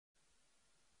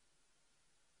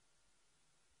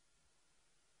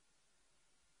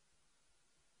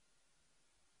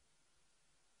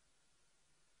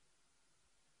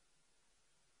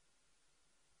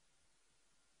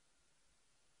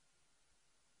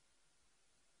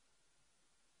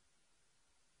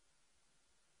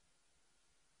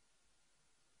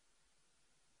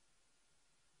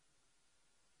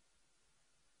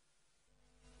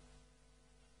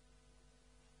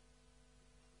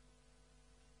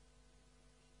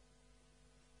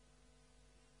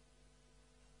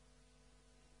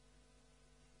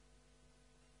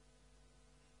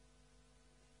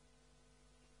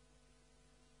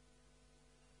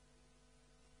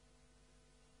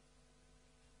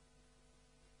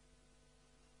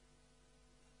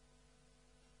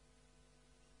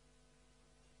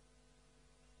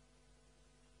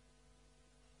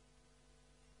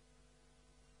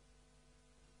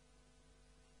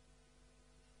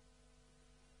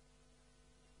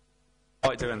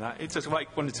like doing that. It just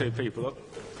wake one or two people up.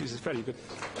 This is very good.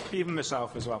 Even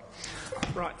myself as well.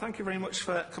 Right, thank you very much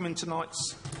for coming to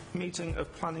tonight's meeting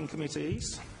of planning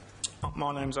committees.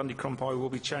 My name's Andy Crump. I will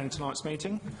be chairing tonight's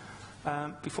meeting.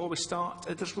 Before we start,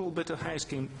 just a little bit of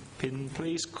housekeeping,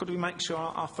 please. Could we make sure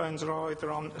our phones are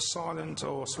either on silent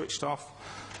or switched off?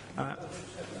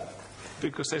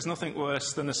 Because there's nothing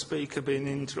worse than a speaker being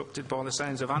interrupted by the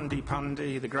sounds of Andy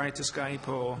Pandy, The Great Escape,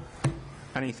 or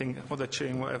anything, other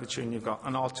tune, whatever tune you've got.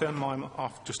 And I'll turn mine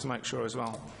off just to make sure as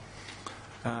well.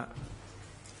 As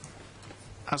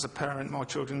a parent, my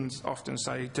children often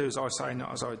say, do as I say,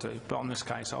 not as I do. But on this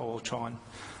case, I will try and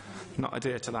not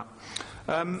adhere to that.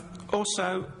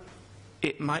 Also,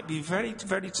 it might be very,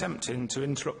 very tempting to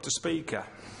interrupt a speaker.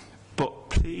 But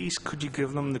please, could you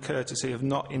give them the courtesy of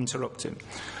not interrupting?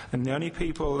 And the only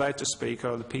people allowed to speak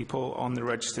are the people on the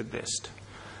registered list.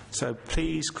 So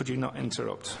please, could you not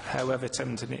interrupt, however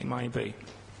tempting it may be.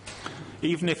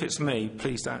 Even if it's me,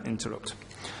 please don't interrupt.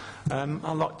 I'd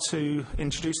like to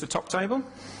introduce the top table.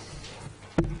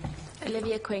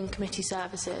 Olivia Quinn, Committee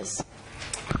Services.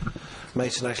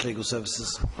 Mason Ash, Legal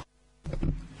Services.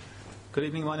 Good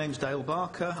evening, my name is Dale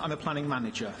Barker. I'm a planning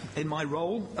manager. In my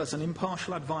role as an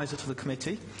impartial advisor to the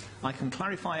committee, I can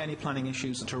clarify any planning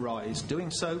issues that arise.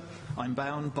 Doing so, I'm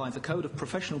bound by the Code of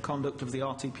Professional Conduct of the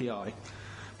RTPI.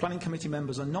 Planning committee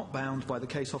members are not bound by the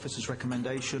case officer's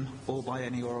recommendation or by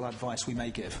any oral advice we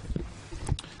may give.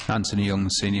 Anthony Young,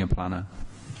 Senior Planner.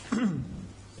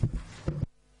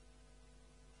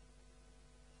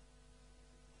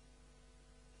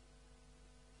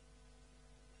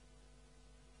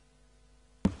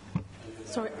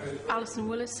 Sorry, Alison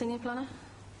Willis, Senior Planner.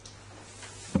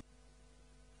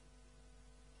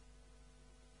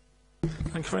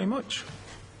 Thank you very much.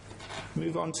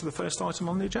 Move on to the first item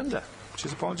on the agenda, which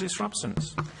is apologies for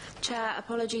absence. Chair,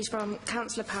 apologies from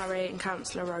Councillor Parry and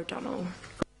Councillor O'Donnell.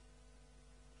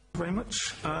 Thank you very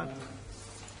much.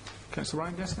 Councillor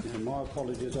Ryan Gessner. Yeah, my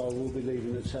apologies, I will be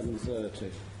leaving at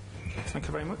 7:30. Thank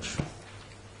you very much.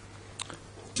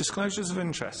 Disclosures of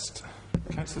interest.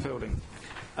 Councillor Fielding.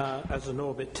 As an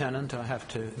Orbit tenant, I have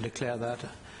to declare that.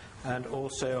 And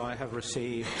also I have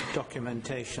received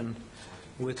documentation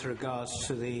with regards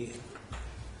to the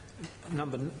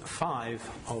number 5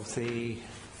 of the,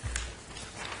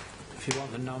 if you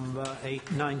want the number,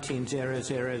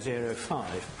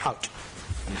 190005. Out.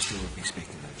 Yes, you will be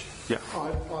speaking. Yeah.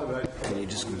 Can you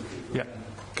just... Yeah.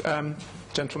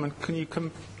 Gentlemen, can you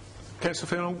come... Councillor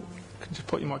Fielding, can you just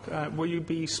put your mic... will you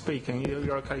be speaking?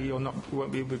 You're okay? You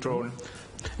won't be withdrawing?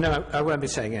 No, I won't be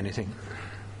saying anything.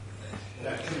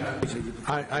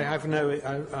 I have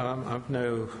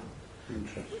no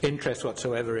interest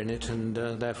whatsoever in it, and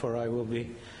therefore I will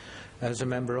be as a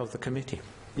member of the committee.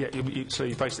 Yeah, so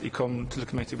you basically come to the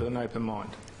committee with an open mind.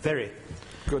 Very.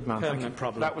 Good man. Thank you.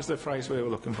 Problem. That was the phrase we were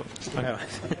looking for.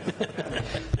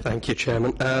 Thank you,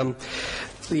 Chairman.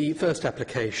 The first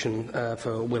application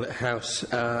for Willett House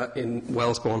in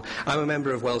Wellesbourne. I'm a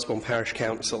member of Wellesbourne Parish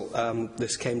Council.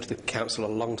 This came to the council a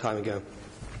long time ago.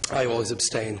 I always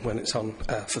abstain when it's on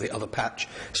for the other patch,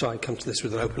 so I come to this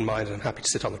with an open mind and I'm happy to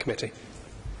sit on the committee.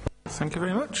 Thank you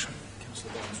very much.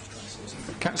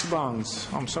 Councillor Barnes,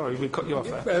 I'm sorry, we cut you off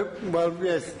there. Well,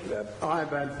 yes,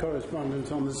 I've had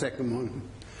correspondence on the second one,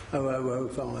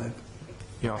 0005.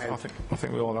 Yeah, I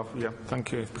think we all have. Yeah,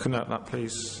 thank you. If you can note that,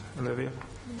 please, Olivia.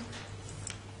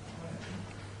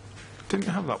 Didn't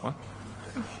you have that one?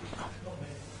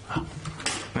 Oh.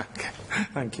 Okay,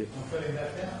 thank you.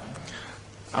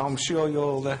 I'm sure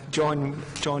you'll join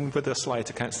with us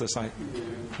later, Councillor Saint.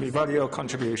 We value your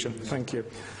contribution. Thank you.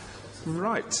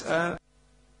 Right.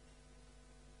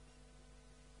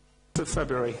 Of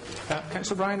February.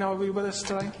 Councillor Bryan, are we with us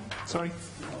today? Sorry.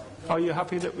 Are you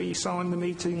happy that we signed the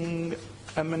meeting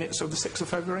minutes of the 6th of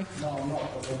February? No, I'm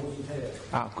not, because I wasn't here.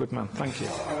 Ah, good man. Thank you. I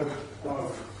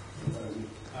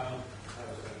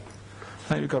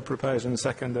think we've got proposed in the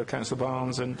second of Councillor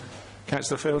Barnes and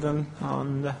Councillor Fielden.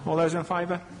 And all those in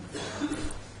favour?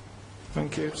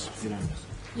 Thank you.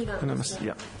 Unanimous.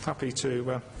 Yeah. Happy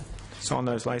to sign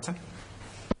those later.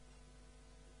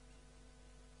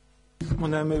 We'll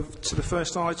now move to the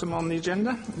first item on the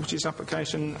agenda, which is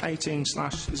application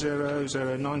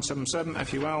 18/00977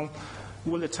 FUL,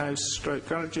 Willett House, Stroke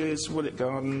Garages, Willett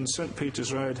Gardens, St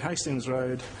Peter's Road, Hastings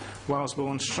Road,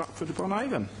 Wellesbourne,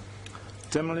 Stratford-upon-Avon.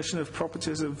 Demolition of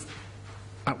properties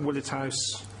at Willett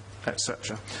House,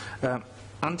 etc.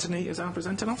 Anthony is our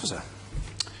presenting officer.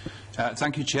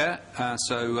 Thank you, Chair.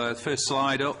 The first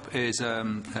slide up is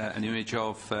an image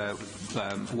of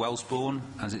Wellesbourne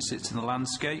as it sits in the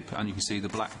landscape, and you can see the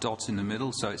black dot in the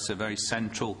middle, so it's a very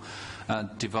central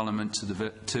development to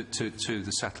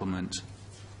the settlement.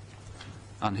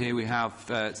 And here we have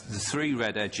the 3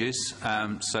 red edges.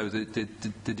 So the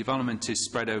development is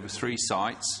spread over 3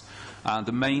 sites.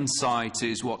 The main site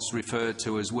is what's referred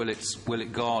to as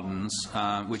Willett Gardens,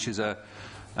 which is a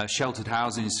sheltered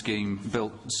housing scheme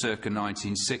built circa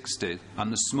 1960.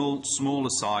 And the smaller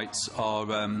sites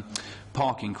are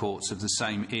parking courts of the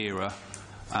same era.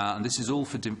 And this is all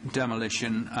for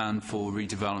demolition and for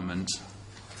redevelopment.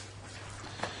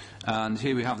 And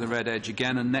here we have the red edge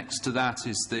again, and next to that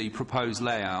is the proposed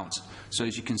layout. So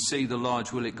as you can see, the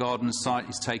large Willett Gardens site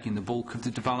is taking the bulk of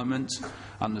the development,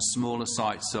 and the smaller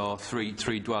sites are three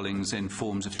dwellings in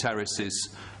forms of terraces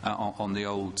on the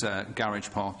old garage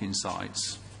parking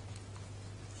sites.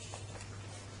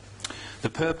 The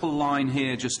purple line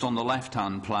here, just on the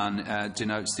left-hand plan,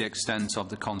 denotes the extent of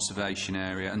the conservation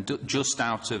area. And just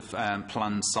out of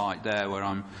planned site there, where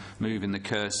I'm moving the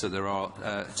cursor, there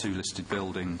are 2 listed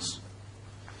buildings.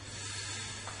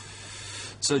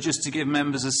 So just to give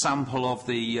members a sample of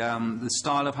the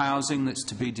style of housing that's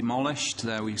to be demolished,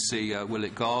 there we see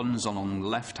Willett Gardens along the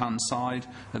left-hand side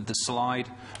of the slide,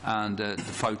 and the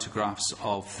photographs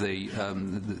of the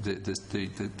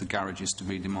garages to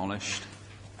be demolished.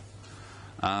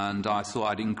 And I thought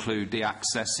I'd include the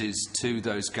accesses to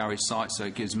those garage sites so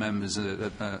it gives members a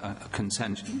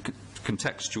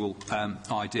contextual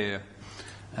idea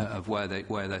of where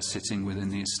they're sitting within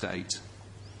the estate.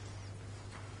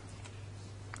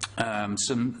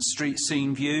 Some street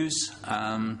scene views.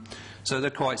 So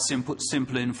they're quite simple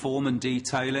in form and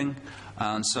detailing,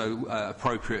 and so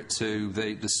appropriate to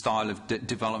the style of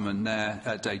development there,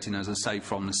 dating, as I say,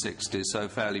 from the 60s, so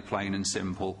fairly plain and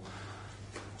simple.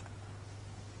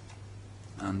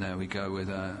 And there we go with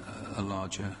a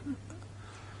larger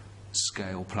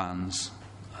scale plans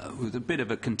with a bit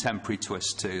of a contemporary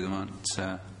twist to them.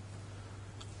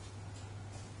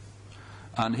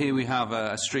 And here we have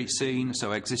a street scene,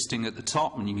 so existing at the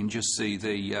top, and you can just see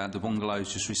the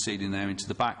bungalows just receding there into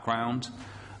the background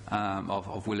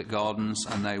of Willett Gardens,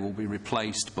 and they will be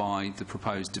replaced by the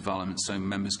proposed development, so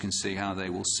members can see how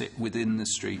they will sit within the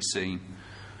street scene.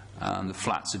 The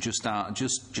flats are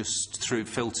just through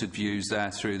filtered views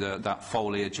there through that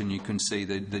foliage, and you can see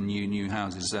the new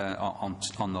houses there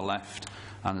on the left,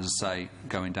 and as I say,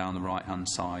 going down the right-hand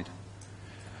side.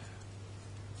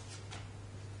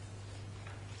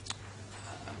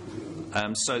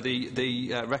 So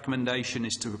the recommendation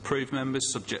is to approve,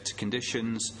 members, subject to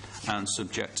conditions and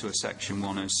subject to a Section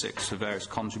 106 for various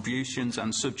contributions,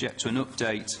 and subject to an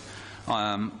update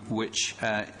which,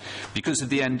 because of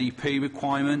the NDP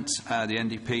requirement, the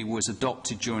NDP was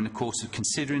adopted during the course of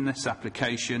considering this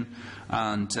application,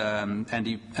 and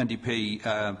NDP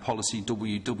policy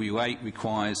WW8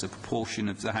 requires a proportion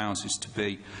of the houses to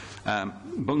be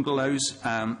bungalows,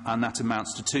 and that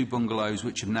amounts to 2 bungalows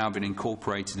which have now been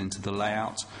incorporated into the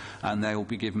layout, and they will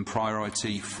be given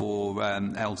priority for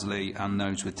elderly and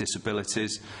those with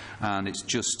disabilities. And it's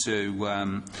just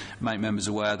to make members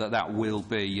aware that that will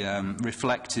be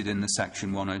reflected in the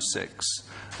Section 106,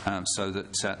 so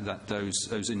that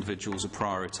those individuals are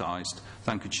prioritised.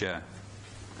 Thank you, Chair.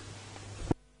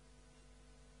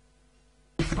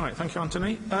 All right, thank you,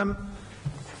 Anthony.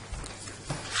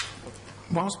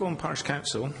 Wellesbourne Parish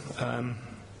Council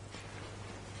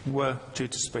were due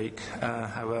to speak,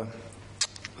 however,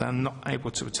 they're not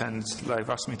able to attend. They've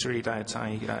asked me to read out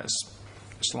a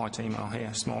slight email here,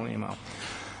 a small email.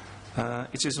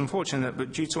 It is unfortunate,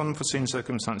 but due to unforeseen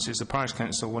circumstances, the Parish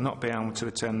Council will not be able to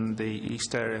attend the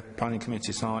East Area Planning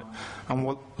Committee site, and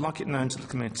would like it known to the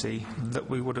committee that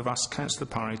we would have asked Councillor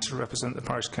Parry to represent the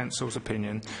Parish Council's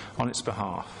opinion on its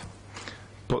behalf,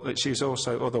 but that she is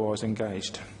also otherwise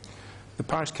engaged. The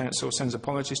Parish Council sends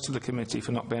apologies to the committee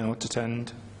for not being able to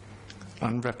attend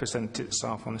and represent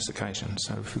itself on this occasion.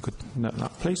 So if you could note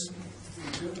that, please.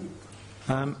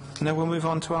 Now we'll move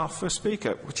on to our first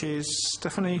speaker, which is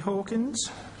Stephanie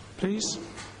Hawkins, please.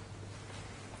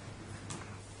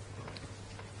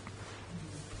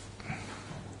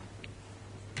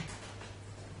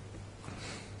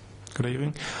 Good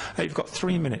evening. You've got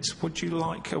 3 minutes. Would you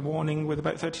like a warning with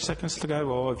about 30 seconds to go,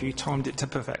 or have you timed it to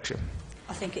perfection?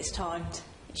 I think it's timed.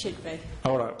 It should be.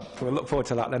 All right. We'll look forward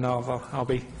to that then. I'll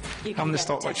be having the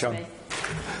stopwatch on.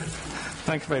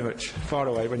 Thank you very much. Far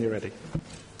away when you're ready.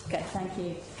 Okay, thank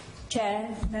you.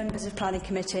 Chair, members of Planning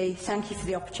Committee, thank you for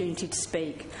the opportunity to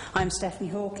speak. I'm Stephanie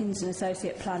Hawkins, an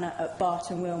Associate Planner at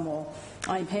Barton Wilmore.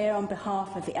 I'm here on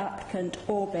behalf of the applicant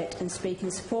Orbit and speak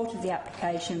in support of the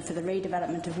application for the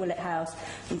redevelopment of Willett House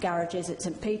and garages at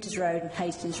St Peters Road and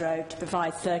Hastings Road to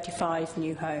provide 35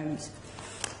 new homes.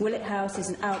 Willett House is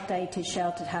an outdated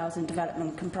sheltered housing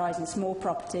development comprising small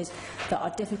properties that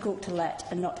are difficult to let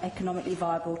and not economically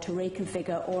viable to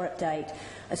reconfigure or update,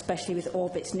 especially with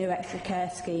Orbit's new extra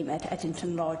care scheme at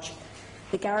Eddington Lodge.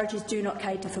 The garages do not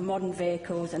cater for modern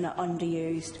vehicles and are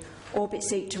underused. Orbit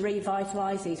seek to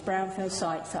revitalise these brownfield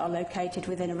sites that are located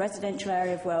within a residential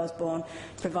area of Wellesbourne,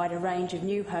 provide a range of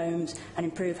new homes and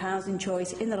improve housing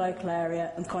choice in the local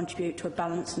area and contribute to a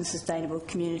balanced and sustainable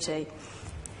community.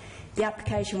 The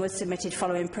application was submitted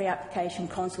following pre-application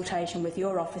consultation with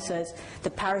your officers, the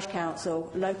Parish Council,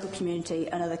 local community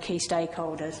and other key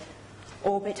stakeholders.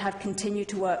 Orbit had continued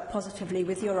to work positively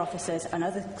with your officers and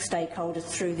other stakeholders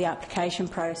through the application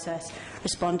process,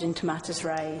 responding to matters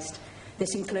raised.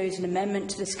 This includes an amendment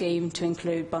to the scheme to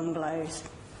include bungalows.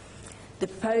 The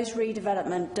proposed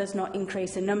redevelopment does not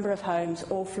increase the number of homes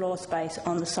or floor space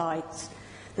on the sites.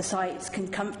 The sites can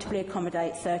comfortably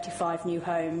accommodate 35 new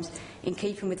homes, in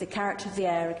keeping with the character of the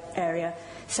area,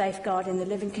 safeguarding the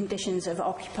living conditions of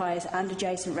occupiers and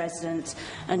adjacent residents,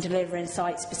 and delivering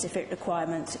site-specific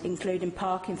requirements, including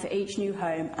parking for each new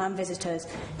home and visitors,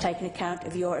 taking account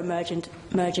of your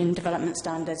emerging development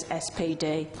standards,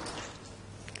 SPD.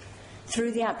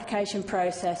 Through the application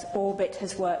process, Orbit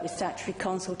has worked with statutory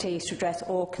consultees to address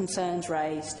all concerns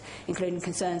raised, including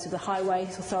concerns of the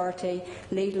Highways Authority,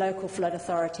 Lead Local Flood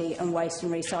Authority and Waste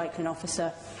and Recycling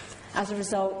Officer. As a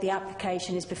result, the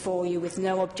application is before you with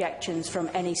no objections from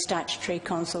any statutory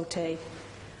consultee.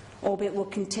 Orbit will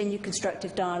continue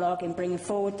constructive dialogue in bringing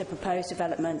forward the proposed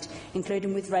development,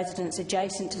 including with residents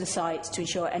adjacent to the sites, to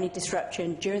ensure any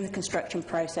disruption during the construction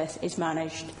process is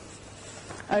managed.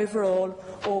 Overall,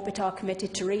 Orbit are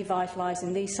committed to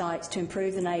revitalising these sites to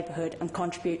improve the neighbourhood and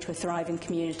contribute to a thriving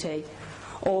community.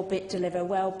 Orbit deliver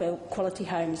well-built, quality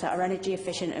homes that are energy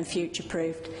efficient and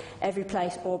future-proofed. Every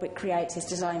place Orbit creates is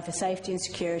designed for safety and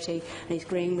security and is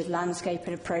green with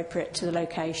landscaping appropriate to the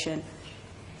location.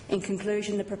 In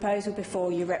conclusion, the proposal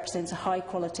before you represents a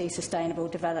high-quality, sustainable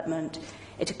development.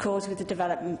 It accords with the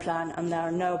development plan and there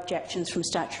are no objections from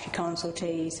statutory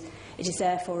consultees. It is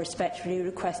therefore respectfully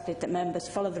requested that members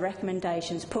follow the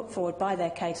recommendations put forward by their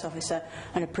case officer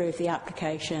and approve the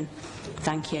application.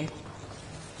 Thank you.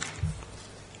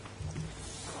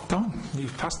 Done.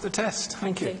 You've passed the test.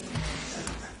 Thank you.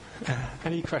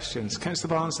 Any questions?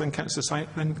 Councillor Barnes, then Councillor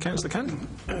Saint, then Councillor Kent.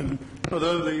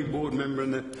 Although the board member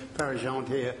and the parish aren't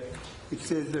here, it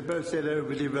says they both said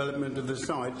overdevelopment of the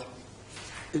site.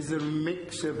 Is there a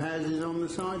mix of houses on the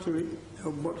site,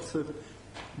 or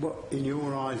what in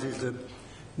your eyes is the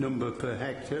number per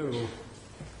hectare? Or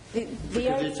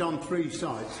because it's on 3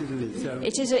 sites, isn't it? So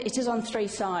it is on 3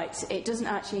 sites. It doesn't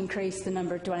actually increase the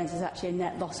number of dwellings. There's actually a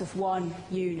net loss of 1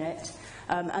 unit.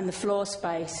 And the floor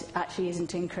space actually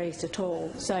isn't increased at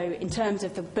all. So in terms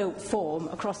of the built form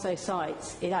across those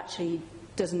sites, it actually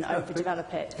doesn't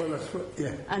overdevelop it. Well, that's what,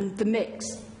 yeah. And the mix,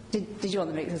 did you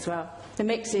want the mix as well? The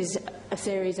mix is a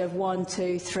series of 1,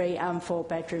 2, 3 and 4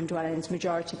 bedroom dwellings,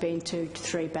 majority being 2 to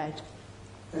 3 bed.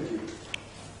 Thank you.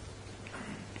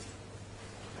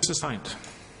 Mr. Saint.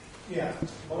 Yeah,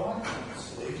 well, I can't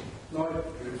see.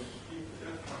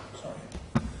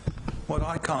 What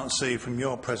I can't see from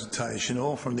your presentation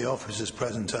or from the officer's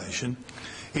presentation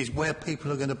is where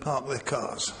people are going to park their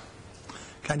cars.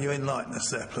 Can you enlighten us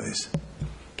there, please?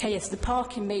 Okay, yes, the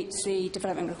parking meets the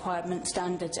development requirement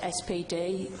standards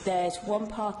SPD. There's 1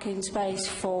 parking space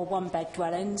for 1-bed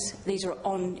dwellings. These are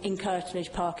in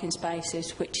curtilage parking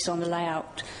spaces, which is on the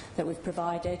layout that we've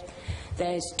provided.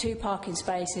 There's 2 parking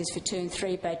spaces for 2 and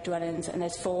 3-bed dwellings, and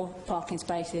there's 4 parking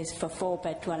spaces for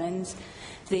 4-bed dwellings.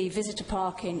 The visitor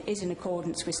parking is in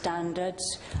accordance with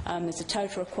standards. There's a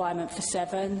total requirement for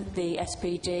 7. The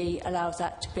SPD allows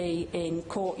that to be in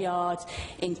courtyards,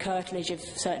 in curtilage of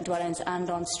certain dwellings and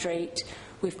on street.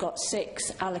 We've got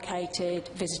 6 allocated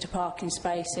visitor parking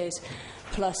spaces,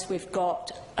 plus we've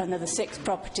got another 6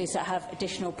 properties that have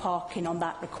additional parking on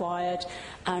that required,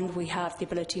 and we have the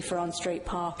ability for on-street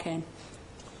parking.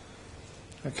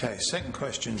 Okay, second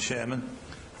question, Chairman.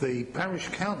 The Parish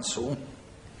Council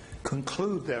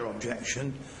conclude their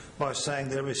objection by saying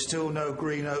there is still no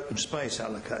green open space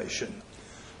allocation.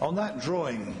 On that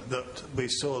drawing that we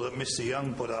saw that Mr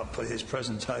Young put up for his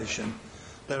presentation,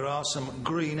 there are some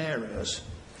green areas.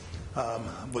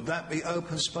 Would that be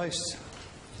open space?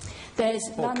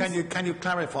 Or can you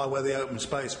clarify where the open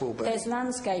space will be? There's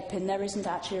landscaping. There isn't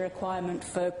actually a requirement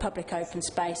for public open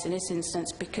space in this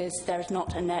instance because there is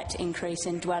not a net increase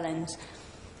in dwellings.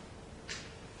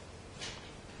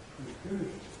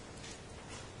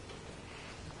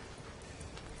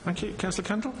 Thank you. Councillor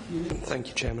Kendall. Thank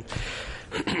you, Chairman.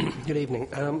 Good evening.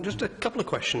 Just a couple of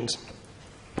questions.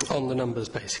 On the numbers,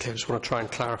 basically, I just want to try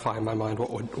and clarify in my mind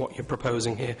what you're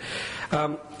proposing here.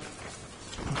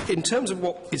 In terms of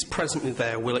what is presently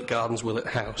there, Willett Gardens, Willett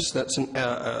House, that's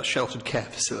a sheltered care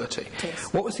facility.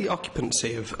 Yes. What was the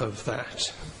occupancy of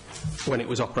that when it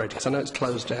was operating? Because I know it's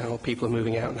closed down, people are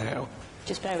moving out now.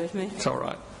 Just bear with me. It's all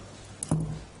right.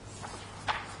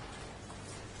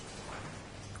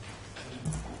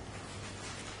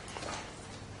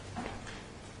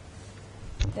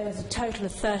 There was a total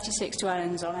of 36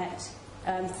 dwellings on it.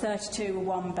 32 were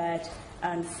one bed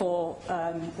and 4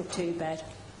 were 2 bed.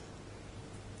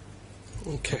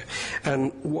 Okay.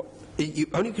 And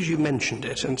only because you mentioned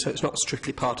it, and so it's not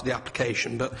strictly part of the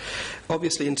application, but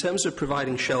obviously in terms of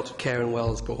providing sheltered care in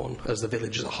Wellesbourne as the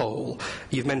village as a whole,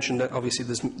 you've mentioned that obviously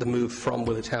there's the move from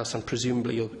Willett House, and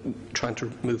presumably you're trying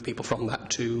to move people from that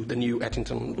to the new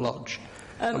Ettington Lodge.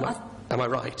 Am I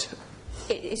right?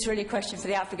 It's really a question for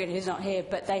the applicant who's not here,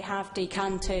 but they have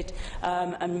decanted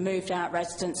and moved out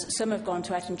residents. Some have gone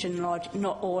to Ettington Lodge,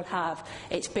 not all have.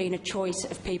 It's been a choice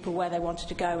of people where they wanted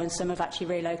to go, and some have actually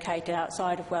relocated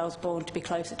outside of Wellesbourne to be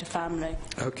closer to family.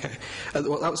 Okay.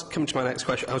 Well, that was coming to my next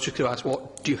question. I was just going to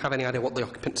ask, do you have any idea what the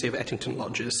occupancy of Ettington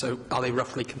Lodge is? So are they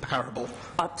roughly comparable?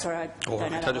 I'm sorry, I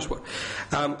don't know that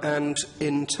one. And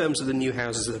in terms of the new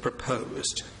houses that are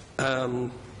proposed,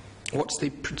 what's the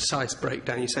precise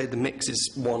breakdown? You say the mix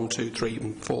is 1, 2, 3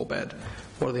 and 4 bed.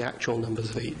 What are the actual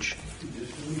numbers of each?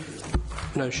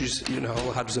 No,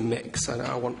 all I had was a mix, and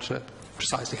I want to know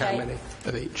precisely how many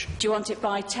of each. Do you want it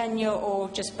by tenure or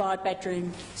just by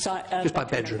bedroom? Just by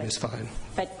bedroom is fine.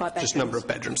 By bedroom. Just number of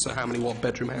bedrooms, so how many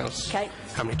one-bedroom house? Okay.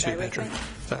 How many two-bedroom?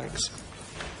 Thanks.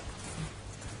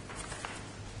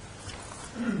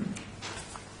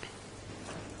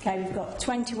 Okay, we've got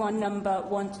 21 number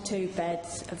 1 to 2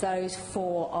 beds. Of those,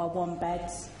 4 are 1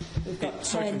 beds. We've got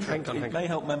 10. It may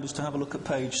help members to have a look at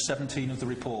page 17 of the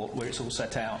report, where it's all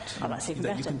set out. Oh, that's even that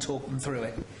better. You can talk them through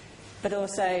it. But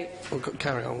also,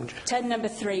 carry on, would you? 10 number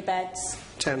 3 beds.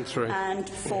 10 3. And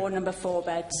 4 number 4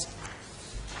 beds.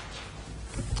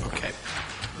 Okay.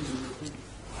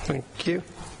 Thank you.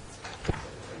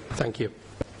 Thank you.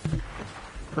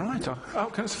 Right.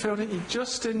 Councillor Fielding, you're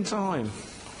just in time.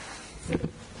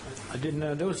 I didn't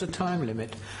know there was a time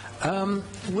limit.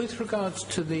 With regards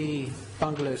to the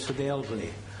bungalows for the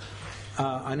elderly,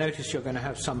 I notice you're going to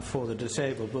have some for the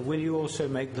disabled, but will you also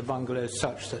make the bungalows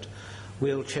such that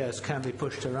wheelchairs can be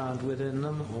pushed around within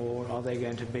them, or are they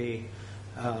going to be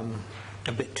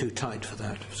a bit too tight for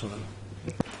that sort of?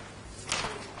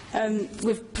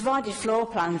 We've provided floor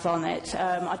plans on it.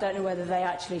 I don't know whether they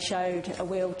actually showed a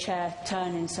wheelchair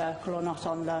turning circle or not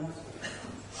on them.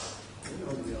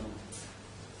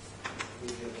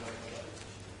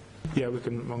 Yeah, we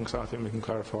can. I think we can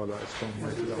clarify that. It's fine.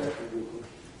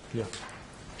 Yeah.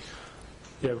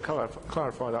 Yeah, we'll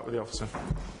clarify that with the officer.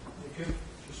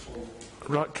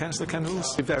 Right, Councillor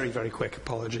Kendalls. Very, very quick.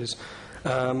 Apologies.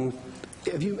 The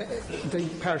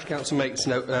parish council makes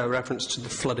reference to the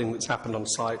flooding that's happened on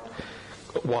site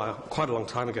quite a long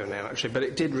time ago now, actually. But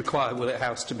it did require Willett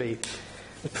House to be.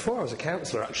 Before I was a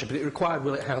councillor, actually, but it required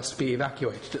Willett House to be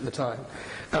evacuated at the time.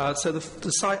 So the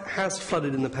site has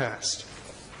flooded in the past.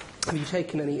 Have you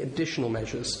taken any additional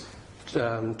measures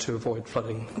to avoid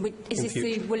flooding? Is this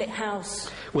the Willett House?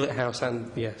 Willett House,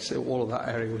 and yes, all of that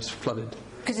area was flooded.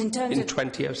 Because in terms in of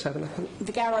 2007, I think.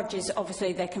 The garages,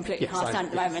 obviously, they're completely hard stand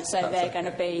at the moment, so they're going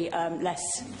to be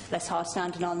less hard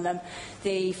standing on them.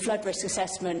 The flood risk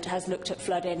assessment has looked at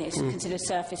flooding. It's considered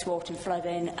surface water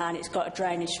flooding, and it's got a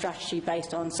drainage strategy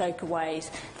based on soakaways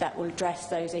that will address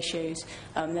those issues.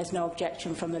 There's no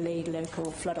objection from the lead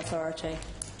local flood authority.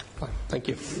 Fine. Thank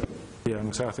you.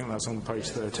 Yeah, so I think that's on page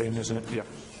 13, isn't it? Yeah.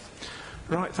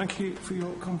 Right, thank you for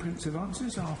your comprehensive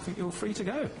answers. I think you're free to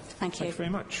go. Thank you. Thank you very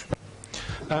much.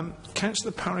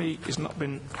 Councillor Parry has not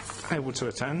been able to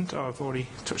attend. I've already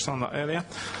touched on that earlier.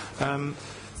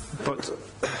 But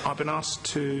I've been asked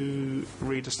to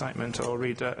read a statement or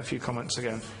read a few comments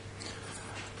again.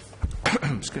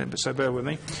 So bear with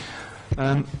me.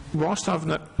 Whilst I've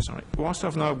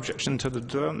no objection to the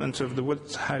development of the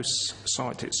Willett House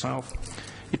site itself,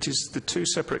 it is the 2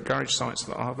 separate garage sites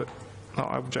that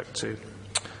I object to,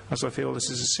 as I feel this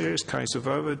is a serious case of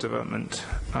overdevelopment,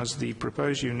 as the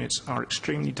proposed units are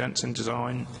extremely dense in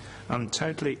design and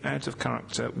totally out of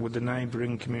character with the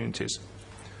neighbouring communities.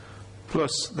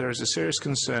 Plus, there is a serious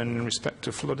concern in respect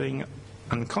to flooding,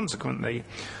 and consequently,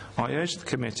 I urge the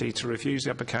committee to refuse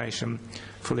the application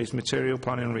for these material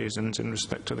planning reasons in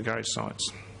respect to the garage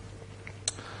sites.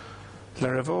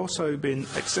 There have also been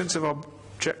extensive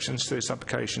objections to these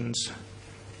applications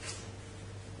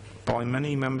by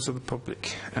many members of the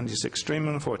public, and it is extremely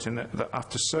unfortunate that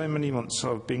after so many months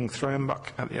of being thrown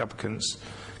back at the applicants,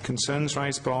 concerns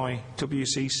raised by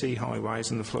WCC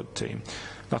Highways and the flood team,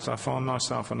 that I find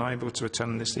myself unable to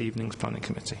attend this evening's planning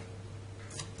committee.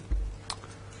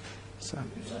 So,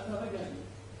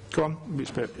 go on,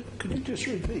 which bit? Could you just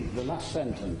repeat the last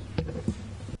sentence?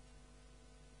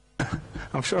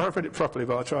 I'm sure I've read it properly,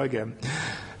 but I'll try again.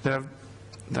 There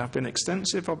have been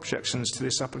extensive objections to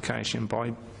this application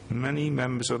by many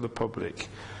members of the public,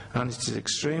 and it is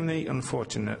extremely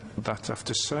unfortunate that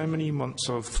after so many months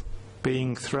of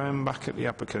being thrown back at the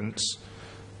applicants,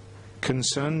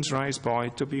 concerns raised by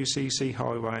WCC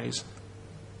Highways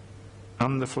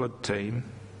and the flood team,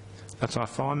 that I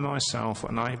find myself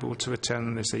unable to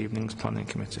attend this evening's planning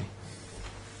committee.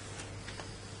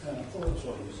 I thought that's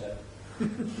what you said.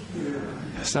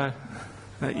 So,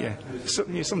 yeah,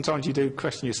 sometimes you do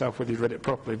question yourself whether you've read it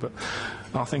properly, but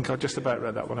I think I just about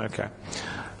read that one okay.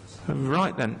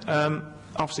 Right then,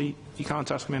 obviously you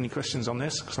can't ask me any questions on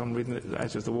this because I'm reading it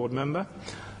out as the ward member,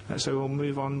 so we'll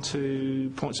move on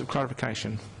to points of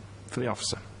clarification for the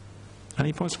officer.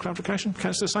 Any points of clarification?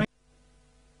 Councillor Saint?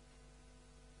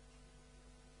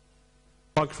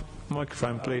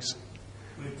 Microphone, please.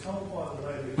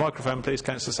 Microphone, please,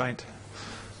 Councillor Saint.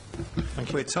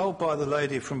 We're told by the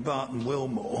lady from Barton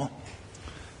Wilmore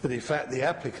that in fact the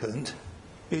applicant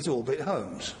is Orbit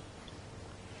Homes.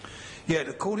 Yet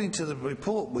according to the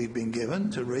report we've been given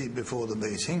to read before the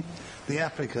meeting, the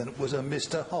applicant was a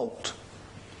Mr. Holt.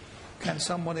 Can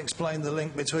someone explain the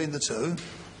link between the two?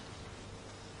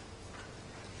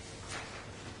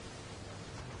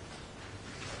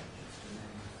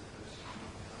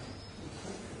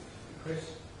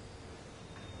 Chris?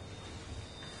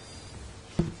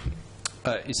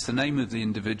 It's the name of the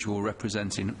individual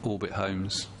representing Orbit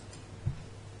Homes.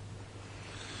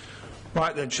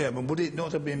 Right then, Chairman, would it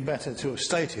not have been better to have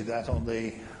stated that on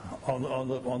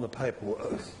the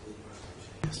paperwork?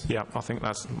 Yeah, I think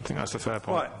that's a fair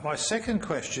point. Right. My second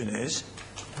question is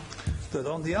that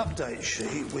on the update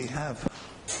sheet we have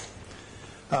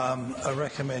a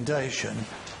recommendation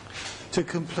to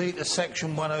complete a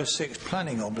Section 106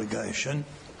 planning obligation.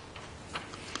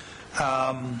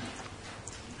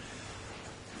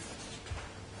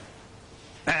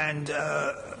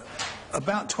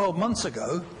 About 12 months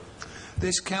ago,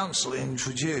 this council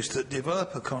introduced that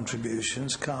developer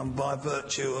contributions come by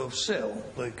virtue of CIL,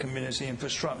 the Community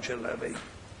Infrastructure Levy.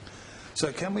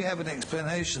 So can we have an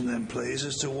explanation then, please,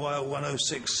 as to why a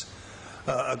 106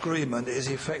 agreement is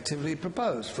effectively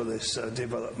proposed for this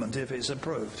development if it's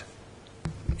approved?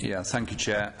 Yeah, thank you,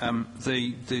 Chair.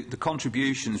 The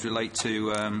contributions relate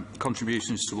to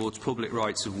contributions towards public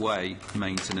rights of way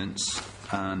maintenance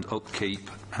and upkeep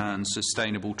and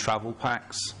sustainable travel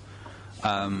packs,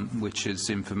 which is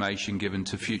information given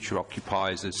to future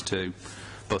occupiers as to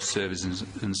bus services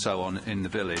and so on in the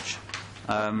village.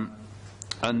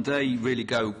 And they really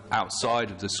go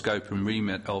outside of the scope and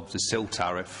remit of the CIL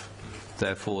tariff,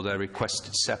 therefore they're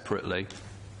requested separately.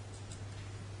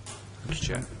 Mr.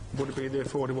 Chair, would it be the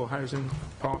affordable housing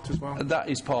part as well? That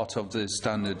is part of the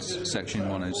standard Section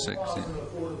 106.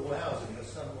 Affordable housing are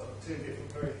somewhat two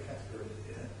different very categories.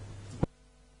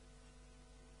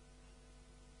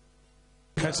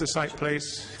 Councillor Saint,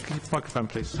 please. Microphone,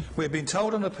 please. We've been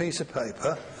told on a piece of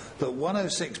paper that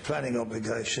 106 planning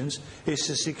obligations is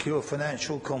to secure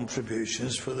financial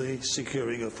contributions for the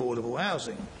securing affordable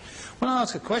housing. When I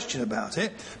ask a question about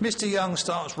it, Mr. Young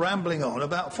starts rambling on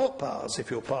about footpaths,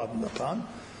 if you'll pardon the pun,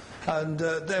 and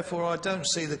therefore I don't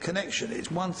see the connection.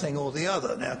 It's one thing or the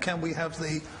other. Now, can we have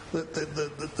the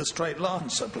straight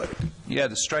answer, please? Yeah,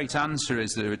 the straight answer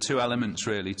is there are two elements,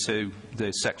 really, to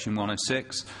the Section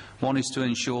 106. One is to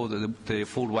ensure that the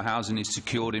affordable housing is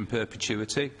secured in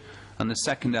perpetuity, and the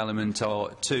second element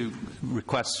are two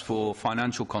requests for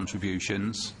financial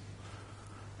contributions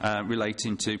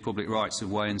relating to public rights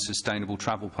of way and sustainable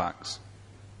travel packs.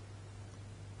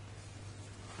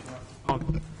 I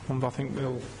think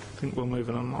we'll move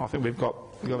on. I think we've got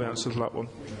the answer to that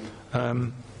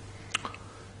one.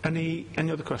 Any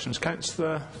other questions?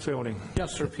 Councillor Fielding.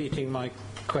 Just repeating my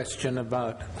question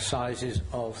about sizes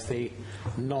of the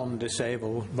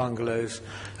non-disabled bungalows.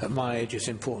 At my age, it's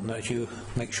important that you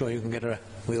make sure you can get a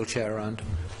wheelchair around.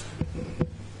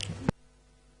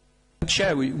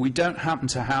 Chair, we don't happen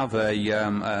to have a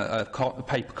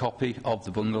paper copy of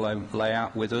the bungalow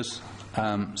layout with us,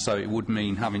 so it would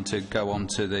mean having to go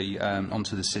onto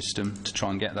the system to try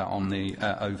and get that on the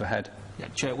overhead. Yeah,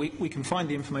 Chair, we can find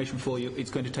the information for you.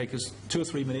 It's going to take us 2 or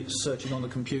 3 minutes searching on the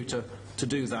computer to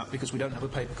do that because we don't have a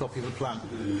paper copy of the plan.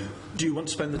 Do you want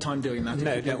to spend the time doing that?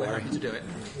 No, don't worry. We're happy to do it.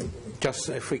 Just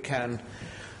if we can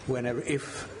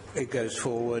if it goes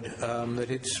forward, that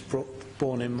it's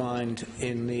borne in mind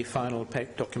in the final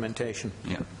documentation.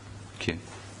 Yeah. Thank you.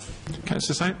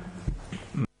 Councillor Saint?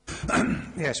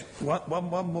 Yes,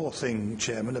 one more thing,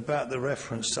 Chairman, about the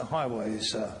reference to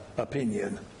Highways'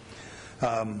 opinion,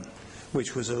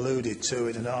 which was alluded to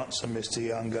in an answer Mr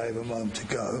Young gave a moment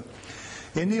ago.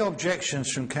 In the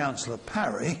objections from Councillor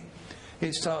Parry,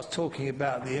 it starts talking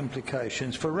about the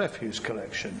implications for refuse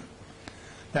collection.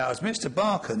 Now, as Mr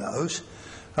Barker knows,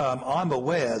 I'm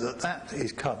aware that that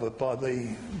is covered by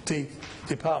the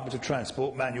Department of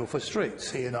Transport Manual for Streets.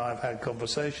 He and I have had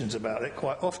conversations about it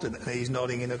quite often, and he's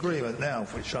nodding in agreement now,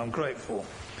 for which I'm grateful.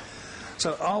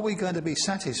 So are we going to be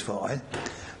satisfied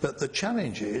that the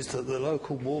challenges that the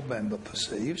local ward member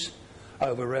perceives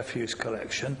over refuse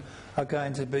collection are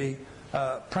going to be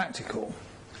practical?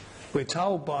 We're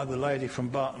told by the lady from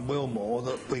Barton Wilmore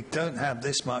that we don't have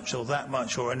this much or that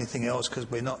much or anything else because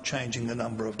we're not changing the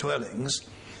number of dwellings.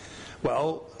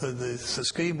 Well, the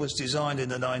scheme was designed in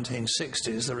the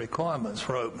 1960s. The requirements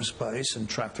for open space and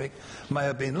traffic may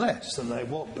have been less than they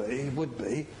would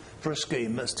be for a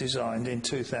scheme that's designed in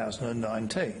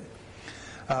 2019.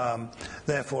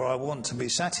 Therefore, I want to be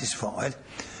satisfied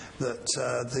that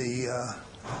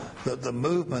that the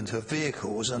movement of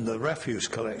vehicles and the refuse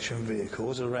collection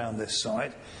vehicles around this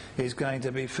site is going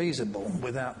to be feasible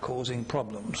without causing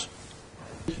problems.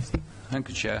 Thank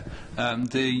you, Chair.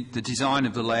 The design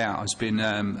of the layout has been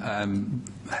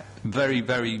very,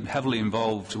 very heavily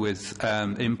involved with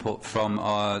input from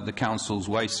the Council's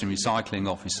Waste and Recycling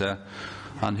Officer,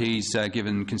 and he's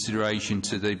given consideration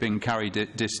to the bin carry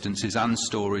distances and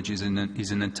storage. Is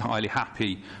entirely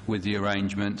happy with the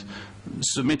arrangement.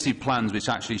 Submitted plans, which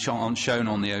actually aren't shown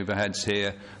on the overheads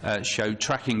here, show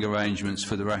tracking arrangements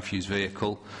for the refuse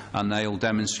vehicle, and they all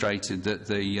demonstrated that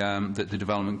the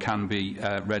development can be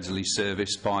readily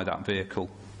serviced by that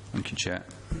vehicle. Thank you, Chair.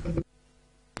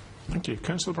 Thank you.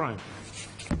 Councillor Brown.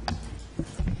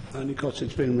 Only because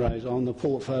it's been raised on the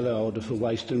portfolio order for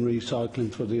waste and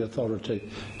recycling for the authority,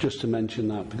 just to mention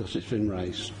that because it's been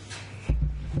raised.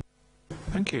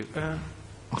 Thank you.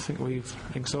 I think we've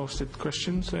exhausted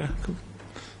questions.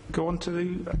 Go on to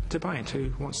the debate.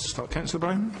 Who wants to start? Councillor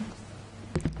Brown?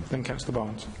 Then Councillor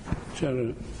Barnes.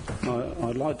 Chair,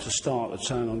 I'd like to start at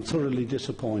saying I'm thoroughly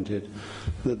disappointed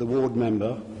that the ward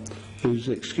member, whose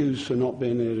excuse for not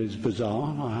being here is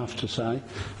bizarre, I have to say,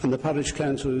 and the parish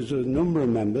council, who's a number of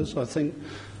members. I think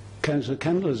Councillor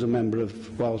Kendall is a member of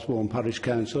Wellesbourne Parish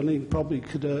Council, and he probably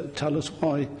could tell us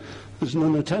why there's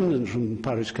none attendance from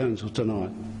Parish Council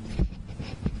tonight,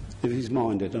 if he's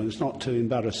minded, and it's not too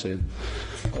embarrassing.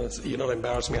 Well, you're not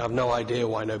embarrassing me. I have no idea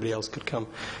why nobody else could come.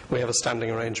 We have a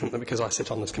standing arrangement that because I sit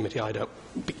on this committee I don't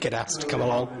get asked to come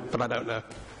along, but I don't know.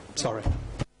 Sorry.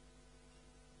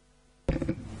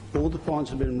 All the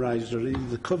points have been raised are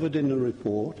either covered in the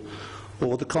report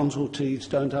or the consultees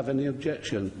don't have any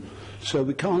objection. So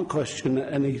we can't question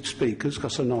any speakers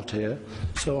because they're not here.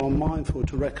 So I'm mindful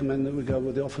to recommend that we go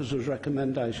with the officer's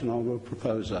recommendation. I will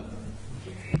propose that.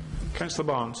 Councillor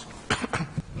Barnes.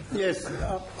 Yes,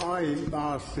 I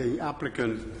asked the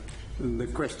applicant the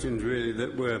questions really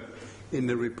that were in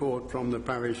the report from the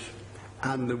parish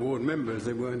and the ward members.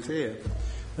 They weren't here.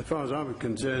 As far as I was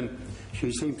concerned,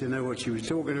 she seemed to know what she was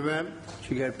talking about.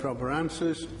 She gave proper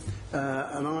answers,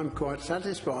 and I'm quite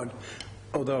satisfied.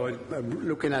 Although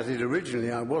looking at it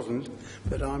originally I wasn't,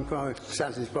 but I'm quite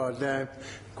satisfied now.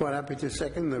 Quite happy to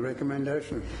second the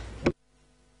recommendation.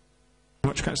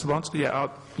 Much, Councillor Barnes. Yeah,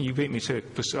 you beat me to it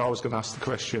because I was going to ask the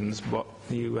questions, but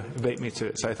you beat me to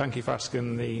it. So thank you for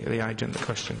asking the agent the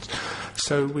questions.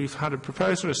 So we've had a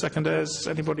proposer, a seconder. Does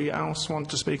anybody else want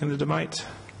to speak in the debate?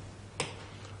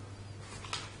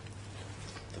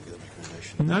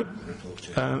 No.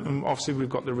 Obviously, we've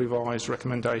got the revised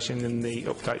recommendation in the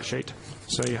update sheet.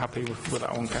 So you're happy with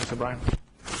that one, Councillor Brown?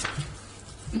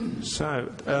 So,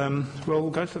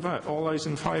 we'll go to the vote. All those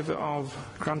in favour of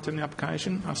granting the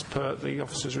application, as per the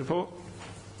officer's report?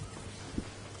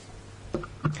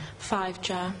 5,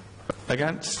 Chair.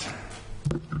 Against?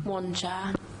 1,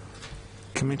 Chair.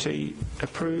 Committee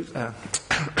approved.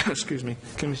 Excuse me.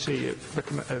 Committee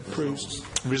approves.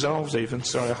 Resolves even.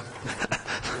 Sorry.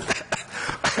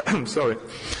 Sorry.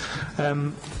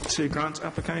 To grant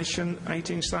application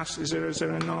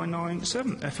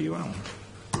 18/00997 FUL.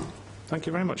 Thank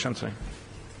you very much, Anthony.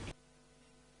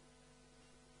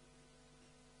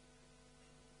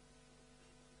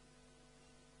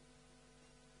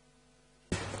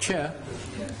 Chair,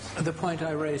 the point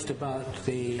I raised about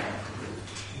the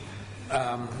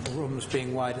rooms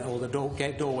being wide or the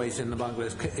doorways in the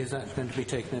bungalows, is that going to be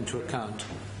taken into account?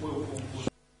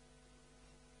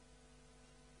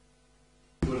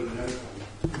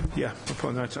 Yeah, I'll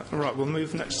put a note up. Right, we'll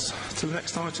move next to the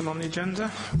next item on the agenda,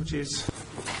 which is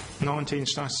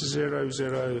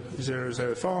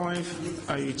 19/00005,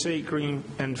 AUT, Green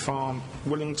End Farm,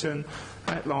 Willington,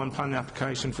 outline planning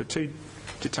application for 2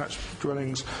 detached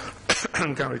dwellings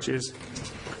and garages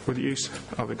with use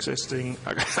of existing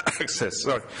access.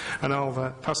 Sorry, and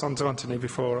I'll pass on to Anthony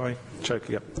before I choke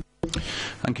again.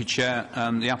 Thank you, Chair.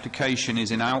 The application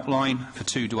is in outline for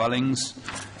 2 dwellings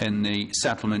in the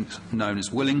settlement known as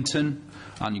Willington,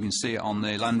 and you can see it on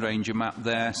the Land Ranger map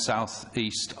there,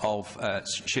 south-east of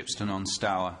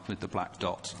Shipston-on-Stour with the black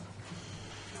dot.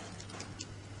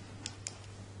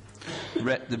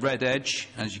 The red edge,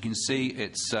 as you can see,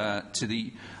 it's to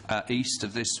the east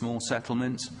of this small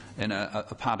settlement in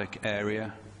a paddock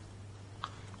area.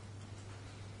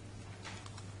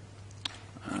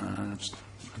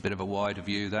 A bit of a wider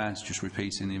view there, it's just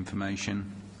repeating the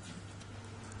information.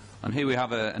 And here we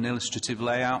have an illustrative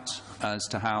layout as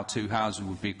to how 2 houses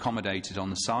would be accommodated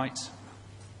on the site.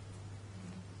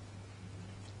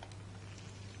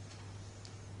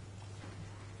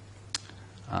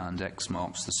 And X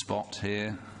marks the spot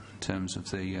here in terms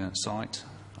of the site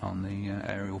on the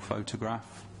aerial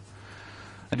photograph.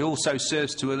 It also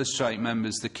serves to illustrate,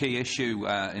 members, the key issue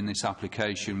in this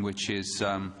application, which is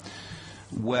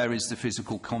where is the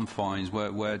physical confines,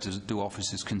 where do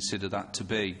officers consider that to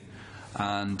be?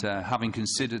 And having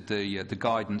considered the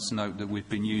guidance note that we've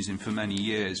been using for many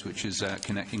years, which is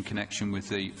in connection with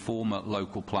the former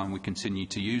local plan, we continue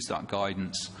to use that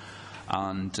guidance.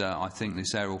 And I think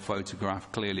this aerial photograph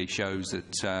clearly shows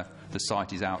that the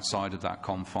site is outside of that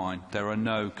confine. There are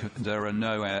no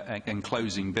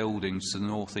enclosing buildings to the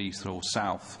north, east or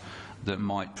south that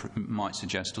might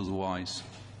suggest otherwise.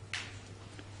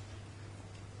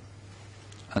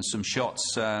 And some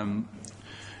shots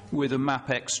with a map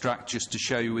extract just to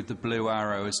show you with the blue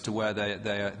arrow as to where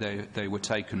they were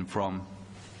taken from.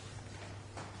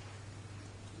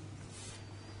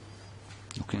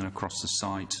 Looking across the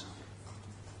site.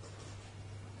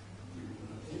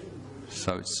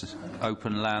 So it's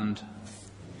open land.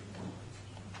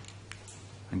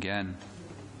 Again.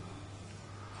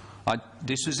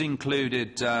 This was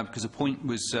included because a point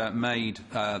was made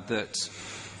that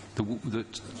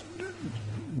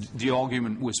the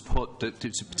argument was put that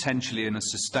it's potentially in a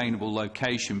sustainable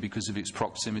location because of its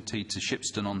proximity to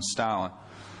Shipston-on-Stour,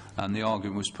 and the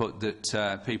argument was put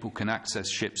that people can access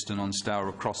Shipston-on-Stour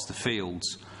across the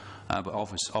fields, but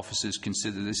officers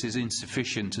consider this is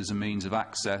insufficient as a means of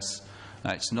access.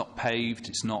 It's not paved,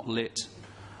 it's not lit,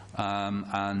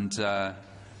 and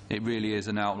it really is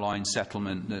an outlying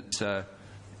settlement that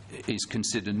is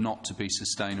considered not to be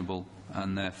sustainable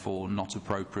and therefore not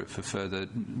appropriate for further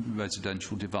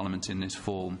residential development in this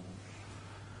form.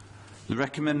 The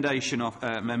recommendation of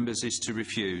members is to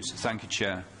refuse. Thank you,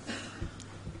 Chair.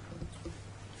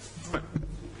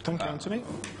 Thank you, Anthony.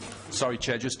 Sorry,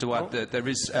 Chair, just to add that there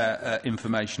is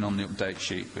information on the update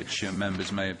sheet which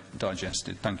members may have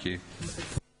digested. Thank you.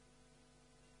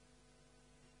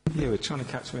 You were trying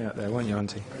to catch me out there, weren't you,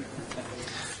 Auntie?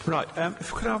 Right,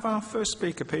 if we could have our first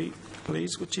speaker,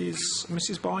 please, which is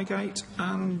Mrs. Bygate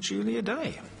and Julia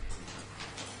Day.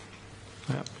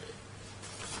 Yep.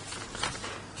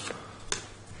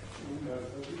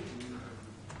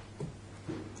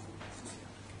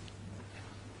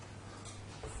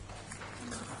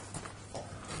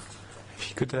 If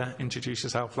you could introduce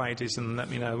yourself, ladies, and let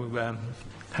me know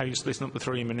how you're splitting up the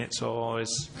 3 minutes, or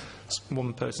is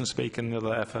one person speaking and the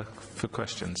other there for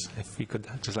questions? If you could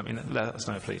just let us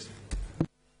know, please.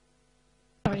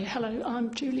 Sorry, hello,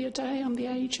 I'm Julia Day, I'm the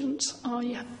agent.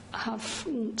 I'm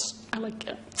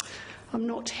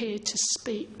not here to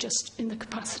speak, just in the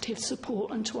capacity of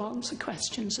support and to answer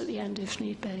questions at the end if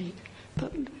need be.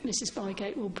 But Mrs.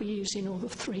 Bygate will be using all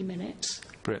of 3 minutes.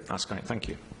 Brilliant, that's great, thank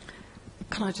you.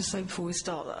 Can I just say before we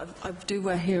start that I do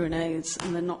wear hearing aids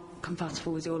and they're not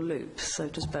compatible with your loop, so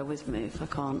just bear with me if I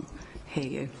can't hear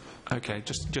you. Okay,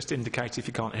 just indicate if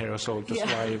you can't hear us, or just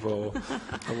wave or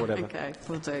whatever. Okay,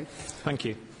 will do. Thank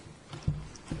you.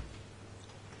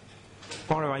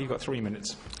 By the way, you've got 3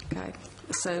 minutes. Okay,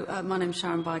 so my name's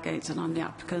Sharon Bygate and I'm the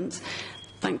applicant.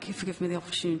 Thank you for giving me the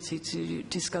opportunity to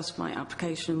discuss my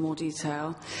application in more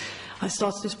detail. I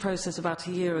started this process about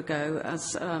a year ago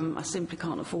as I simply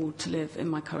can't afford to live in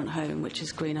my current home, which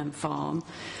is Green End Farm,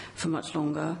 for much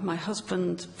longer. My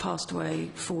husband passed away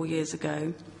 4 years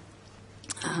ago,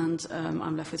 and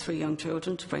I'm left with 3 young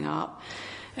children to bring up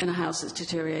in a house that's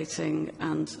deteriorating,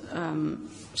 and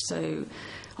so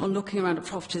On looking around at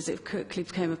properties, it quickly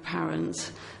became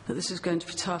apparent that this was going to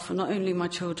be tough for not only my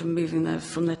children moving there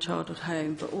from their childhood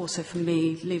home, but also for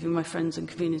me leaving my friends and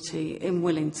community in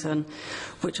Willington,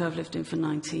 which I've lived in for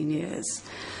 19 years.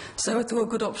 So I thought a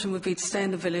good option would be to stay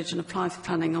in the village and apply for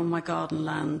planning on my garden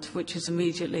land, which is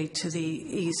immediately to the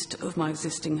east of my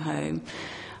existing home.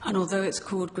 And although it's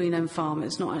called Green End Farm,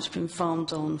 it's not actually been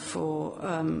farmed on for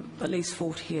at least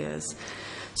 40 years.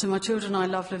 So my children and I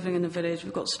love living in the village.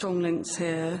 We've got strong links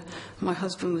here. My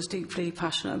husband was deeply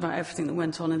passionate about everything that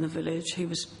went on in the village. He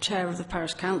was chair of the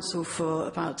parish council for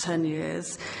about 10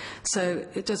 years. So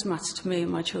it does matter to me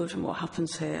and my children what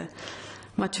happens here.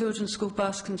 My children's school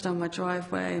bus comes down my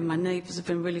driveway, and my neighbours have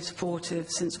been really supportive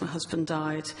since my husband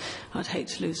died. I'd hate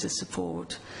to lose this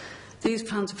support. These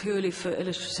plans are purely for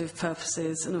illustrative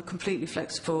purposes and are completely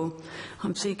flexible.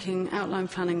 I'm seeking outline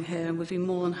planning here and would be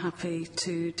more than happy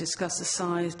to discuss the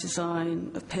size,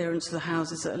 design, appearance of the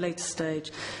houses at a later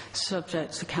stage,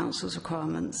 subject to council's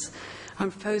requirements.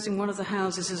 I'm proposing one of the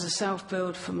houses as a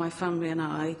self-build for my family and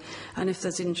I, and if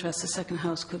there's interest, the second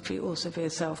house could also be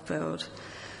a self-build.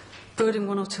 Building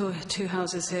one or two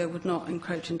houses here would not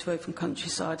encroach into open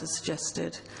countryside as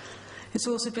suggested. It's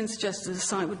also been suggested the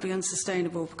site would be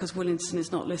unsustainable because Willington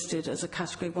is not listed as a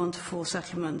Category 1 to 4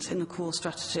 settlement in the core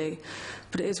strategy,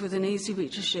 but it is within easy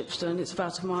reach of Shipston. It's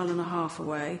about 1.5 miles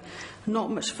away,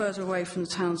 not much further away from the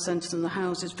town centre than the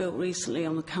houses built recently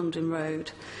on the Camden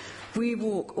Road. We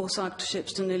walk or cycle to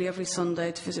Shipston nearly every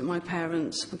Sunday to visit my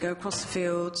parents. We go across the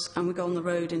fields and we go on the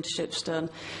road into Shipston.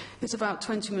 It's about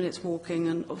 20 minutes walking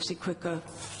and obviously quicker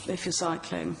if you're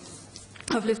cycling.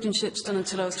 I've lived in Shipston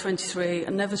until I was 23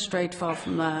 and never strayed far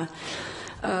from there.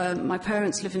 My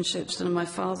parents live in Shipston and my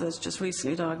father's just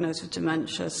recently diagnosed with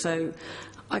dementia, so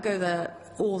I go there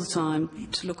all the time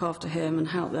to look after him and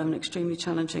help them in extremely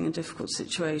challenging and difficult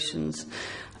situations.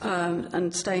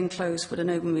 And staying close would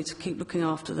enable me to keep looking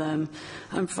after them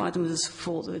and provide them with the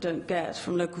support that they don't get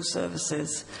from local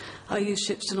services. I use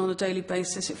Shipston on a daily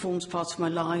basis. It forms part of my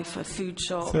life. A food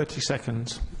shop. 30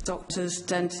 seconds. Doctors,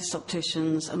 dentists,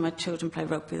 opticians, and my children play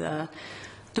rugby there.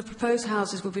 The proposed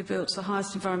houses will be built to the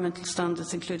highest environmental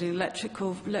standards, including electric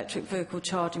vehicle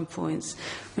charging points,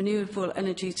 renewable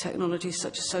energy technologies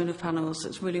such as solar panels.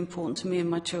 That's really important to me and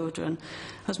my children.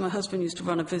 As my husband used to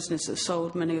run a business that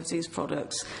sold many of these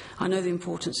products, I know the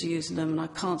importance of using them, and I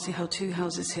can't see how two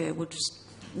houses here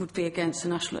would be against the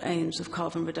national aims of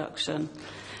carbon reduction.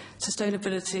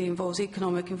 Sustainability involves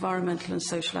economic, environmental and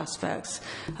social aspects.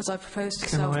 As I propose to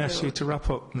Can I ask you to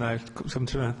wrap up now? Come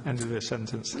to the end of this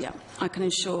sentence. Yeah, I can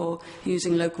ensure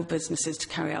using local businesses to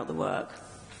carry out the work.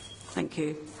 Thank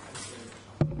you.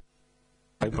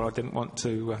 But I didn't want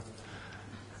to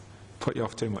put you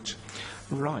off too much.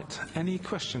 Right. Any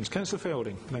questions? Councillor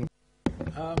Fielding. Then.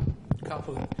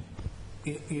 Couple.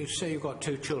 You say you've got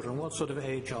two children. What sort of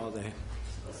age are they?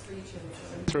 3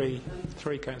 children.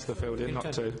 Three, Councillor Fielding,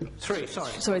 not 2. 3,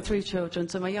 sorry. Sorry, 3 children.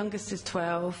 So my youngest is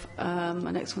 12,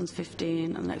 my next one's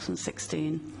 15, and the next one's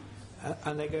 16.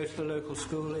 And they go to the local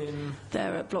school in?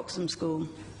 They're at Bloxham School.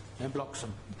 In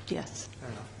Bloxham? Yes. Fair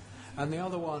enough. And the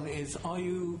other one is, are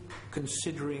you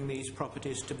considering these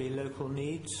properties to be local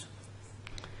needs?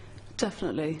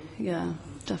 Definitely, yeah,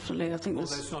 definitely. I think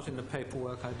although it's not in the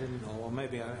paperwork, I didn't know, or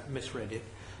maybe I misread it.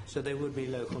 So they would be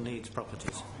local needs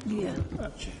properties. Yeah.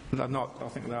 They're not. I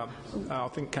think that. I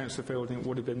think Councillor Fielding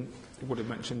would have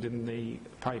mentioned in the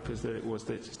papers that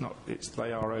it's not.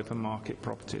 They are open market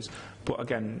properties. But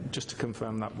again, just to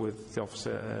confirm that with the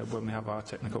officer when we have our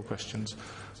technical questions.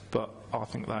 But I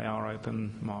think they are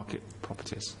open market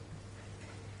properties.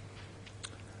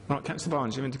 Right, Councillor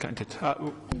Barnes, you indicated.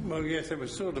 Well, yes, it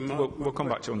was sort of. We'll come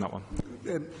back to you on that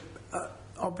one.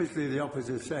 Obviously, the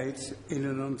opposite state's in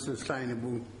an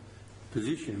unsustainable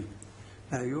position.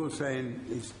 Now, you're saying,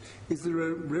 is there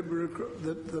a river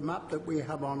the map that we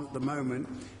have on at the moment,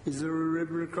 is there a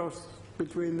river across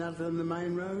between that and the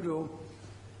main road, or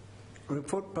a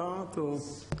footpath, or...?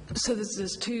 So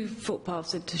there's 2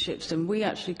 footpaths into Shipston. We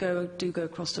actually do go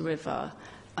across the river,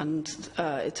 and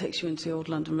it takes you into the Old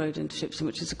London Road into Shipston,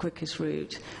 which is the quickest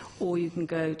route, or you can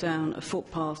go down a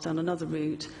footpath, down another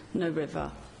route, no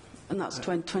river. And that's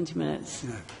 20 minutes.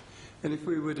 Yeah. And if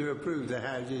we were to approve the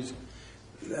houses,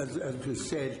 as was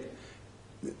said,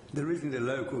 there isn't a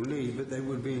local need, but they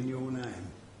would be in your name.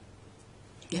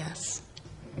 Yes.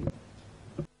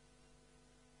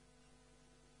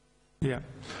 Yeah.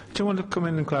 Do you want to come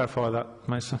in and clarify that,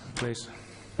 Mesa, please?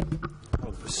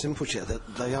 Well, simple, Chair,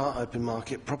 that they are open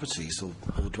market properties or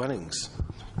dwellings.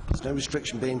 There's no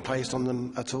restriction being placed on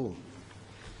them at all.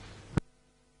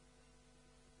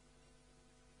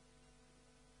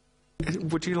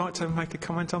 Would you like to make a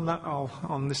comment on that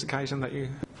on this occasion that you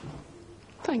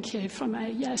Thank you. If I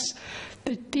may, yes.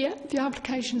 The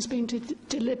application has been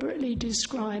deliberately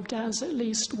described as at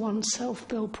least one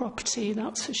self-built property.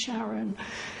 That's for Sharon.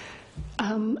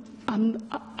 And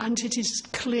it is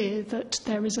clear that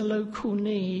there is a local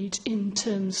need in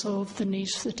terms of the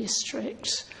needs for the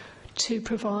district to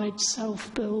provide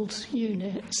self-build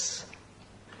units.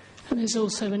 And there's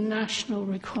also a national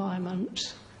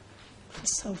requirement for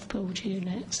self-build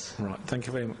units. Right, thank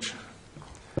you very much.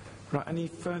 Right, any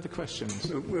further questions?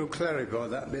 We'll clarify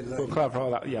that a bit later. We'll clarify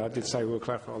that, yeah, I did say we'll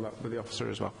clarify that with the officer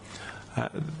as well.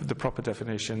 The proper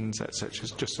definitions, etc.,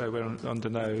 just so we're under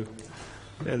no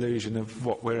illusion of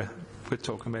what we're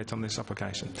talking about on this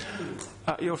application.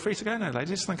 You're free to go now,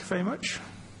 ladies. Thank you very much.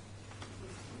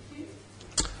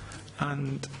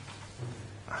 And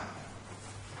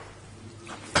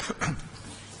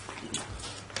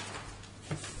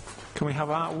can we have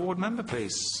our ward member,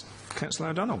 please? Councillor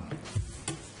O'Donnell.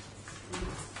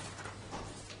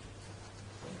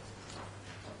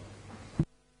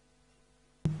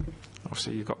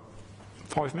 Obviously, you've got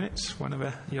 5 minutes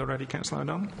whenever you're ready, Councillor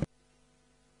O'Donnell.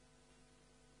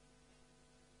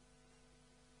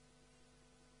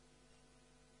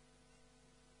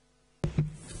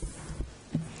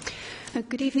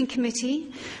 Good evening,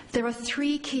 committee. There are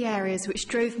 3 key areas which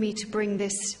drove me to bring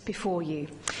this before you.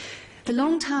 The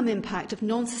long-term impact of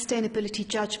non-sustainability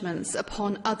judgments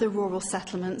upon other rural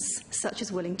settlements, such as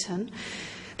Willington,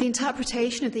 the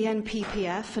interpretation of the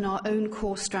NPPF and our own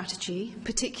core strategy,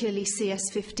 particularly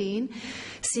CS15,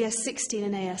 CS16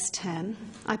 and AS10.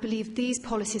 I believe these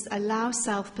policies allow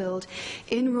self-build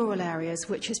in rural areas,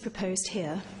 which is proposed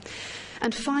here.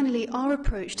 And finally, our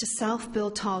approach to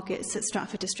self-build targets at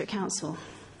Stratford District Council.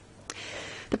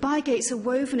 The bygates are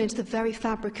woven into the very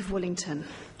fabric of Willington.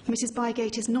 Mrs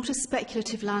Bygate is not a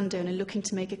speculative landowner looking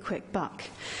to make a quick buck.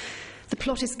 The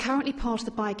plot is currently part of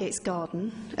the Bygates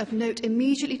garden. Of note,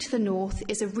 immediately to the north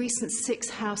is a recent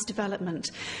 6-house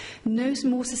development, no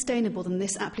more sustainable than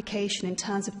this application in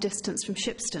terms of distance from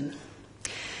Shipston.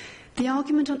 The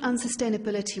argument on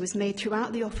unsustainability was made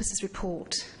throughout the officer's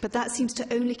report, but that seems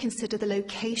to only consider the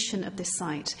location of this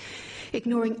site,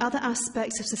 ignoring other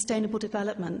aspects of sustainable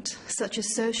development, such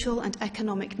as social and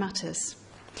economic matters.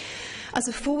 As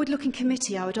a forward-looking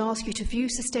committee, I would ask you to view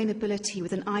sustainability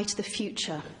with an eye to the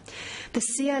future. The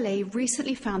CLA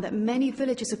recently found that many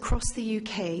villages across the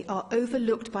UK are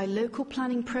overlooked by local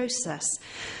planning process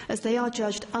as they are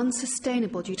judged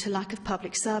unsustainable due to lack of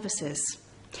public services.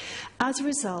 As a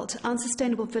result,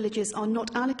 unsustainable villages are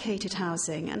not allocated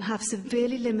housing and have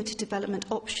severely limited development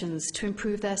options to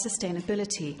improve their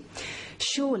sustainability.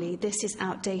 Surely this is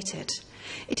outdated.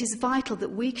 It is vital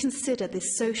that we consider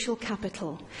this social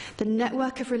capital, the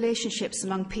network of relationships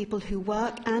among people who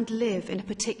work and live in a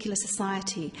particular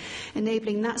society,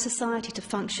 enabling that society to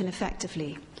function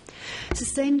effectively.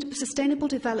 Sustainable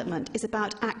development is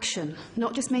about action,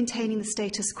 not just maintaining the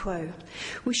status quo.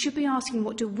 We should be asking,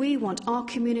 what do we want our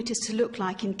communities to look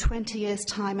like in 20 years'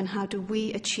 time, and how do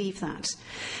we achieve that?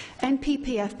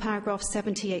 NPPF paragraph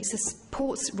 78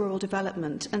 supports rural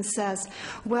development and says,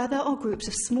 where there are groups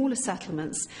of smaller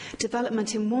settlements,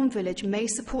 development in one village may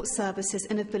support services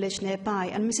in a village nearby,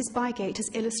 and Mrs Bygate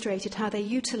has illustrated how they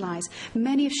utilise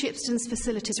many of Shipston's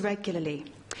facilities regularly.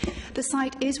 The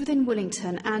site is within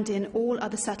Willington and in all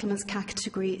other settlements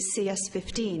category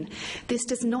CS15. This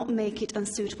does not make it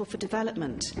unsuitable for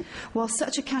development. While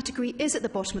such a category is at the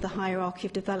bottom of the hierarchy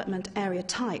of development area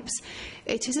types,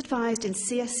 it is advised in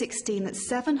CS16 that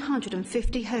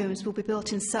 750 homes will be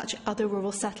built in such other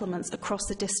rural settlements across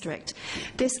the district.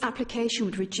 This application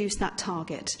would reduce that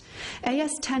target.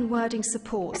 AS10 wording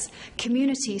supports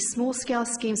community small-scale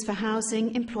schemes for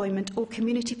housing, employment or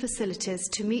community facilities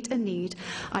to meet a need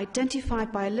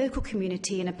identified by a local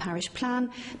community in a parish plan,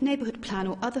 neighbourhood plan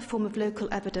or other form of local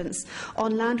evidence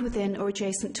on land within or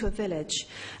adjacent to a village.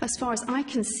 As far as I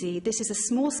can see, this is a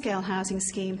small-scale housing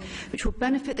scheme which will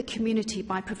benefit the community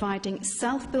by providing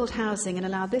self-built housing and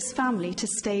allow this family to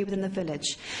stay within the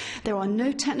village. There are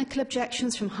no technical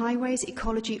objections from highways,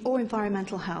 ecology or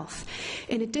environmental health.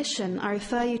 In addition, I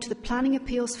refer you to the planning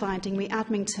appeals finding re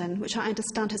Admington, which I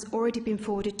understand has already been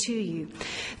forwarded to you.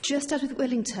 Just as with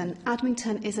Willington,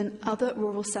 Admington is an other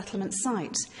rural settlement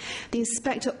site. The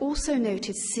inspector also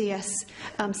noted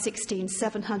CS16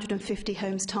 750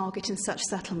 homes target in such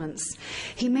settlements.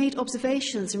 He made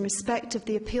observations in respect of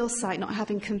the appeal site not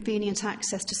having convenient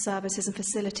access to services and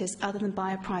facilities other than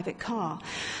by a private car,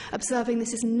 observing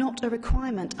this is not a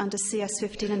requirement under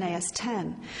CS15 and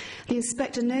AS10. The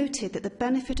inspector noted that the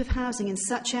benefit of housing in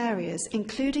such areas,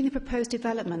 including the proposed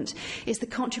development, is the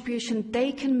contribution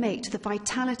they can make to the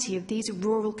vitality of these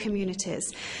rural communities.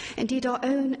 Indeed, our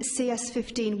own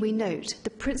CS15, we note, the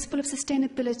principle of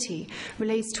sustainability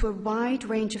relates to a wide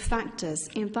range of factors,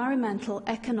 environmental,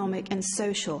 economic and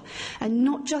social, and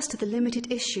not just to the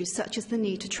limited issues such as the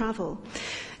need to travel.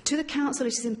 To the Council,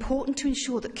 it is important to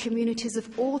ensure that communities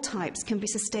of all types can be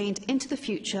sustained into the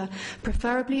future,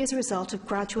 preferably as a result of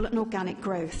gradual and organic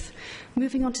growth.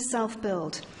 Moving on to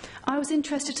self-build. I was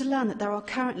interested to learn that there are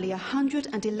currently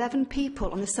 111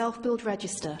 people on the self-build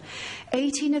register.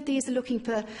 18 of these are looking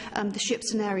for the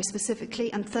Shipston area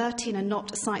specifically, and 13 are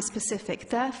not site-specific.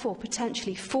 Therefore,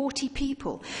 potentially 40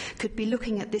 people could be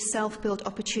looking at this self-build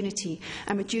opportunity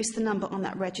and reduce the number on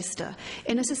that register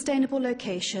in a sustainable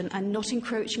location and not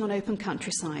encroaching on open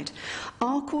countryside.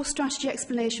 Our core strategy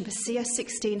explanation for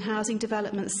CS16 housing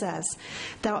development says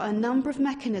there are a number of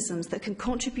mechanisms that can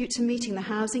contribute to meeting the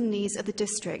housing needs of the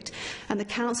district, and the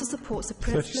Council supports the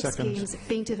principle of schemes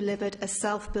being delivered as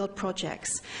self-build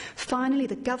projects. Finally,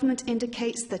 the Government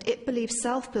indicates that it believes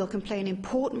self-build can play an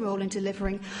important role in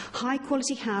delivering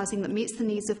high-quality housing that meets the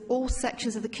needs of all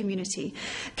sections of the community.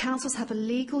 Councils have a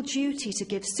legal duty to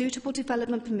give suitable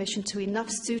development permission to enough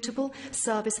suitable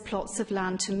service plots of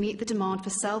land to meet the demand for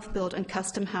self-build and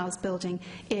custom house building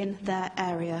in their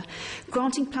area.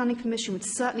 Granting planning permission would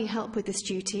certainly help with this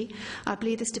duty. I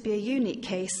believe this to be a unique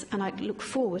case, and I look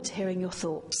forward to hearing your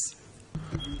thoughts.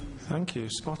 Thank you.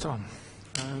 Spot on.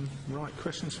 Right,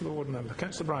 questions for the Ward Member.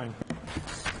 Councillor Brown.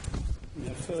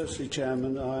 Yeah, firstly,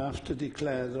 Chairman, I have to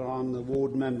declare that I'm the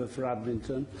Ward Member for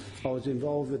Advington. I was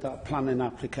involved with that planning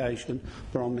application,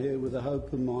 but I'm here with an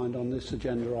open mind on this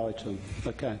agenda item.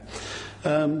 Okay.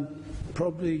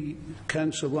 Probably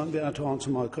Councillor won't be able to answer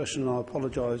my question, and I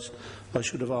apologise. I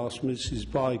should have asked Mrs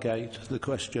Bygate the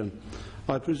question.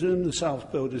 I presume the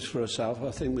self-build is for herself.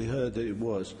 I think we heard that it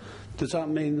was. Does that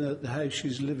mean that the house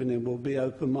she's living in will be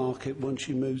open market once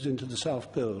she moves into the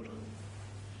self-build?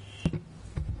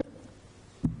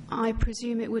 I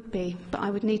presume it would be, but I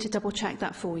would need to double-check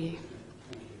that for you.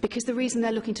 Because the reason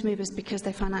they're looking to move is because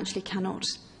they financially cannot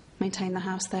maintain the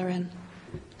house they're in.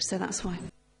 So that's why.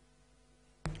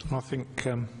 I think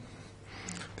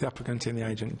the applicant and the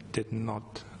agent did nod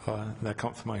their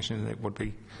confirmation that it would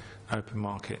be open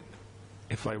market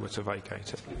if they were to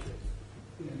vacate it.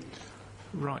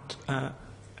 Right.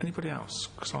 Anybody else?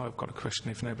 Because I've got a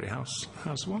question if nobody else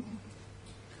has one.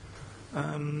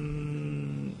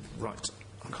 Right.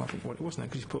 I can't think what it was now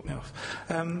because you put me off.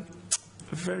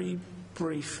 Very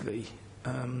briefly,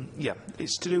 yeah,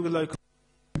 it's to do with local.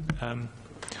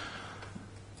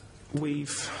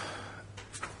 We've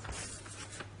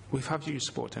had your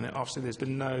support in it. Obviously, there's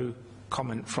been no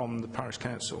comment from the parish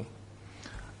council.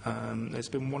 There's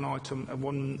been one item,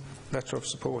 one letter of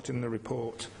support in the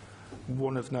report,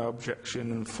 one of no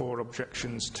objection and 4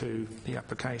 objections to the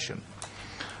application.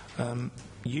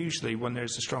 Usually, when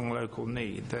there's a strong local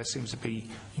need, there seems to be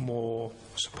more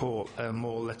support,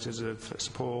 more letters of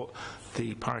support.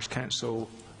 The parish council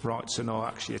writes and or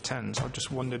actually attends. I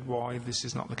just wondered why this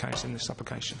is not the case in this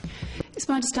application. It's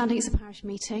my understanding it's a parish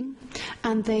meeting,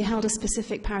 and they held a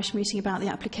specific parish meeting about the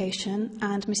application,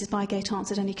 and Mrs Bygate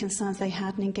answered any concerns they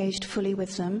had and engaged fully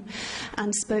with them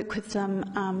and spoke with them,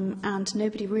 and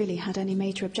nobody really had any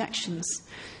major objections.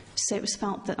 So it was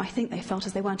felt that, I think they felt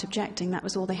as they weren't objecting, that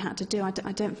was all they had to do. I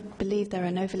don't believe they're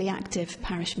an overly active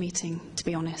parish meeting, to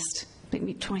be honest. I think we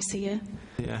meet twice a year.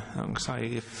 Yeah, I would say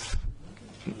if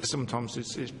sometimes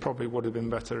it probably would have been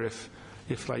better if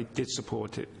they did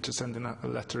support it, to send in a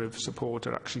letter of support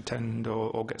or actually attend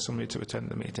or get somebody to attend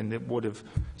the meeting. It would have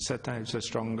set out a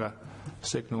stronger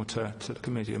signal to the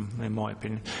committee, in my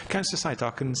opinion. Councillor Sater,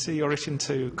 I can see you're itching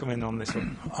to come in on this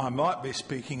one. I might be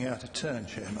speaking out of turn,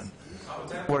 Chairman.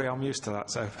 Don't worry, I'm used to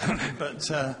that. So, But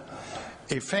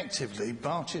effectively,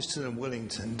 Barchester and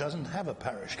Willington doesn't have a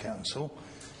parish council.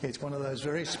 It's one of those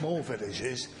very small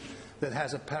villages that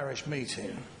has a parish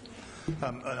meeting.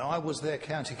 And I was their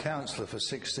county councillor for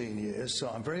 16 years, so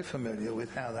I'm very familiar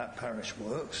with how that parish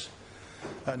works.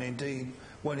 And indeed,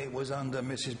 when it was under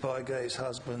Mrs Bygate's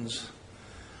husband's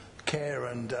care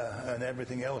and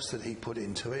everything else that he put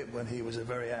into it, when he was a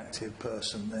very active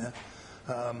person there.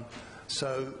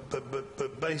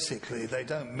 But basically, they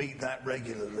don't meet that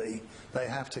regularly. They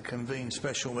have to convene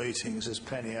special meetings, as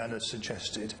Penny Ann has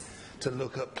suggested, to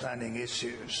look at planning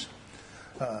issues.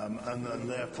 And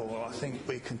therefore, I think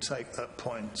we can take that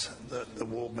point that the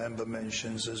ward member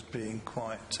mentions as being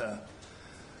quite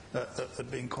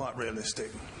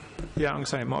realistic. Yeah, I'm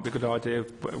saying it might be a good idea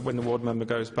when the ward member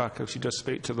goes back, if she does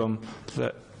speak to them,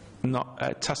 that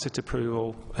not tacit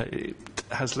approval,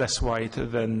 has less weight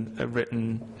than a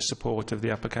written support of the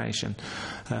application.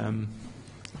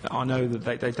 I know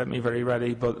that they don't meet very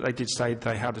ready, but they did say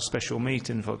they had a special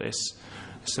meeting for this.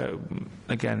 So,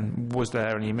 again, was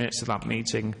there any minutes of that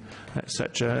meeting,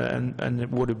 etc.? And it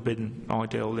would have been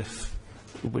ideal if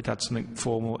we'd had something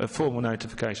formal, a formal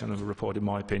notification of a report, in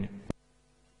my opinion.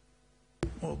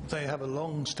 Well, they have a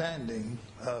long-standing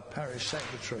parish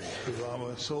secretary who I would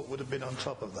have thought would have been on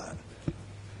top of that.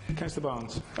 Councillor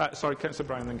Barnes. Sorry, Councillor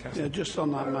Brown, then Councillor. Yeah, just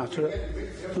on that matter.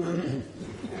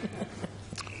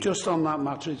 Just on that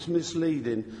matter, it's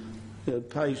misleading.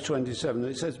 Page 27,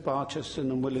 it says Barchester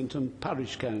and Willington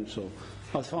Parish Council.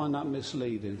 I find that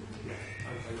misleading.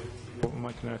 We'll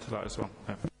make a note of that as well.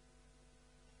 Yeah.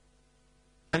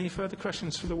 Any further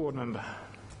questions for the ward member?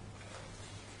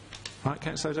 Right,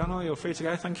 Councillor O'Donnell, you're free to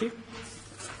go, thank you.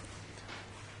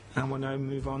 And we'll now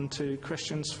move on to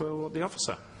questions for the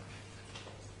officer.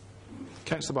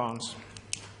 Councillor Barnes.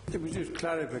 It was just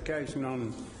clarification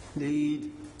on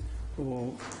need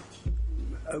or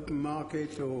open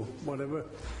market or whatever.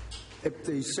 If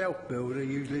the self-build are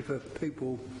usually for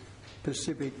people,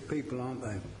 specific people, aren't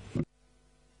they?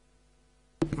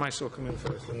 Mace will come in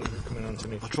first and then coming on to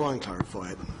me. I'll try and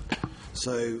clarify it.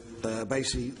 So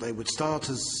basically they would start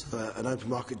as an open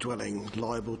market dwelling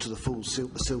liable to the full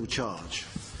civil charge.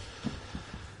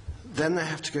 Then they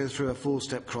have to go through a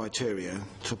four-step criteria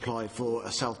to apply for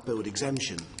a self-build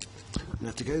exemption. And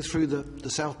if they go through the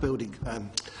self-building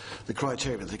the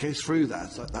criteria, if they go through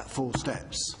that 4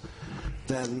 steps,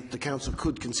 then the council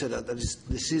could consider that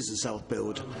this is a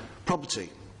self-build property.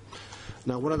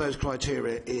 Now, one of those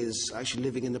criteria is actually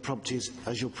living in the properties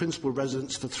as your principal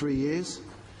residence for 3 years.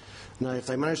 Now, if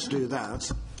they manage to do that,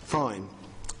 fine.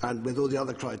 And with all the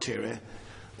other criteria,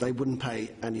 they wouldn't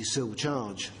pay any civil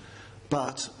charge.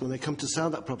 But when they come to sell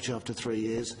that property after 3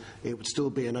 years, it would still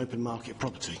be an open market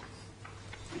property,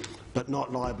 but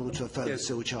not liable to a further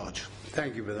civil charge.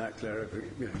 Thank you for that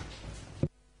clarification.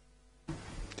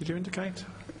 Did you indicate?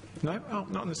 No? Oh,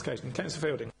 not on this occasion. Councillor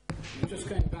Fielding. Just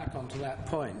going back onto that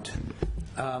point,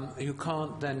 you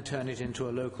can't then turn it into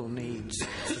a local needs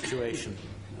situation.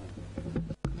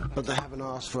 But they haven't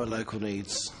asked for a local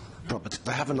needs property.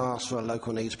 They haven't asked for a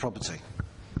local needs property.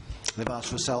 They've asked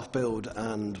for self-build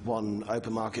and one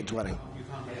open market dwelling.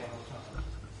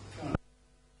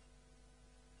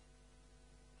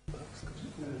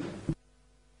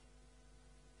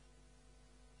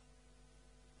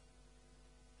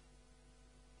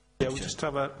 Yeah, we'll just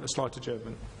have a slight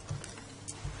adjournment.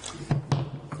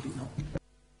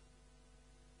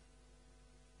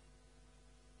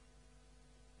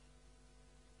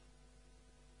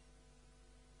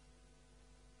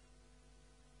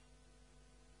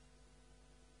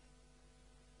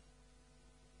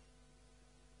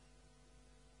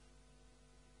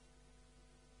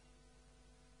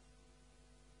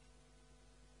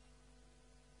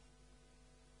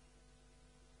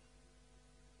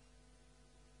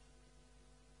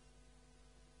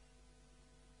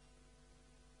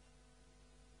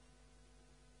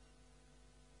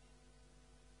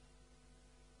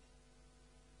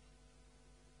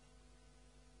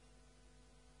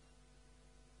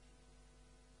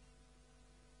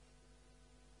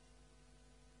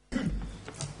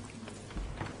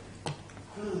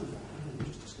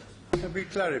 Have we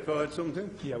clarified something?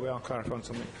 Yeah, we are clarifying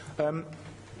something.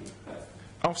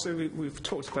 Obviously, we've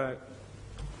talked about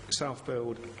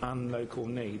self-build and local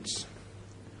needs.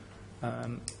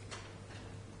 And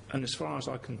as far as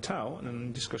I can tell, and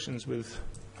in discussions with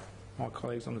my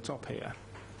colleagues on the top here,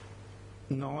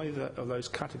 neither of those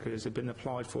categories have been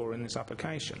applied for in this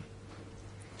application.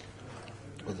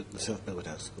 Well, the self-build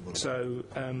has. So,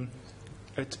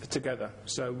 together.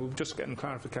 So we're just getting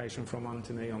clarification from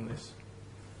Anthony on this.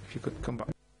 If you could come back.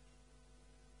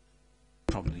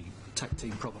 Probably. Tech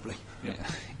team, probably. Yeah.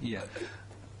 Yeah.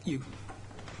 You.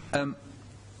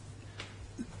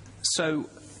 So,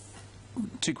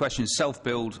 2 questions.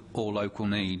 Self-build or local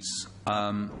needs.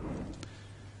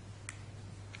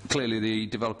 Clearly the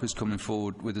developer's coming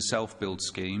forward with a self-build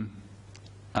scheme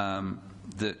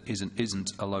that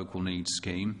isn't a local needs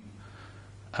scheme.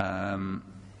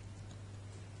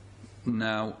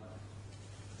 Now,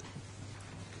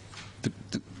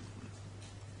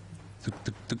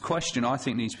 the question I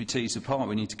think needs to be teased apart.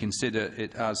 We need to consider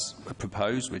it as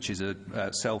proposed, which is a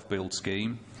self-build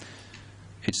scheme.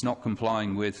 It's not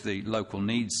complying with the local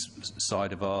needs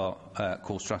side of our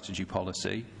core strategy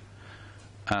policy.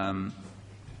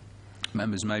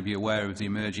 Members may be aware of the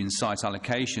emerging site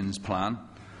allocations plan,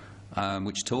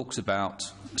 which talks about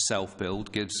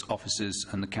self-build, gives officers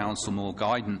and the council more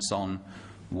guidance on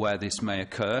where this may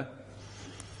occur.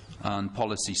 And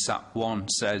policy SAP 1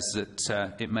 says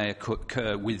that it may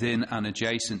occur within and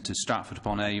adjacent to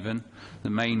Stratford-upon-Avon, the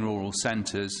main rural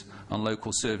centres and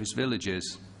local service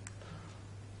villages.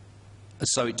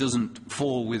 So it doesn't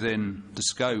fall within the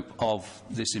scope of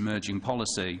this emerging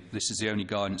policy. This is the only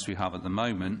guidance we have at the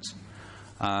moment,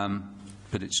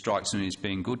 but it strikes me as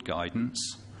being good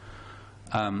guidance.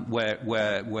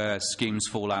 Where schemes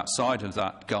fall outside of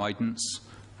that guidance,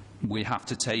 we have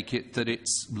to take it that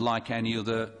it's like any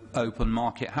other open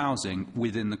market housing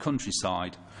within the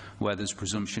countryside, where there's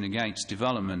presumption against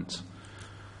development.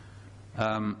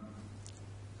 I'd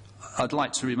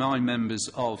like to remind members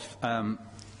of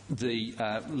the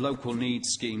local needs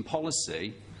scheme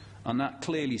policy, and that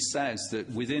clearly says that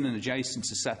within and adjacent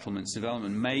to settlements,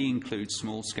 development may include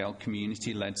small-scale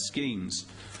community-led schemes.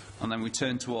 And then we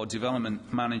turn to our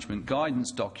development management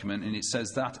guidance document, and it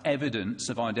says that evidence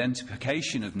of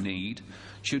identification of need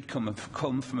should come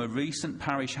from a recent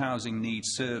parish housing needs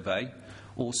survey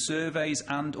or surveys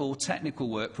and or technical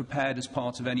work prepared as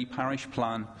part of any parish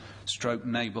plan /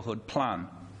 neighbourhood plan.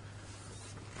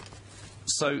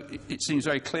 So it seems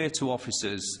very clear to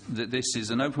officers that this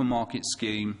is an open market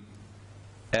scheme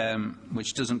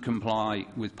which doesn't comply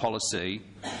with policy,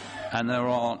 and there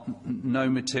are no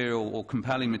material or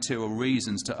compelling material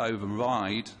reasons to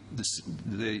override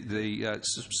the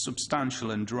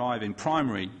substantial and driving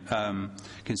primary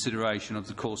consideration of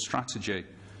the core strategy.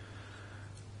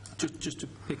 Just to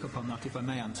pick up on that, if I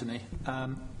may, Anthony,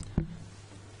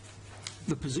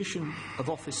 the position of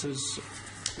officers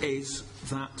is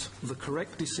that the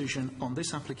correct decision on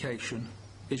this application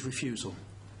is refusal.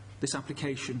 This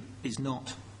application is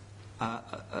not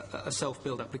a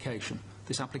self-build application.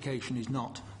 This application is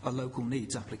not a local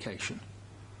needs application.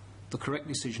 The correct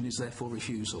decision is therefore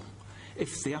refusal.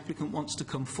 If the applicant wants to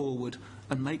come forward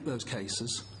and make those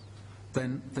cases,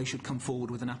 then they should come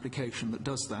forward with an application that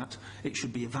does that. It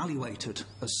should be evaluated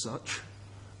as such,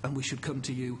 and we should come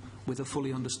to you with a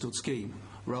fully understood scheme,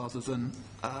 rather than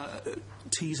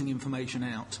teasing information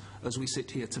out as we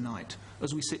sit here tonight.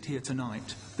 As we sit here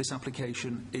tonight, this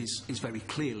application is very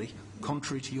clearly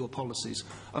contrary to your policies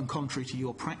and contrary to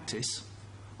your practice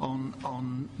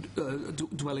on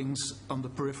dwellings on the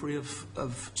periphery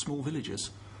of small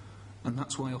villages. And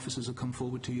that's why officers have come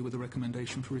forward to you with a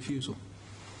recommendation for refusal.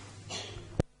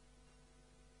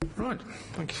 Right,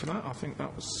 thank you for that. I think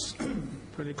that was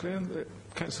pretty clear.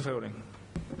 Councillor Fielding.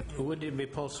 Would it be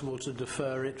possible to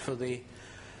defer it for the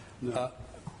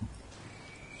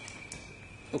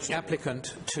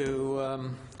applicant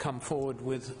to come forward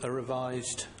with a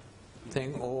revised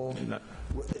thing, or... No.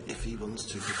 If he wants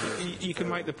to defer it. You can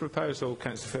make the proposal,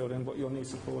 Councillor Fielding, but you'll need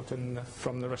support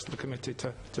from the rest of the committee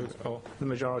or the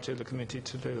majority of the committee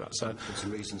to do that. So, for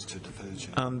some reasons to defer,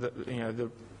 Chair. And the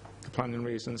planning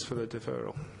reasons for the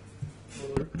deferral.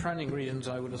 Well, planning reasons,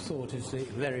 I would have thought, is the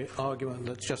very argument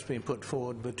that's just been put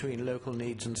forward between local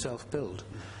needs and self-build.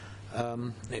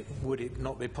 Would it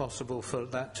not be possible for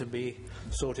that to be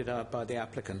sorted out by the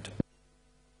applicant?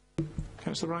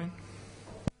 Councillor Ryan.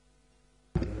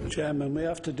 Chairman, we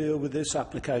have to deal with this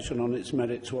application on its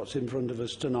merits, what's in front of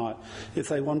us tonight. If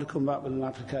they want to come back with an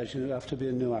application, it will have to be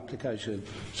a new application.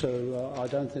 So I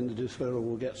don't think the deferral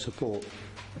will get support.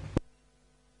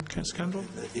 Councillor Kendall?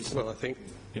 Well, I think...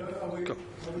 Yeah.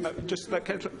 Just let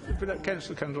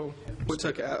Councillor Kendall... Well, it's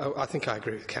okay. I think I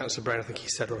agree with Councillor Brown. I think he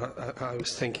said what I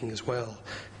was thinking as well.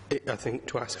 I think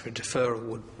to ask for a deferral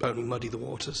would only muddy the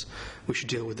waters. We should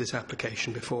deal with this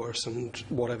application before us, and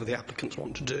whatever the applicants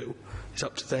want to do is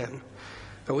up to them.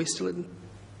 Are we still in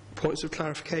points of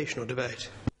clarification or debate?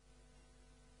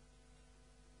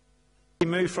 We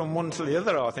move from one to the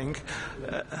other, I think.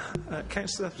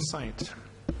 Councillor Saint.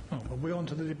 Are we on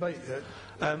to the debate yet?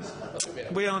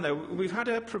 We are now. We've had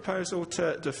a proposal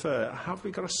to defer. Have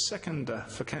we got a seconder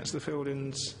for Councillor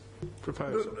Fielding's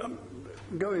proposal?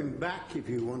 Going back, if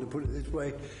you want to put it this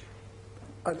way,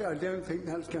 I don't think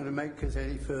that's going to make us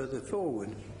any further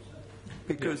forward,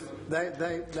 because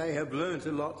they have learnt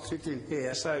a lot sitting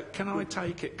here. So, can I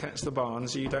take it, Councillor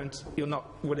Barnes, you're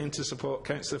not willing to support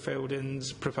Councillor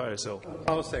Fielding's proposal?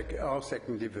 I'll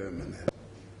second deferment.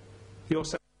 You're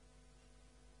second.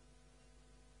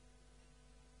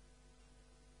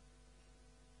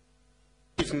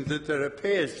 That there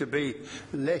appears to be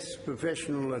less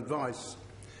professional advice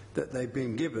that they've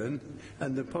been given,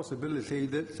 and the possibility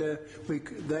that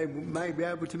they may be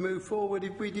able to move forward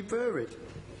if we defer it.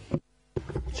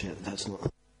 Chair, that's not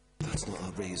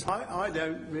a reason. I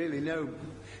don't really know.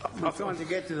 I'm trying to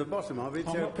get to the bottom of it.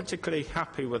 I'm not particularly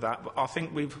happy with that, but I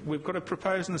think we've got a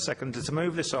proposal in a second to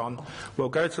move this on. We'll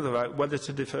go to the vote whether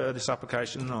to defer this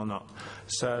application or not.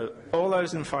 So, all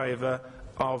those in favour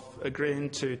of agreeing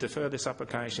to defer this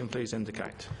application, please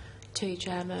indicate. 2,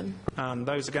 Chairman. And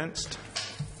those against?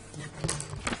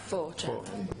 4,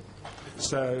 Chairman.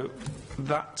 So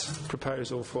that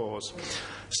proposal falls.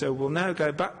 So we'll now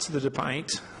go back to the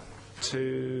debate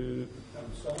to...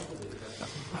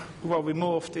 Well, we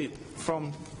morphed it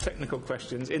from technical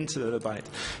questions into the debate.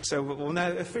 So we'll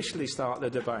now officially start the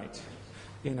debate,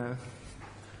 you know,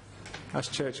 as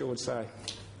Churchill would say.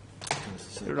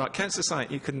 Right, Councillor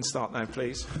Saint, you can start now,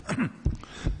 please.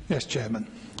 Yes, Chairman.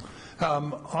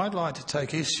 I'd like to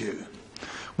take issue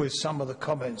with some of the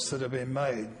comments that have been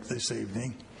made this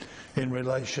evening in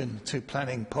relation to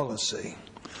planning policy.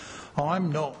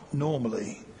 I'm not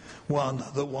normally one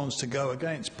that wants to go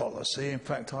against policy. In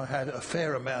fact, I had a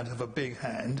fair amount of a big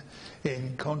hand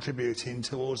in contributing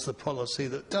towards the policy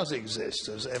that does exist,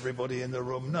 as everybody in the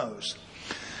room knows.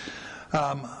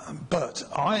 But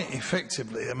I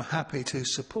effectively am happy to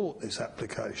support this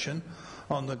application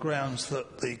on the grounds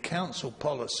that the council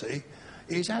policy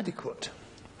is adequate.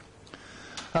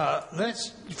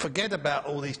 Let's forget about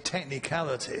all these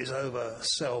technicalities over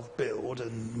self-build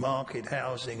and market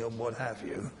housing and what have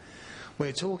you.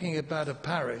 We're talking about a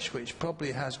parish which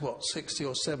probably has, 60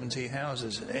 or 70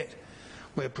 houses in it.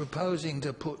 We're proposing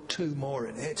to put 2 more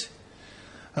in it,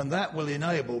 and that will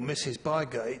enable Mrs.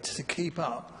 Bygate to keep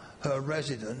up her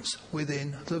residence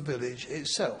within the village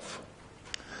itself,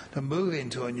 to move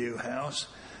into a new house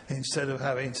instead of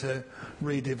having to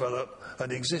redevelop an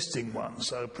existing one.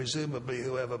 So presumably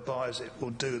whoever buys it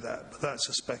will do that, but that's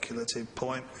a speculative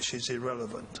point which is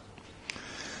irrelevant.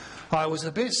 I was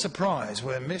a bit surprised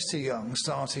when Mr. Young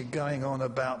started going on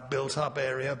about built-up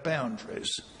area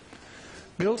boundaries.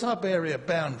 Built-up area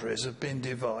boundaries have been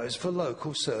devised for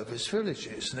local service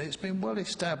villages, and it's been well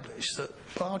established that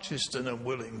Barcheston and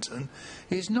Willington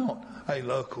is not a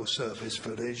local service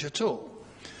village at all.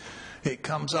 It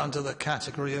comes under the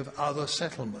category of other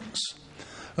settlements,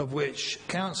 of which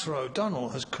Councillor O'Donnell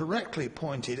has correctly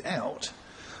pointed out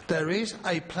there is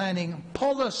a planning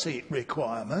policy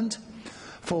requirement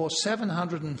for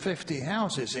 750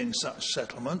 houses in such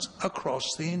settlements across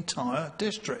the entire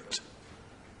district.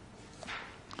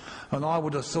 And I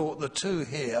would have thought the 2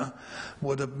 here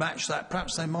would have matched that.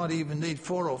 Perhaps they might even need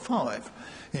 4 or 5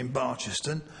 in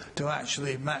Barcheston to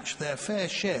actually match their fair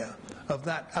share of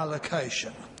that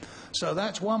allocation. So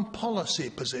that's one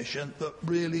policy position that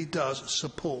really does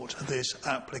support this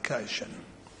application.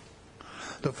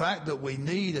 The fact that we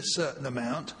need a certain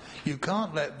amount, you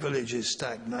can't let villages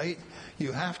stagnate,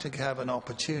 you have to have an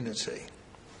opportunity.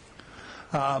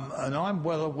 And I'm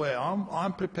well aware,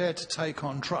 I'm prepared to take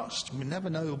on trust. We never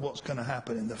know what's going to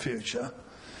happen in the future.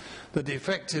 That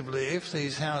effectively, if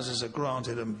these houses are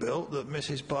granted and built, that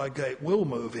Mrs. Bygate will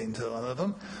move into one of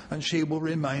them and she will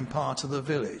remain part of the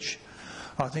village.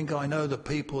 I think I know the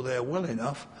people there well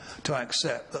enough to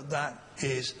accept that that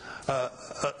is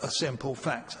a simple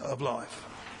fact of life.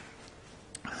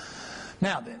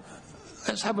 Now then,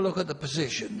 let's have a look at the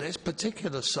position. This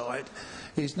particular site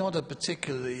is not a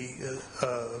particularly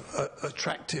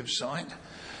attractive site.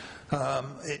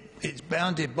 It's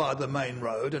bounded by the main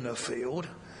road and a field,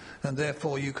 and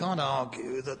therefore you can't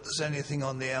argue that there's anything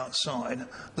on the outside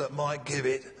that might give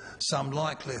it some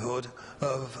likelihood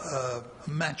of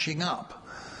matching up.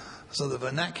 So the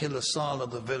vernacular style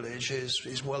of the village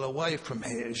is well away from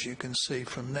here, as you can see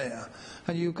from there.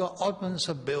 And you've got oddments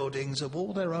of buildings of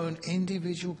all their own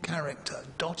individual character,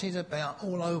 dotted about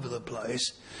all over the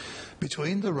place,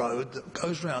 between the road that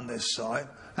goes round this site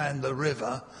and the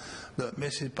river that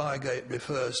Mrs. Bygate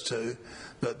refers to,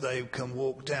 that they can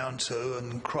walk down to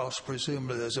and cross.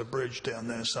 Presumably there's a bridge down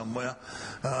there somewhere,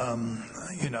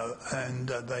 and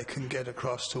they can get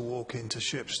across to walk into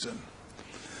Shipston.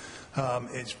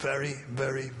 It's very,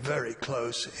 very, very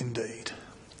close indeed.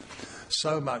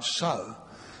 So much so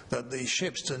that the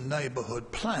Shipston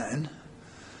neighbourhood plan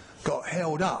got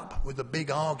held up with a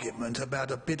big argument about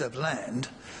a bit of land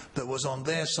that was on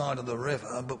their side of the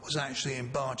river but was actually in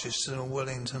Barcheston and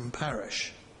Willington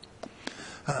parish.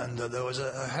 And there was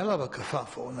a hell of a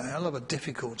kerfuffle and a hell of a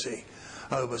difficulty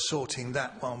over sorting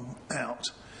that one out.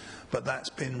 But that's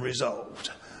been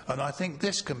resolved. And I think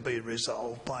this can be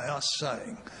resolved by us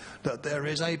saying that there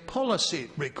is a policy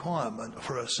requirement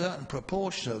for a certain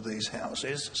proportion of these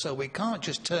houses, so we can't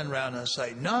just turn around and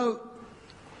say, no,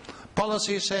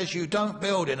 policy says you don't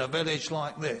build in a village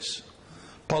like this.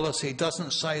 Policy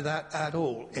doesn't say that at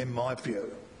all, in my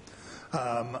view.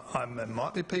 There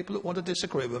might be people that want to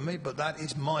disagree with me, but that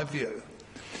is my view.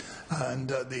 And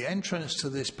the entrance to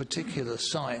this particular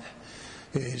site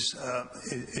is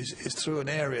through an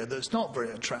area that's not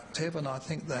very attractive, and I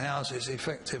think the houses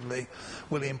effectively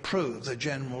will improve the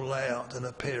general layout and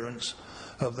appearance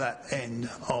of that end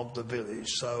of the village.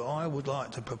 So I would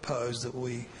like to propose that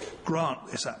we grant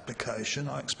this application.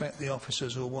 I expect the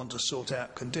officers will want to sort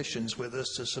out conditions with us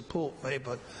to support me,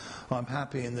 but I'm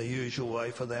happy in the usual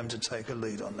way for them to take a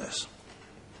lead on this.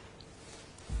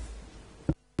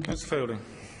 Councillor Fielding.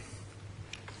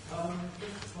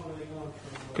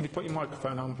 Could you put your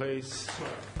microphone on, please?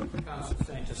 Councillor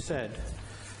Saint has said,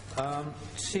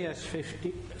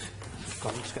 CS50,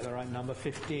 let's get the right number,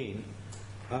 15,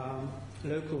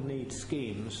 local need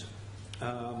schemes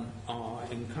are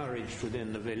encouraged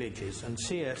within the villages, and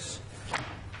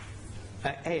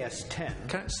AS10.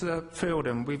 Councillor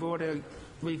Fielding, we've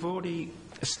already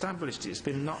established it's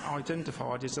been not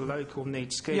identified as a local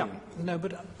need scheme. Yeah, no,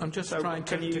 but I'm just trying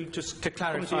to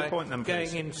clarify, point then,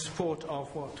 going in support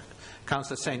of what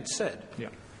Councillor Saint said. Yeah.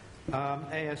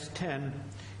 AS10,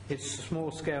 it's small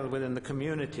scale within the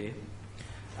community,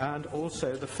 and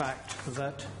also the fact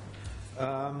that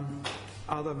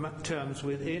other terms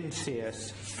within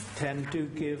CS10 do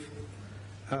give,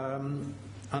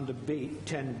 under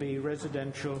 10B,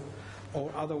 residential or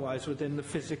otherwise within the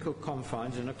physical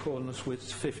confines in accordance with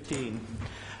 15.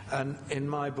 And in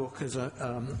my book,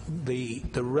 the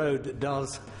road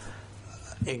does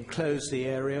enclose the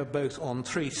area both on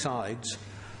 3 sides,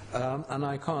 and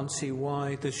I can't see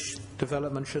why this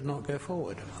development should not go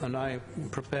forward. And I'm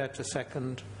prepared to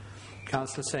second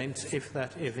Councillor Saint's if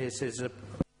this is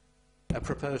a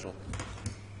proposal.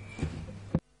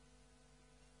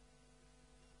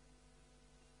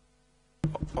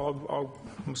 I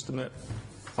must admit,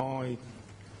 I'm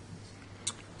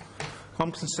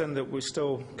concerned that we're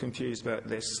still confused about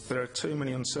this. There are too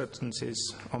many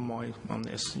uncertainties on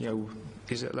this. You know,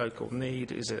 is it local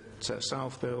need? Is it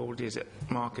self-build? Is it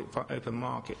open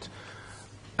market?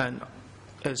 And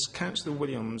as Councillor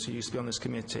Williams, who used to be on this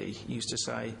committee, used to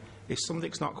say, if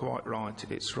something's not quite right,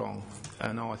 it's wrong.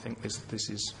 And I think this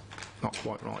is not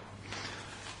quite right.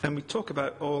 And we talk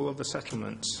about all of the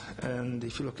settlements, and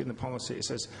if you look in the policy, it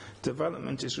says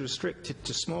development is restricted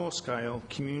to small-scale,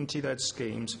 community-led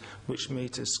schemes which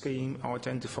meet a scheme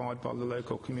identified by the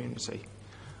local community.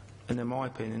 And in my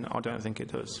opinion, I don't think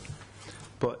it does.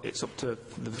 But it's up to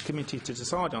the committee to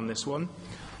decide on this one.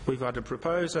 We've had a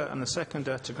proposer and a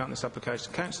seconder to grant this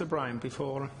application. Councillor Brown,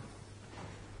 before.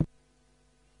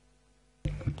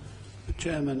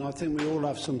 Chairman, I think we all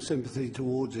have some sympathy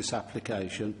towards this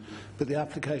application, but the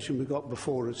application we've got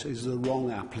before us is the wrong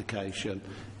application.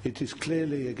 It is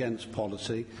clearly against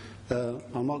policy.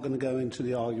 I'm not going to go into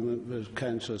the argument with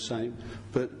Councillor Saint,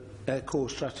 but our core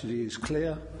strategy is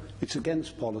clear. It's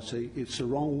against policy. It's the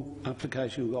wrong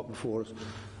application we've got before us,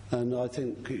 and I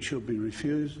think it should be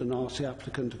refused and ask the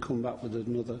applicant to come back with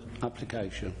another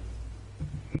application.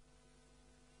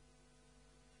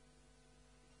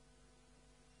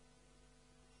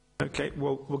 Okay,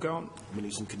 well, we'll go on. We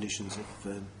need some conditions if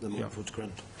the Montford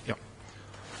grant. Yeah.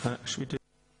 Should we do?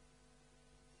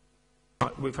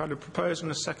 Right, we've had a proposer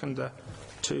and a seconder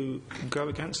to go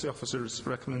against the officer's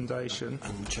recommendation.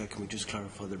 And Chair, can we just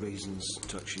clarify the reasons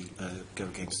to actually go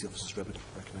against the officer's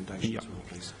recommendation as well,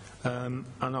 please?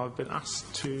 And I've been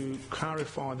asked to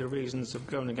clarify the reasons of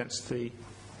going against the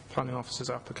planning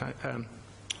officer's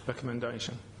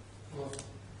recommendation. Well,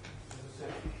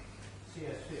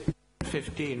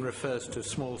 15 refers to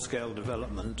small-scale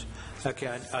development.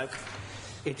 Okay,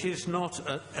 it is not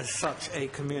as such a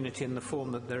community in the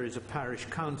form that there is a parish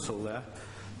council there,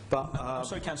 but...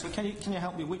 sorry, Councillor, can you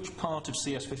help me? Which part of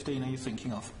CS15 are you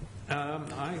thinking of?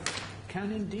 I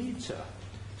can indeed, sir.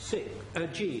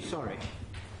 G, sorry.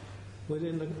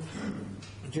 Within the...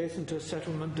 adjacent to a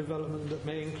settlement development that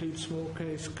may include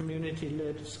small-case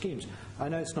community-led schemes. I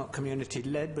know it's not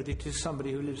community-led, but it is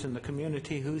somebody who lives in the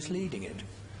community who's leading it.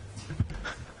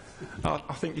 I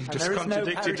think you just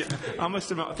contradicted it. I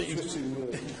must admit, I think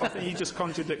you just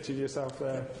contradicted yourself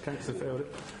there, Councillor Field.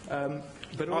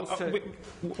 But also,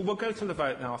 we'll go to the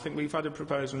vote now. I think we've had a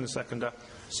proposal and a seconder,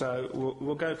 so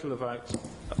we'll go to the vote.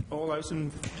 All those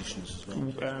in conditions as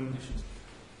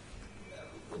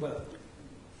well.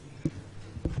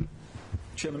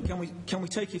 Chairman, can we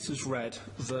take it as read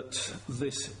that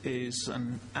this is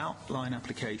an outline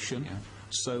application,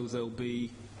 so there'll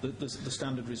be the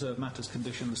standard reserve matters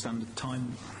condition, the standard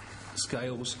time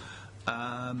scales.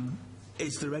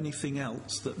 Is there anything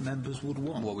else that members would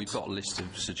want? Well, we've got a list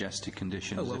of suggested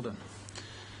conditions. Oh, well done.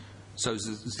 So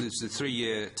there's the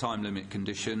 3-year time limit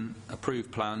condition,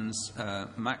 approved plans,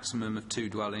 maximum of 2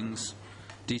 dwellings,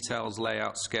 details,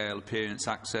 layout, scale, appearance,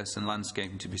 access and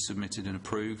landscaping to be submitted and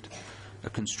approved,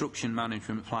 a construction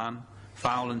management plan,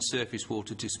 foul and surface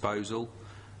water disposal,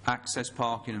 access,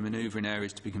 parking and manoeuvring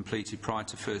areas to be completed prior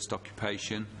to first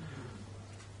occupation,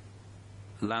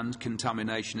 land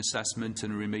contamination assessment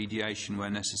and remediation where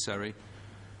necessary,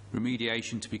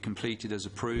 remediation to be completed as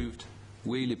approved,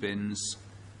 wheelie bins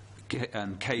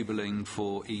and cabling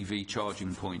for EV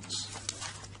charging points.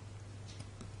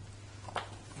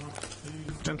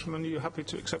 Gentlemen, are you happy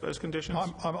to accept those conditions?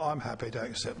 I'm happy to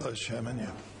accept those, Chairman,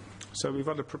 yeah. So we've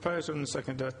had a proposer and a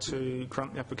seconder to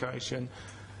grant the application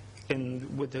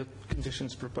with the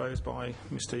conditions proposed by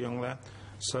Mr Young there.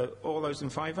 So all those in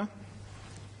favour?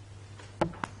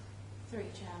 3,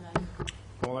 Chairman.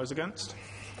 All those against?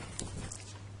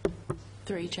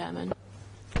 3, Chairman.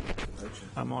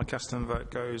 And my cast and vote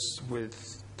goes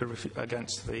with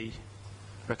against the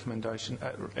recommendation,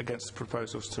 against the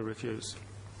proposals to refuse.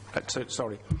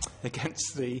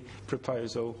 Against the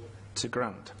proposal to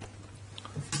grant.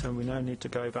 So we now need to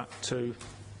go back to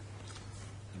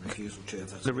The refusal, Chair.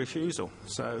 the refusal.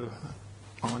 So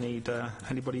I need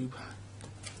anybody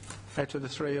out of the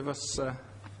three of us.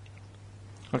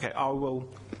 Okay, I will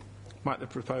make the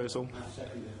proposal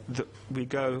that we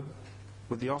go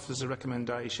with the officer's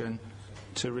recommendation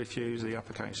to refuse the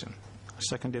application.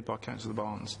 Seconded by Councillor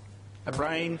Barnes.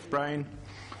 Brain.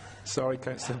 Sorry,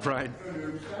 Councillor Brain.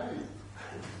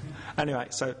 Anyway,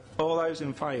 so all those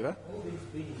in favour?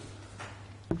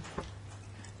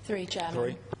 3, Chairman.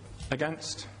 3.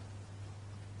 Against?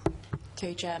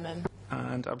 2, Chairman.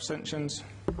 And abstentions?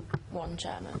 1,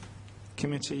 Chairman.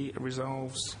 Committee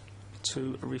resolves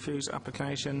to refuse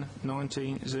application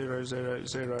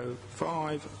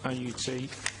 190005 AUT.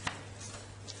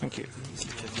 Thank you.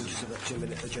 Just about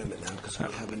 2-minute adjournment now because we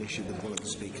have an issue with one of the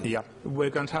speakers. Yeah,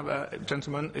 we're going to have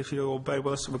gentlemen, if you'll bear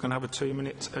with us, we're going to have a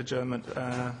 2-minute adjournment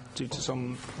due to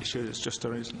some issue that's just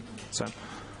arisen. So,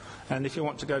 and if you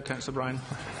want to go, Councillor Bryan.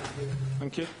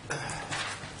 Thank you.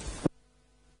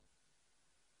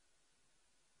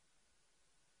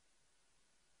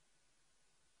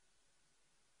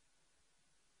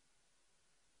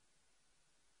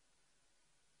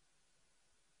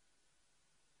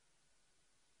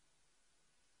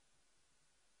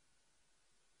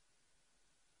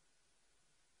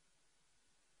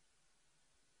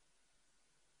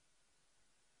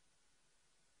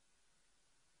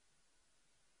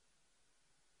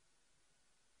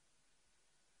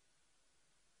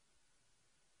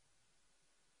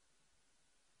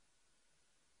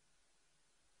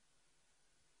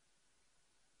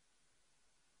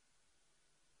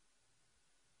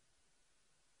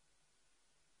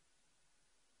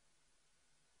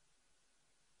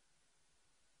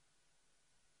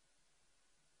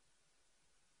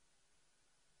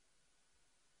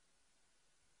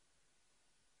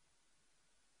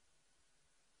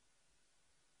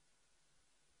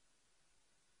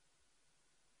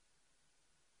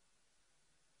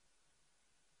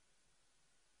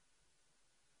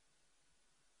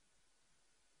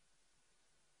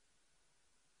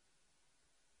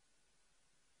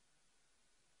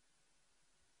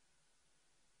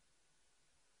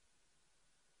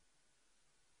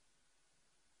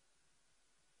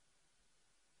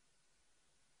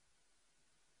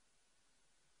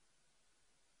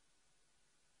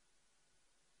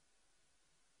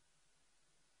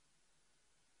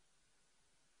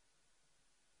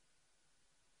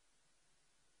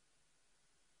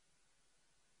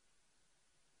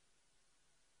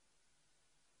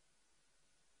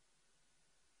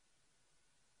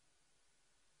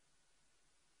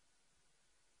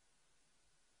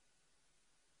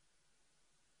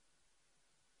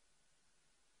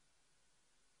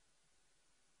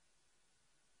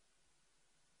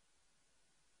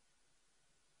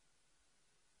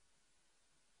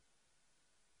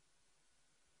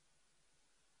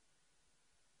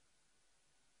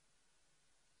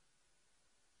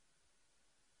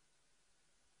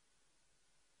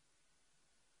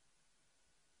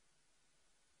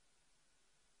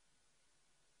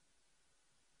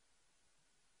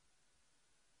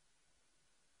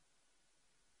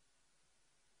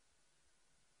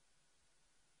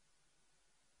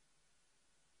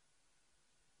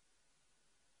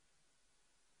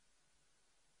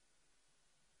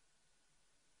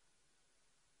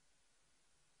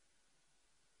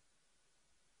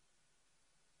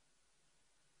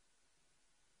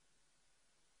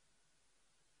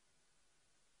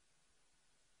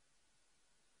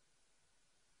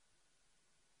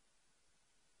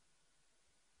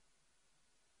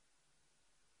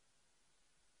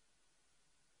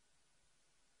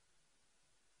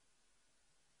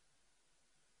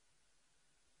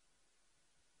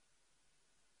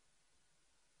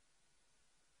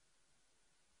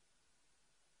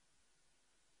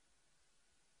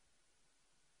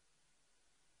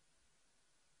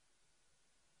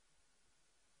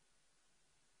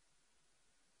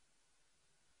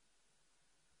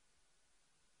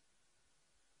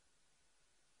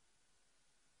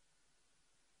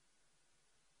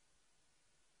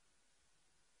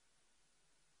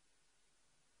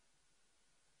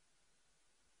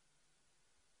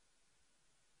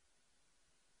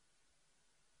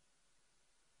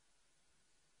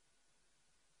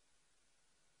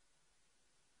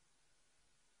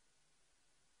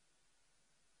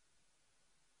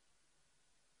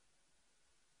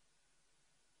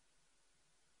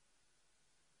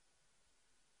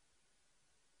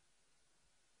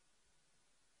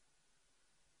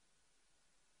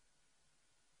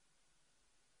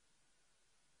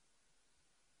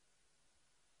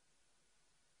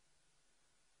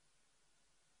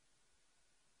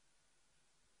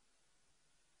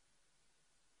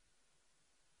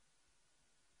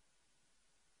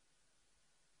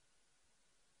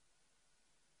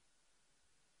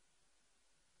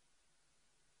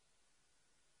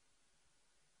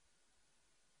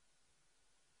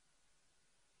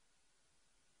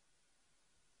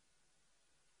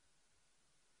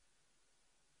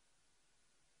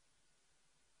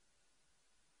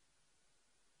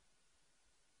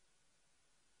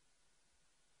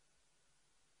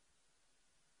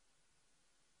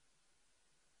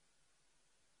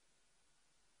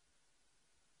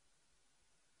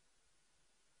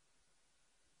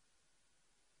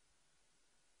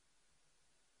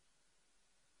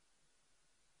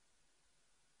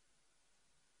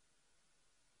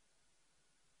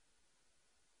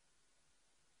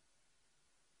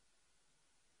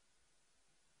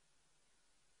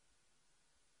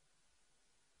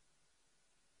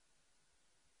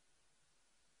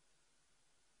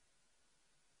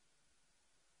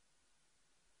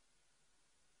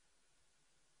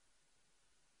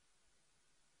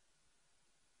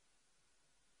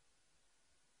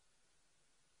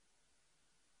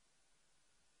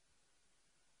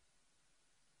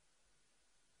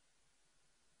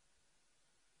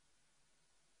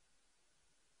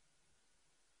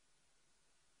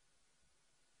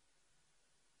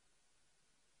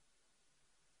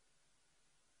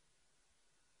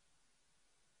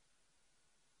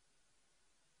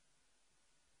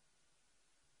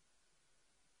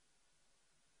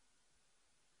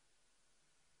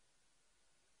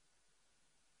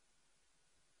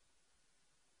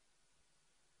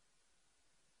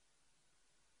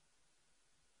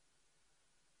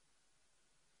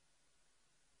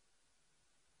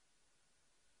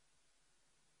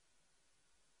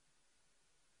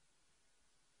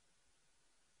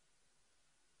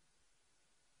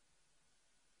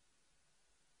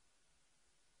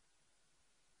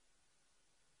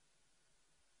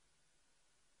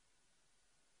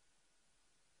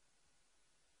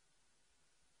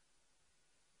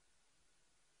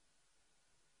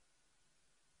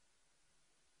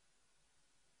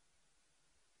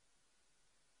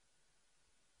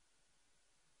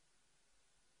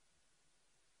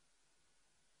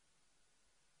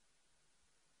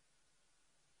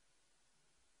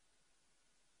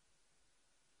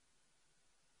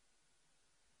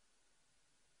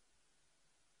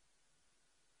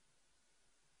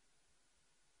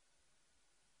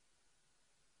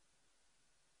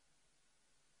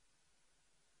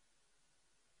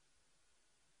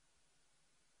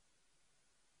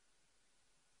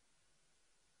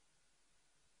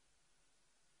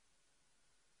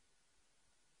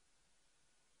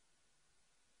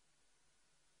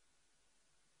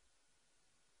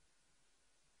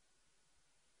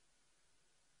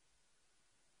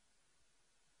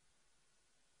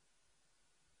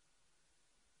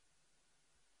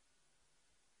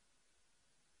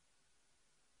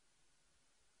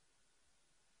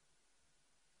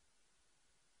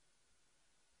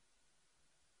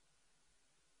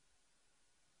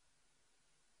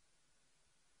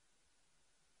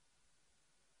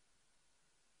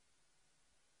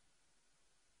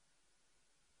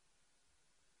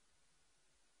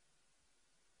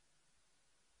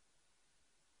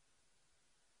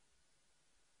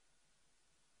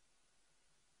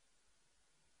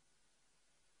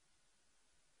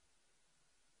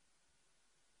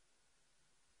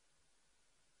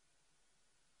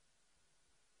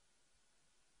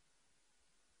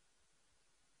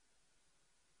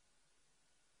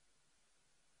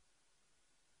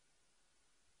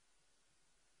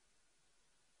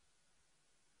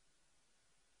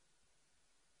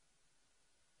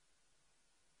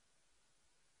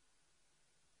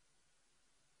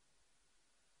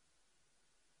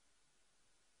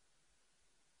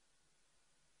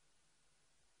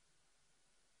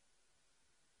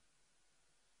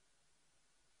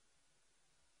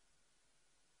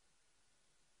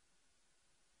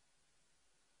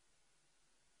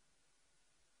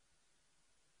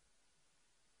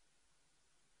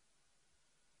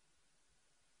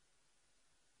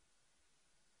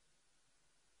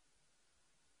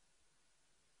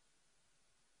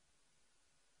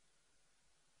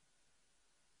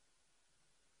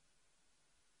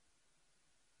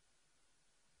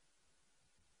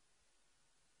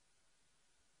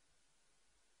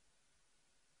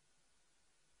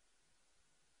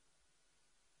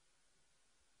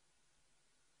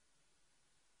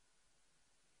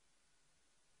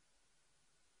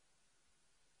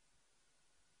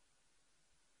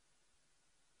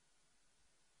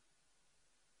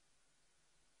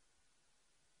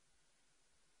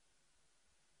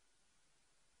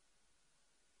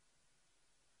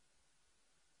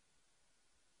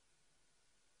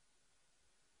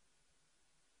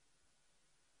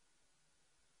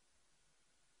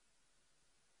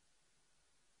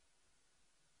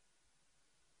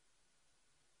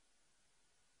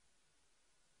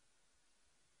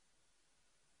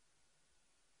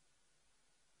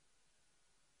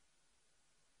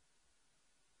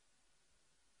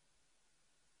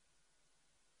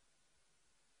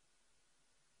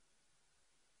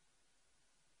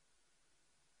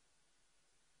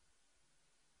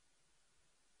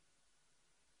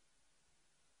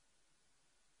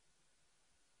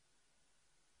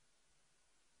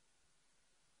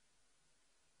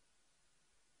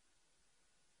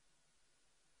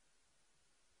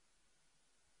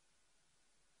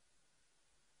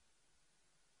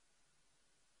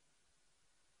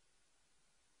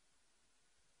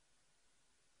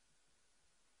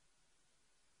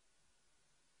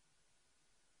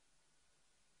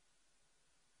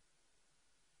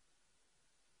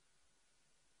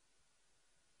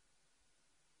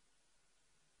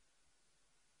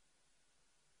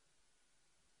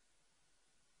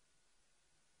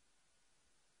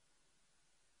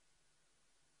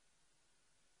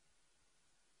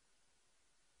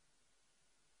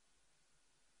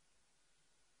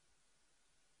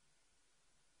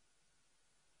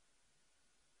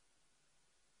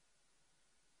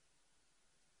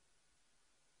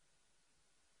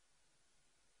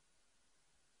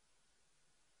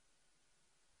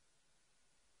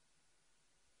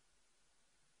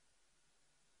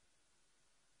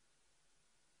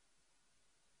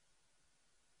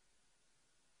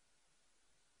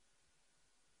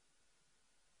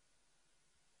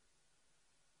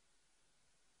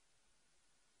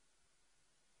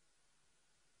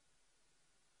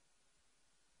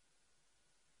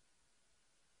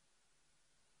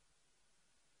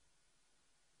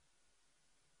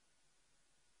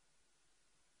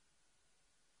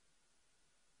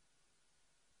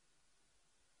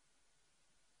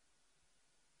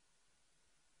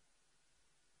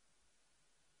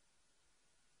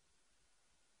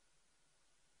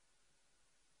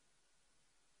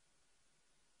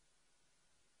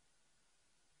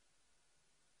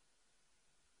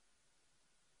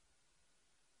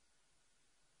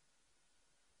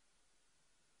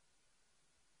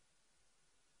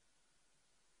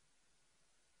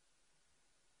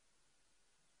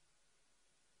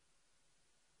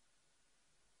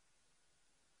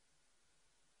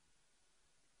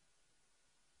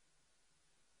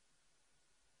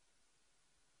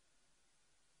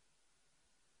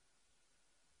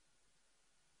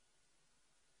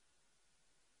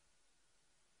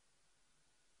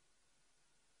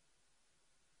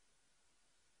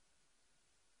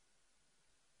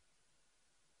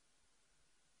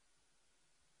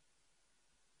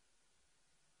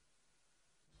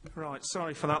 Right,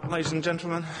 sorry for that, ladies and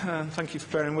gentlemen. Thank you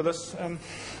for bearing with us. A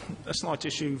slight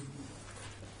issue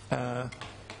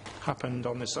happened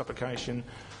on this application,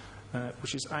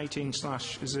 which is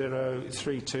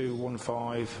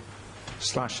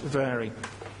 18/03215/Vary.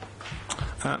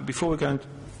 Before we go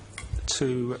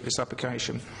to this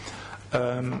application,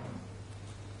 the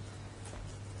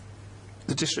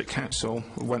District Council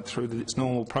went through its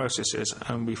normal processes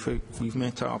and we've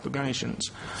met our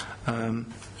obligations.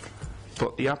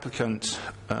 But the applicant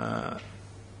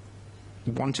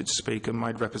wanted to speak and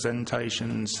made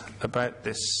representations about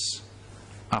this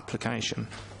application.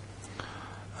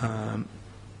 And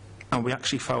we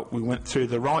actually felt we went through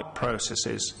the right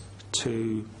processes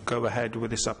to go ahead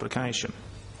with this application.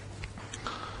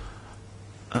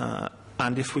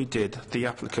 And if we did, the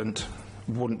applicant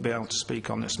wouldn't be able to speak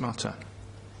on this matter.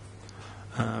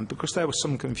 Because there was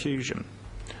some confusion.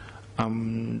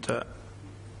 And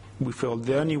we feel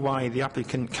the only way the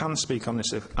applicant can speak on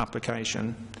this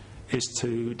application is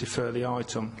to defer the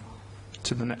item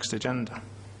to the next agenda.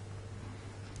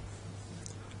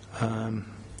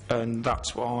 And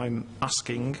that's what I'm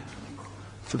asking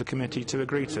for the committee to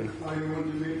agree to. Are you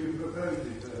wanting me to propose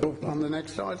it on the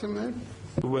next item then?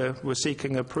 We're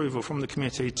seeking approval from the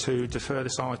committee to defer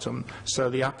this item so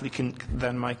the applicant can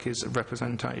then make his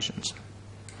representations.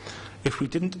 If we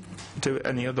didn't do it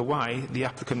any other way, the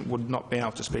applicant would not be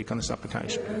able to speak on this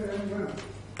application.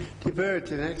 Defer it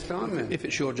to next time then. If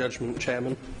it's your judgment,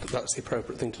 Chairman, that that's the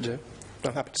appropriate thing to do,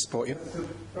 I'm happy to support you.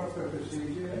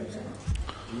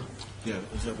 Yeah,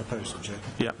 is that proposal, Chair?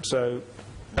 Yeah, so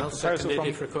I'll second it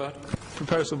if required.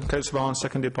 Proposal from Councillor Barnes,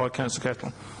 seconded by Councillor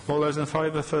Kettle. All those in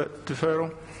favour for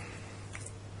deferral?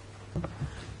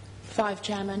 5,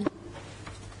 Chairman.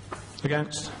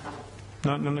 Against?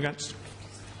 No, none against?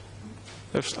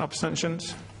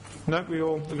 Abstentions? No, we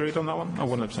all agreed on that one? Oh,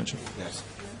 one abstention. Yes.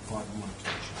 5 and 1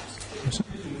 abstention.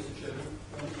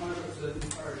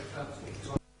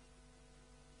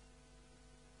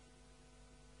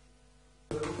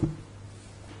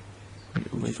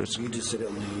 You just said it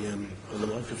on the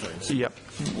microphone. So. Yep.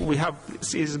 We have,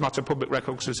 it is a matter of public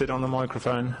record because we sit on the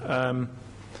microphone,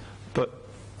 but...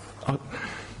 It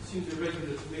seems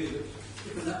irregular to me that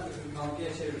if an applicant can't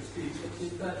get here and speak,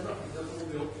 it's bad luck. He doesn't all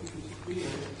the opportunities to be here.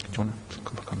 Do you want to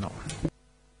come back on that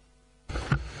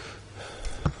one?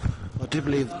 I do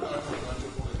believe...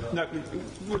 No,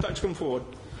 would like to come forward?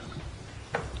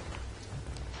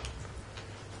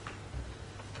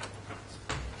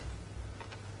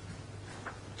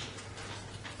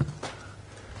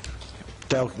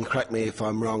 Dale can correct me if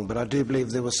I'm wrong, but I do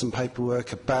believe there was some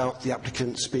paperwork about the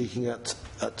applicant speaking at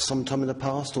some time in the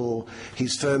past, or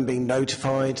his firm being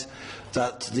notified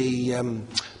that the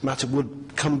matter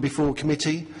would come before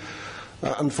committee.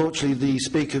 Unfortunately, the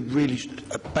Speaker really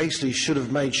basically should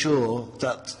have made sure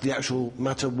that the actual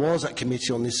matter was at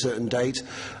committee on this certain date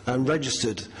and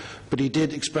registered. But he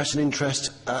did express an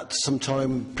interest at some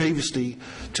time previously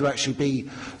to actually be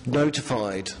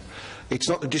notified. It's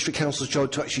not the District Council's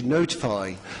job to actually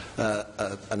notify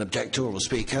an objector or a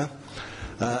speaker,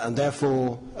 and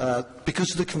therefore,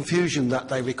 because of the confusion that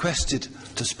they requested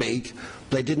to speak,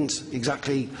 they didn't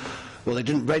exactly, well, they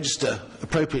didn't register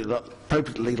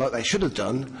appropriately like they should have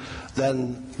done.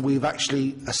 Then we've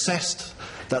actually assessed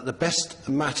that the best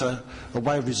matter, a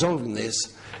way of resolving this,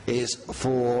 is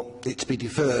for it to be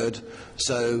deferred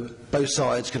so both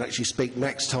sides can actually speak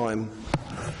next time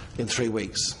in 3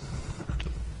 weeks.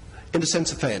 In a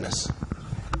sense of fairness.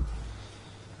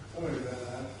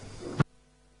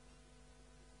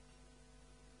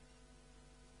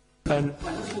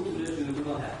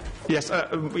 Yes,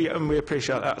 we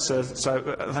appreciate that, sir. So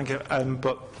thank you.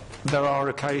 But there are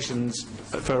occasions,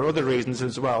 for other reasons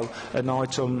as well, an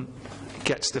item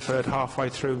gets deferred halfway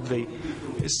through the.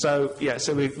 So yeah,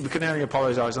 so we can only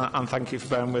apologise and thank you for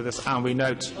bearing with us. And we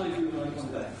note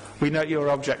your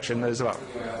objection as well.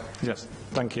 Yes,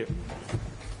 thank you.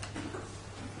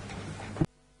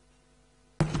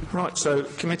 Right, so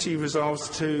committee resolves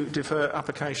to defer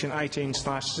application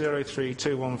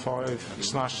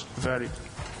 18/03215/Vary.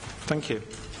 Thank you.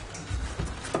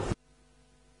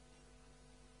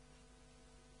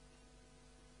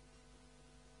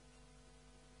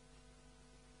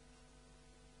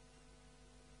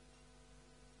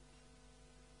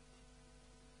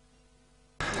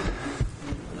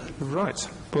 Right,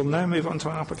 we'll now move on to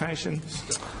our application.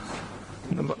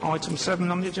 Item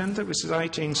 7 on the agenda, which is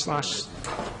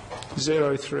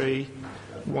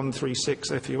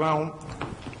 18/03136 FUL,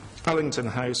 Allington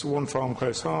House, 1 Farm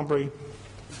Close, Harbury.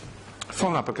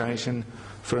 Full application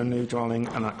for a new dwelling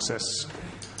and access.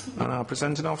 And our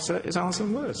presenting officer is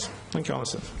Alison Willis. Thank you,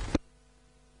 Alison.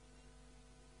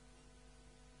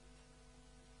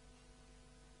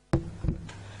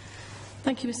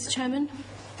 Thank you, Mr. Chairman.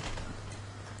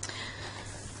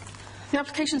 The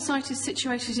application site is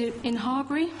situated in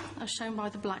Harbury, as shown by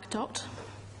the black dot.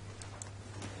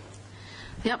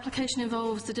 The application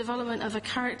involves the development of a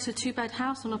character two-bed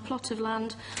house on a plot of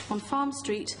land on Farm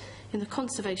Street in the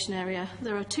conservation area.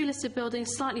 There are 2 listed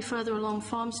buildings slightly further along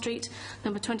Farm Street,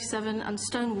 number 27, and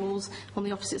stone walls on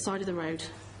the opposite side of the road.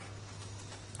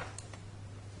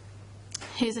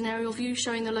 Here's an aerial view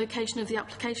showing the location of the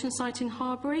application site in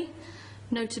Harbury,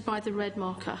 noted by the red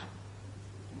marker.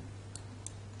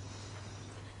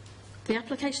 The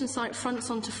application site fronts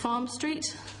onto Farm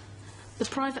Street. The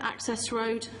private access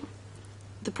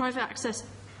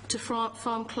to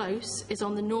Farm Close is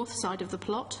on the north side of the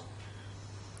plot.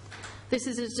 This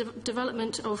is a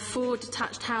development of 4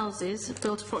 detached houses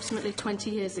built approximately 20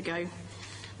 years ago.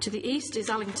 To the east is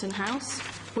Allington House,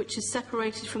 which is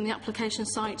separated from the application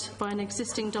site by an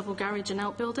existing double garage and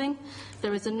outbuilding.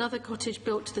 There is another cottage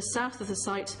built to the south of the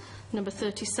site, number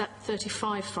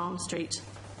 35 Farm Street.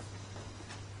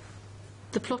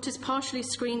 The plot is partially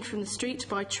screened from the street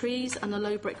by trees and a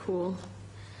low brick wall.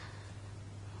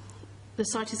 The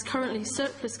site is currently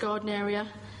surplus garden area,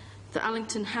 the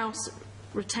Allington House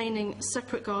retaining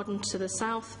separate garden to the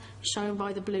south, shown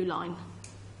by the blue line.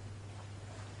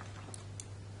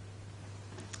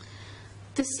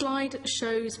 This slide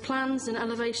shows plans and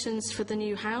elevations for the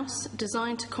new house,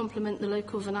 designed to complement the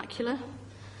local vernacular.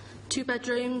 2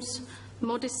 bedrooms,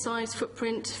 modest size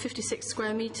footprint, 56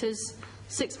 square metres,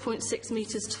 6.6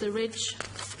 metres to the ridge.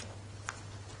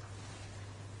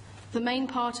 The main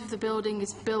part of the building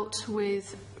is built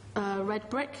with red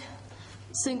brick,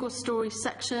 single-storey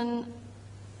section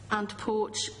and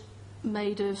porch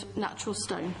made of natural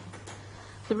stone.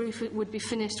 The roof would be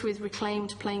finished with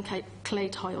reclaimed plain clay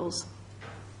tiles.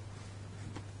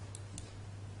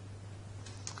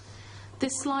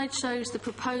 This slide shows the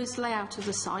proposed layout of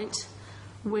the site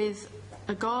with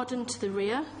a garden to the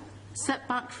rear, set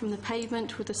back from the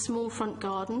pavement with a small front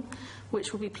garden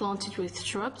which will be planted with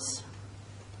shrubs.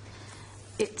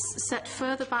 It's set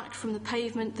further back from the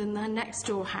pavement than the next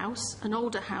door house, an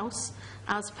older house,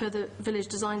 as per the village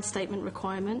design statement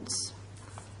requirements.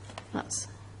 That's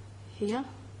here.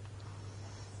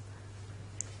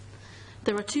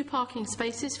 There are 2 parking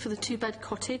spaces for the 2-bed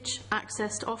cottage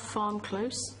accessed off Farm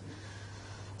Close.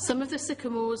 Some of the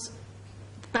sycamores,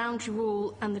 the boundary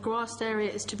wall and the grassed area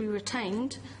is to be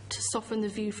retained to soften the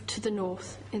view to the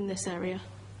north in this area.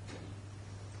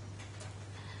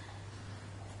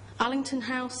 Allington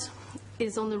House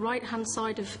is on the right-hand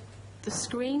side of the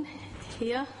screen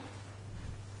here.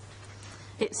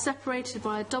 It's separated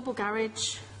by a double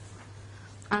garage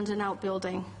and an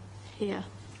outbuilding here.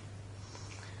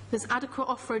 There's adequate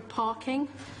off-road parking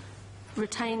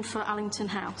retained for Allington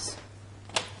House.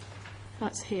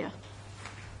 That's here.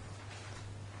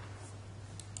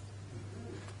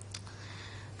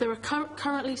 There are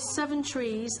currently 7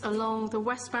 trees along the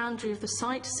west boundary of the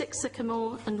site, 6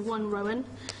 sycamore and 1 rowan.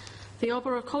 The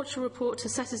arboricultural report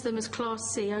assesses them as Class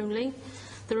C only.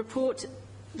 The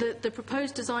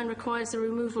proposed design requires the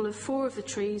removal of 4 of the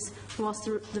trees, whilst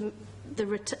the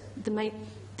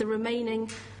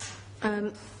remaining,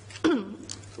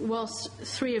 whilst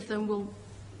 3 of them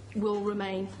will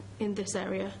remain in this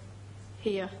area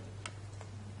here.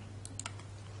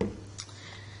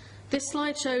 This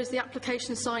slide shows the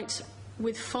application site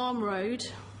with Farm Road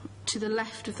to the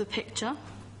left of the picture,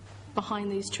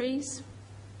 behind these trees.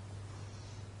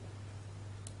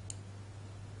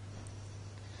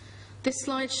 This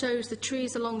slide shows the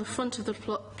trees along the front of the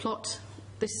plot.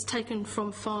 This is taken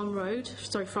from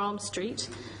Farm Street.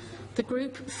 The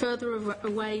group further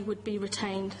away would be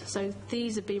retained, so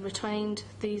these would be retained,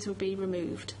 these would be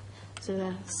removed. So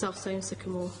they're self-sown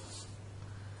sycamore.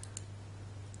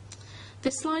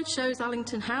 This slide shows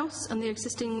Allington House and the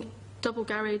existing double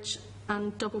garage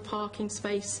and double parking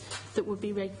space that would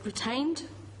be retained.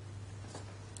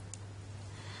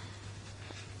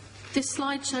 This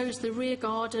slide shows the rear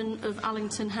garden of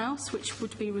Allington House, which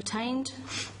would be retained.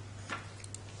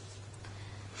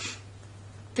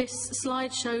 This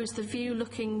slide shows the view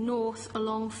looking north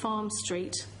along Farm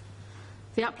Street.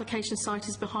 The application site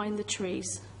is behind the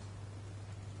trees.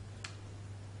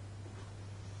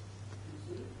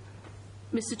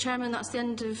 Mr. Chairman, that's the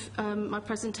end of my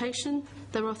presentation.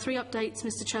 There are 3 updates,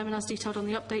 Mr. Chairman, as detailed on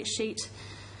the update sheet,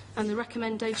 and the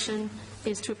recommendation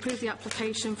is to approve the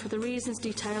application for the reasons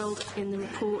detailed in the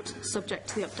report, subject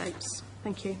to the updates.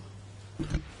 Thank you.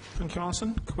 Thank you,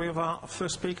 Alison. Can we have our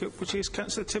first speaker, which is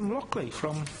Councillor Tim Lockley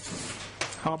from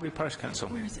Harbury Parish Council.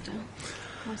 Where is it down?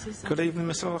 Good evening,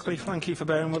 Mr. Lockley. Thank you for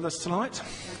bearing with us tonight.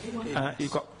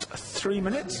 You've got 3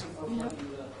 minutes. Yep.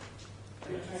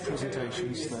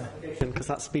 presentations there. Because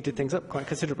that speeded things up quite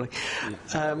considerably.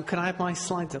 Can I have my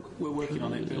slides up? We're working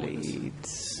on it, Bill.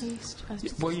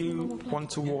 Will you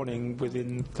want a warning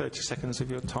within 30 seconds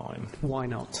of your time? Why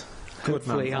not? Good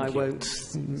man, Hopefully I thank you.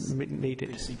 won't need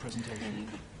it. Presentation.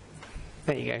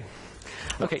 There you go.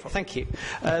 Okay, thank you.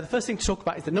 The first thing to talk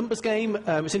about is the numbers game.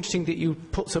 It's interesting that you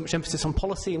put so much emphasis on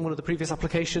policy in one of the previous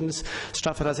applications.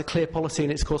 Stratford has a clear policy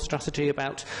in its core strategy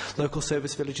about local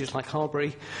service villages like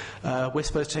Harbury. We're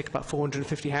supposed to take about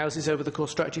 450 houses over the core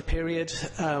strategy period.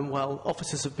 Well,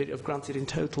 officers have granted in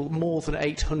total more than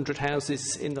 800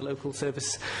 houses in the local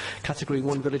service category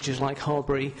 1 villages like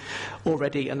Harbury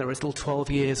already, and there are still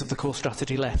 12 years of the core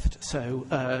strategy left. So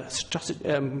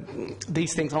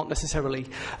these things aren't necessarily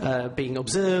being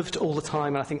observed all the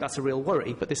time, and I think that's a real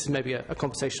worry, but this is maybe a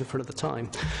conversation for another time.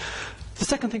 The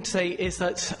second thing to say is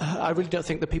that I really don't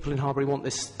think the people in Harbury want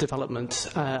this development.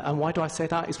 And why do I say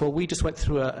that? Is, well, we just went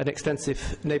through an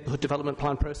extensive neighbourhood development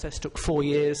plan process, took 4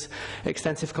 years,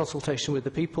 extensive consultation with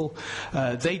the people.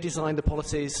 They designed the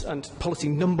policies, and policy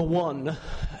number 1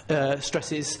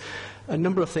 stresses a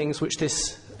number of things which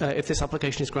this if this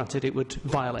application is granted, it would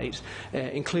violate,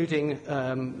 including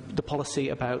the policy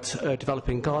about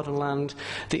developing garden land,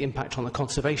 the impact on the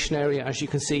conservation area. As you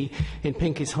can see, in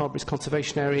pink is Harbury's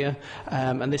conservation area,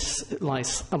 and this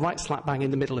lies right slap bang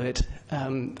in the middle of it.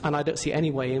 And I don't see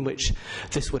any way in which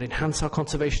this would enhance our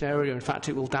conservation area. In fact,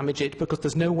 it will damage it, because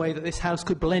there's no way that this house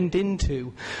could blend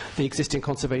into the existing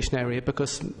conservation area,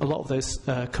 because a lot of those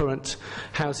current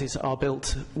houses are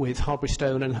built with Harbury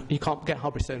stone, and you can't get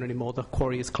Harbury stone anymore. The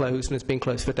quarry is closed and has been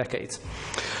closed for decades.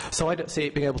 So I don't see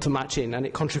it being able to match in, and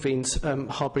it contravenes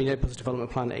Harbury Neighbourhood Development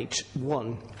Plan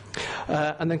H1.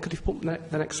 And then could you put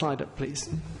the next slide up, please?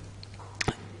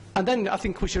 And then I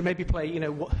think we should maybe play,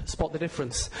 spot the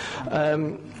difference.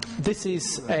 This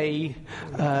is a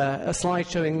slide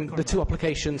showing the 2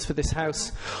 applications for this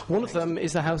house. One of them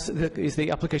is the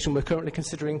application we're currently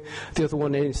considering. The other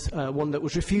one is one that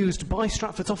was refused by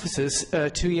Stratford's officers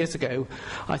 2 years ago.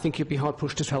 I think you'd be hard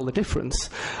pushed to tell the difference.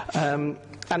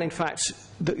 And in fact,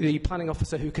 the planning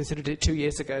officer who considered it 2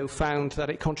 years ago found that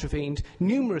it contravened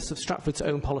numerous of Stratford's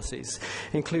own policies,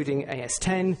 including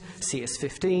AS10,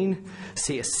 CS15,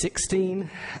 CS16.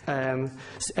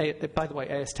 By the way,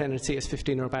 AS10 and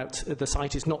CS15 are about the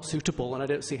site is not suitable, and I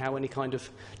don't see how any kind of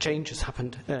change has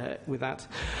happened with that.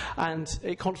 And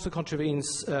it also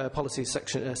contravenes policies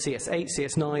section CS8,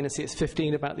 CS9 and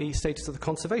CS15 about the status of the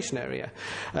conservation area.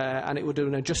 And it would do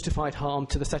an unjustified harm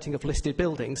to the setting of listed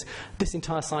buildings. This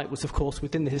entire site was, of course,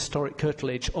 within the historic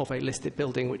curtilage of a listed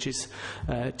building, which is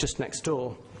just next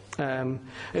door.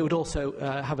 It would also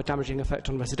have a damaging effect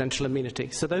on residential amenity.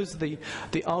 So those are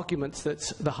the arguments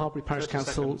that the Harbury Parish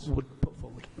Council would put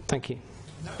forward. Thank you.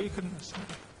 No, you can.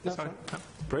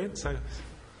 Brilliant. So,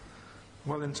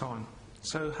 well in time.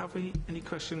 So, have we any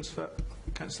questions for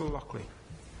Councillor Lockley?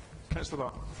 Councillor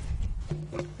Locke.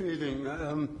 Good evening.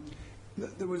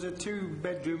 There was a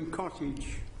 2-bedroom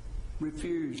cottage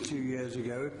refused 2 years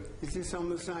ago. Is this on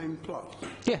the same plot?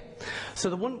 Yeah. So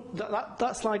the one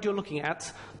that slide you're looking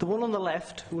at, the one on the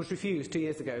left was refused 2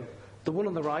 years ago. The one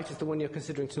on the right is the one you're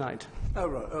considering tonight. Oh,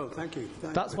 right. Oh, thank you.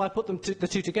 That's why I put the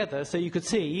 2 together, so you could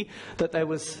see that there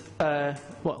was,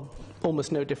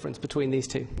 almost no difference between these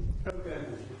 2. Okay.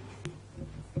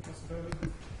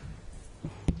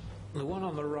 The one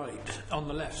on the left,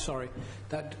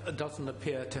 that doesn't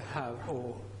appear to have,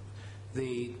 or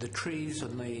the trees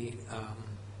and the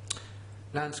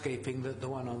landscaping that the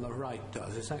one on the right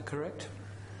does. Is that correct?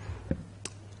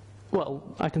 Well,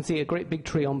 I can see a great big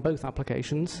tree on both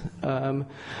applications. Shall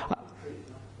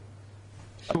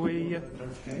we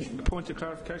point of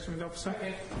clarification with the officer?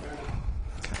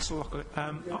 Councillor Lockley,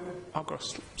 I've got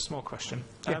a small question.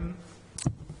 Yeah.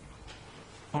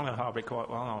 I know Harbury quite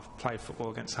well. I've played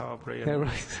football against Harbury. Yeah,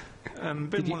 right.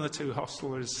 Been one of the 2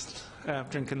 hostelers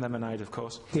drinking lemonade, of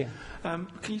course. Yeah. Can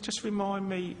you just remind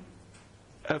me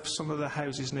of some of the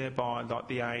houses nearby, like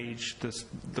the age, the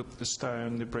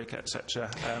stone, the brick, etc.,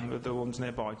 the ones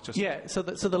nearby? Yeah, so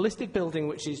the listed building,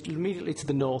 which is immediately to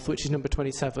the north, which is number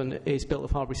 27, is built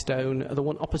of Harbury stone. The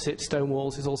one opposite Stone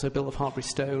Walls is also built of Harbury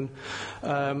stone.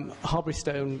 Harbury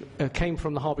stone came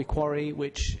from the Harbury quarry,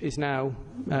 which is now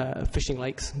fishing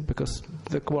lakes, because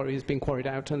the quarry has been quarried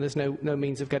out and there's no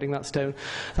means of getting that stone.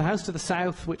 The house to the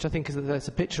south, which I think there's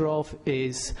a picture of,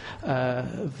 is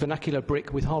vernacular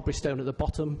brick with Harbury stone at the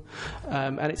bottom.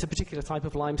 And it's a particular type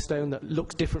of limestone that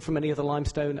looks different from any other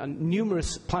limestone, and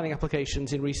numerous planning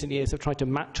applications in recent years have tried to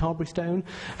match Harbury stone,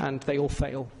 and they all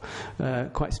fail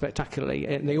quite spectacularly,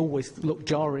 and they always look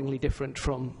jarringly different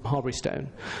from Harbury stone.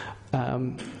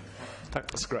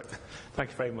 That's great.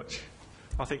 Thank you very much.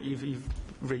 I think you've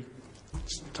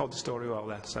told the story well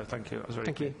there, so thank you. That was very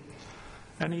Thank clear. you.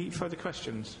 Any further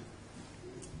questions?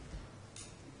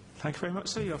 Thank you very much,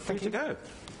 sir. You're free to go.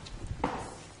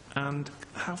 And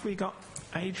have we got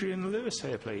Adrian Lewis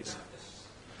here, please?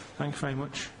 Thank you very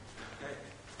much.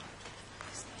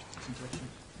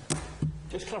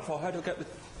 Just clarify, how do I get the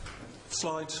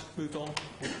slides moved on?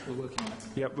 We're working on it.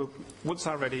 Yeah, once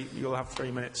they're ready, you'll have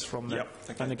 3 minutes from there. Yep,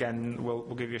 thank you. And again, we'll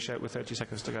give you a shout with 30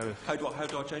 seconds to go. How do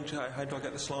I change? How do I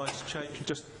get the slides changed?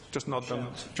 Just nod them,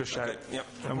 just shout, Okay, yep.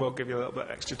 and we'll give you a little bit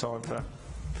extra time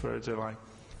for a delay.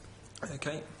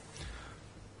 Okay.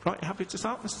 Right, happy to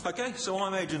start? Okay, so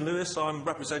I'm Adrian Lewis. I'm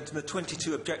representing the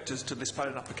 22 objectors to this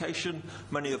planning application,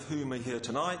 many of whom are here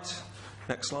tonight.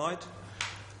 Next slide.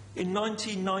 In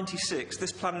 1996,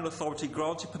 this planning authority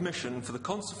granted permission for the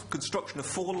construction of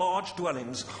 4 large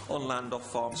dwellings on land off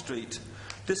Farm Street.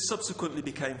 This subsequently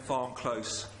became Farm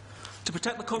Close. To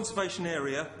protect the conservation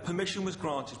area, permission was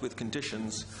granted with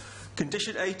conditions.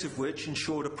 Condition 8 of which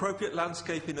ensured appropriate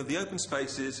landscaping of the open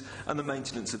spaces and the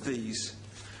maintenance of these.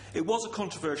 It was a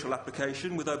controversial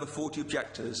application with over 40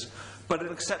 objectors, but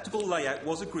an acceptable layout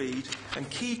was agreed, and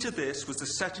key to this was the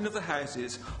setting of the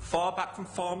houses far back from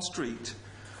Farm Street,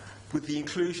 with the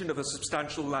inclusion of a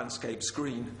substantial landscape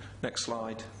screen. Next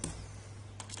slide.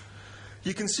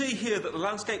 You can see here that the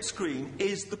landscape screen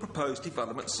is the proposed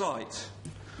development site.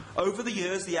 Over the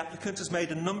years, the applicant has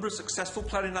made a number of successful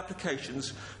planning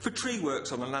applications for tree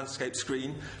works on the landscape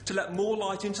screen to let more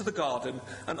light into the garden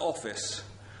and office.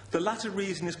 The latter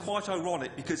reason is quite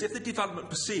ironic because if the development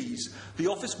proceeds, the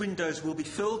office windows will be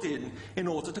filled in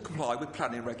order to comply with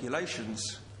planning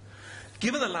regulations.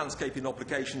 Given the landscaping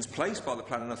obligations placed by the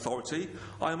Planning Authority,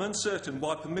 I am uncertain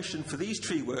why permission for these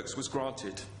tree works was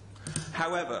granted.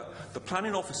 However, the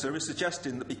planning officer is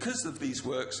suggesting that because of these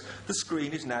works, the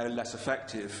screen is now less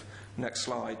effective. Next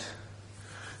slide.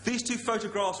 These 2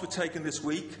 photographs were taken this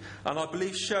week and I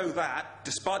believe show that,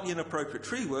 despite the inappropriate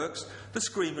tree works, the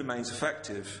screen remains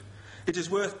effective. It is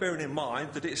worth bearing in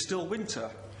mind that it is still winter.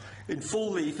 In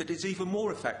full leaf, it is even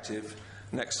more effective.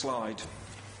 Next slide.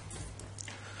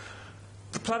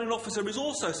 The planning officer is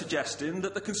also suggesting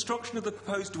that the construction of the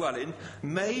proposed dwelling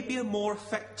may be a more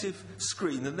effective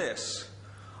screen than this.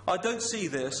 I don't see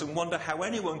this and wonder how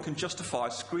anyone can justify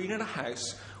screening a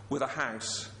house with a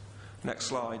house. Next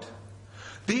slide.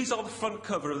 These are the front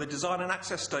cover of the design and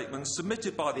access statements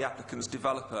submitted by the applicant's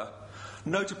developer.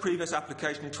 Note a previous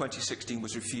application in 2016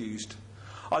 was refused.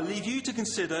 I leave you to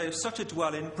consider if such a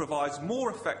dwelling provides more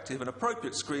effective and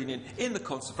appropriate screening in the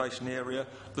conservation area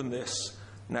than this.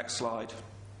 Next slide.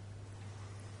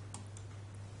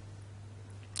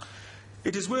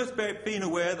 It is worth being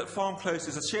aware that Farm Close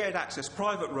is a shared access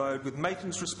private road with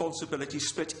maintenance responsibilities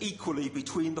split equally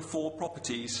between the 4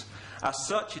 properties. As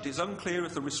such, it is unclear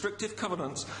if the restrictive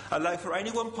covenants allow for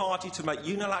any one party to make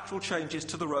unilateral changes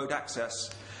to the road access.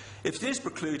 If it is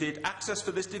precluded, access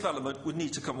for this development would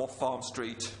need to come off Farm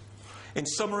Street. In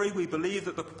summary, we believe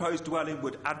that the proposed dwelling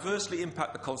would adversely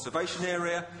impact the conservation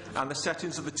area and the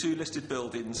settings of the 2 listed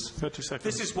buildings. 30 seconds.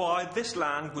 This is why this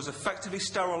land was effectively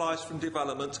sterilised from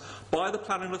development by the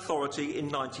Planning Authority in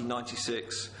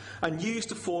 1996 and used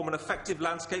to form an effective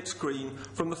landscape screen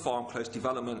from the Farm Close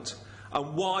development,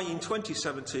 and why in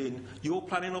 2017 your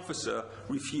planning officer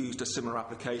refused a similar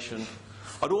application.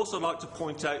 I'd also like to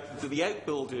point out that the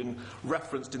outbuilding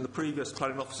referenced in the previous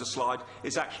planning officer slide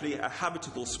is actually a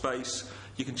habitable space.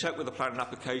 You can check with the planning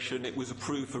application. It was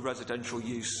approved for residential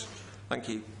use. Thank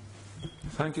you.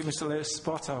 Thank you, Mr. Lewis.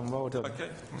 Spot on. Well done. Okay.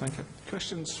 Thank you.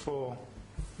 Questions for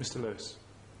Mr. Lewis?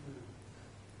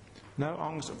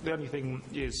 No? The only thing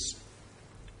is,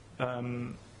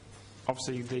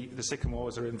 obviously, the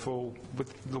sycamores are in full,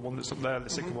 with the one that's up there, the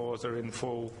sycamores are in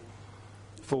full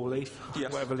leaf,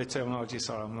 yes. Whatever the terminology is.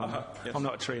 Sorry, yes. I'm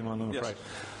not a tree man, I'm afraid.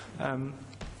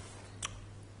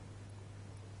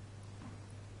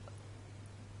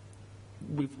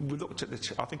 We looked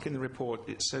at I think in the report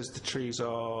it says the trees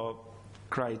are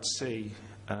grade C,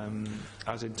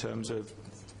 as in terms of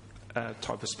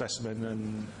type of specimen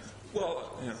and...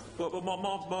 Well, yeah.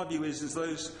 Well, my view is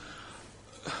those...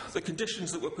 The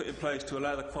conditions that were put in place to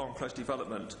allow the Farm Close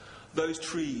development, those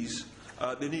trees...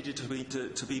 they needed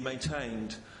to be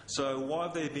maintained. So why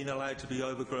have they been allowed to be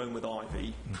overgrown with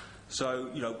ivy? So,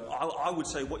 I would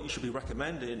say what you should be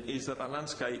recommending is that that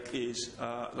landscape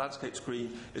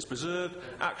screen is preserved,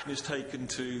 action is taken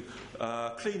to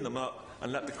clean them up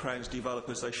and let the Crowns develop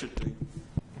as they should do.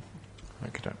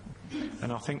 Okay.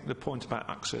 And I think the point about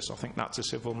access, I think that's a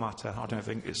civil matter. I don't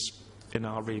think it's in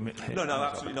our remit here. No,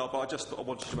 absolutely not, but I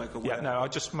wanted to make aware. Yeah, no, I'm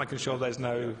just making sure there's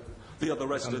no The other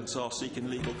residents are seeking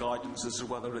legal guidance as to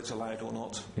whether it's allowed or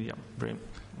not. Yeah, brilliant.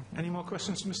 Any more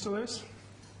questions for Mr. Lewis?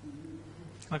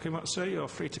 Okay, well, sir, you're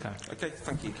free to go. Okay,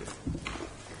 thank you.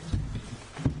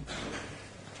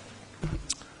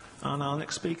 And our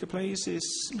next speaker, please,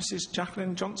 is Mrs.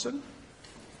 Jacqueline Johnson.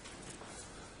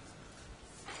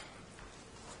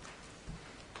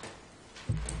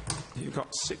 You've got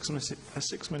 6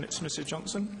 minutes, Mrs.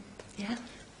 Johnson. Yeah.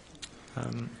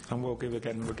 And we'll give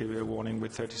you a warning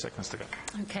with 30 seconds to go.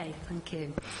 Okay, thank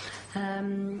you.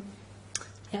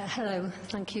 Hello,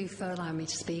 thank you for allowing me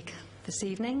to speak this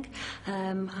evening.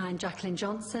 I'm Jacqueline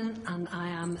Johnson and I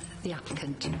am the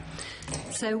applicant.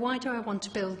 So why do I want to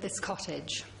build this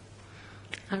cottage?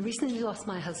 I recently lost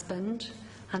my husband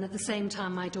and at the same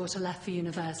time my daughter left for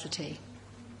university.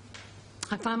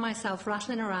 I found myself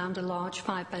rattling around a large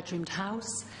 5-bedroomed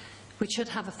house which should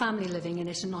have a family living in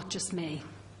it and not just me.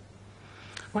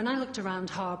 When I looked around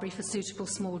Harbury for suitable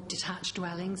small detached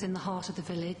dwellings in the heart of the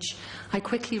village, I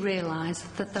quickly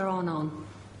realised that there are none.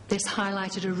 This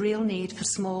highlighted a real need for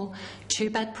small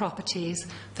 2-bed properties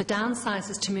for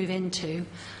downsizers to move into,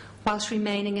 whilst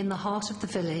remaining in the heart of the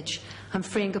village and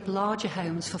freeing up larger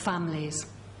homes for families.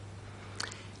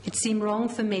 It seemed wrong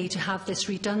for me to have this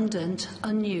redundant,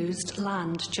 unused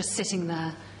land just sitting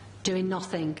there, doing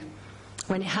nothing,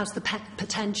 when it has the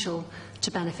potential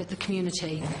to benefit the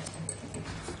community.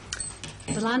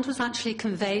 The land was actually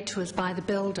conveyed to us by the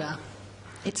builder.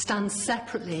 It stands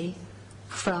separately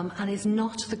from and is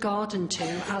not the garden to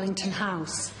Allington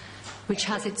House, which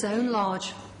has its own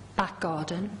large back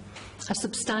garden, a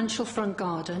substantial front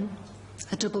garden,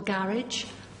 a double garage,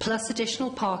 plus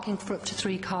additional parking for up to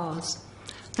 3 cars.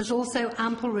 There's also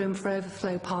ample room for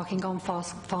overflow parking on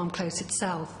Farm Close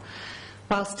itself,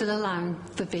 while still allowing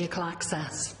for vehicle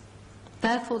access.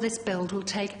 Therefore, this build will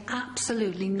take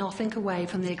absolutely nothing away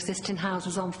from the existing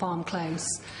houses on Farm Close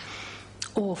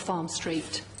or Farm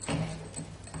Street.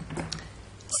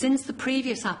 Since the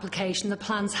previous application, the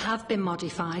plans have been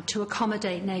modified to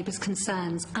accommodate neighbours'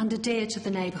 concerns and adhere to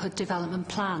the Neighbourhood Development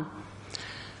Plan.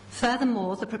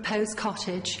 Furthermore, the proposed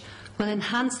cottage will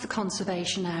enhance the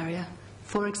conservation area.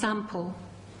 For example,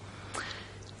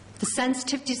 the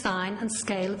sensitive design and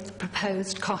scale of the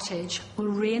proposed cottage will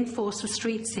reinforce the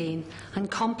street scene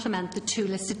and complement the 2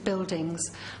 listed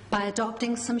buildings by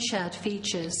adopting some shared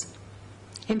features.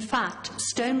 In fact,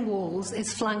 Stone Walls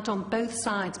is flanked on both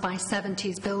sides by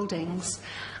 70s buildings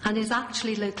and is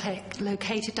actually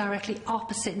located directly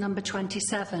opposite number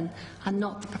 27 and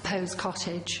not the proposed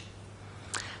cottage.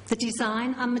 The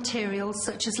design and materials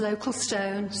such as local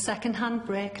stone, second-hand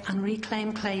brick and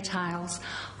reclaimed clay tiles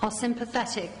are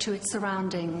sympathetic to its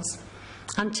surroundings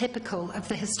and typical of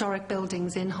the historic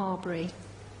buildings in Harbury.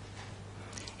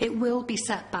 It will be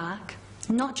set back,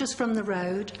 not just from the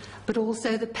road, but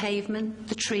also the pavement,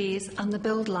 the trees and the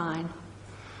build line,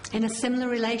 in a similar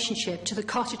relationship to the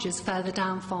cottages further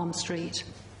down Farm Street.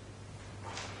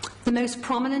 The most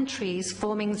prominent trees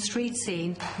forming the street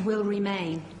scene will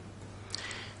remain.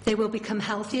 They will become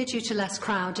healthier due to less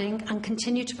crowding and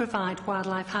continue to provide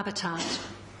wildlife habitat.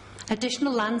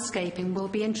 Additional landscaping will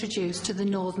be introduced to the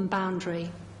northern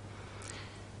boundary.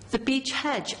 The beech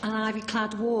hedge and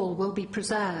ivy-clad wall will be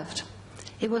preserved.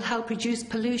 It will help reduce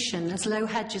pollution as low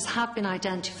hedges have been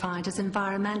identified as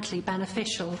environmentally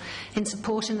beneficial in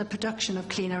supporting the production of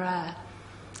cleaner air.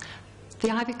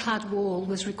 The ivy-clad wall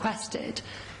was requested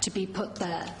to be put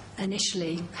there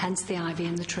initially, hence the ivy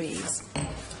and the trees.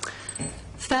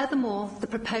 Furthermore, the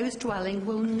proposed dwelling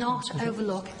will not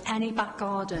overlook any back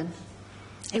garden.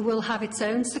 It will have its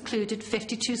own secluded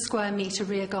 52 square metre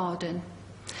rear garden.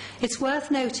 It's worth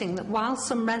noting that while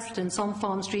some residents on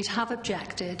Farm Street have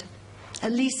objected,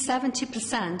 at least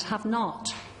 70% have not.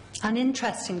 And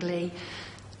interestingly,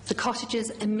 the cottage's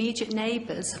immediate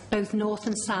neighbours, both north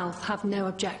and south, have no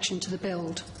objection to the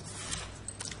build.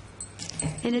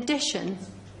 In addition,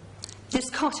 this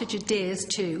cottage adheres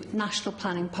to National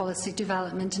Planning Policy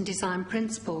Development and Design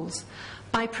Principles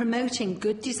by promoting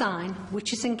good design,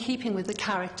 which is in keeping with the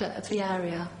character of the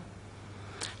area.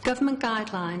 Government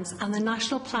guidelines and the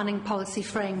National Planning Policy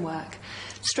Framework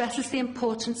stresses the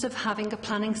importance of having a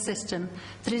planning system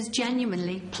that is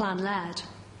genuinely plan-led.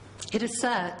 It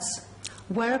asserts,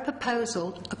 where a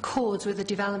proposal accords with a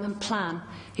development plan,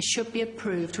 it should be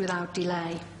approved without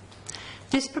delay.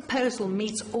 This proposal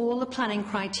meets all the planning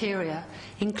criteria,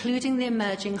 including the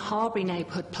emerging Harbury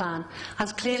Neighbourhood Plan,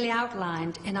 as clearly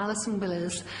outlined in Alison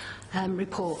Willer's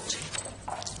report.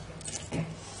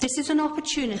 This is an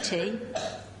opportunity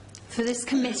for this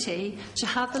committee to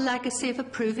have the legacy of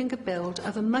approving a build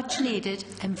of a much-needed,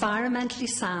 environmentally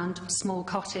sound small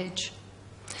cottage.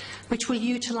 which will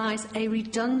utilise a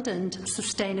redundant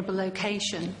sustainable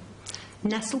location.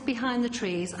 Nestled behind the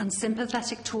trees and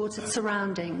sympathetic towards its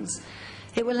surroundings,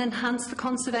 it will enhance the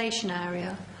conservation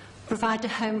area, provide a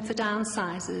home for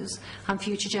downsizers and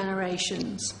future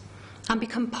generations, and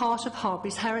become part of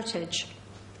Harbury's heritage.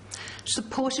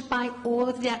 Supported by all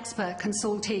of the expert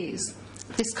consultees,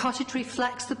 this cottage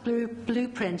reflects the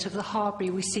blueprint of the Harbury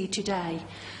we see today,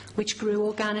 which grew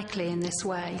organically in this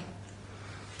way.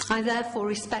 I therefore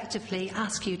respectfully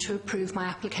ask you to approve my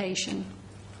application.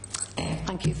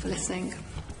 Thank you for listening.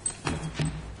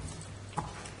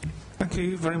 Thank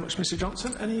you very much, Mr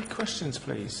Johnson. Any questions,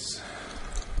 please?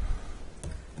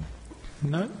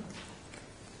 No?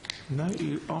 No,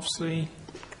 you obviously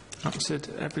answered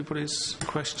everybody's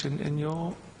question in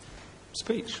your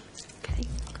speech. Okay.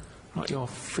 Right, you're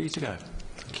free to go.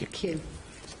 Thank you. Thank you.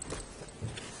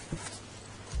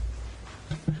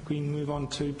 We can move on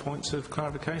to points of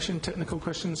clarification. Technical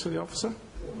questions for the officer?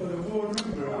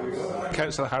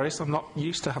 Councillor Harris, I'm not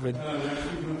used to having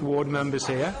ward members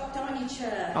here.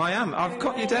 I am. I've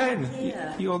got you down.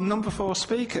 You're number 4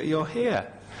 speaker. You're here.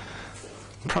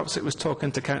 Perhaps it was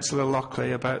talking to Councillor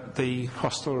Lockley about the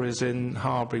hostelries in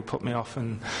Harbury put me off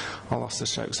and I lost the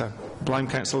stroke. So blame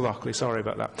Councillor Lockley. Sorry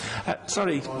about that.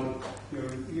 Sorry. I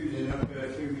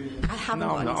haven't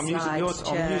No, I'm not.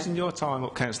 I'm using your time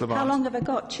up, Councillor Barnes. How long have I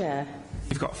got, Chair?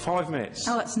 You've got 5 minutes.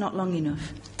 Oh, it's not long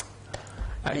enough.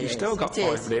 You've still got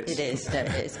 5 minutes. It is, there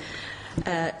it is.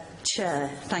 Chair,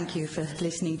 thank you for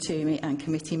listening to me and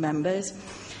committee members.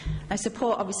 I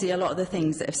support, obviously, a lot of the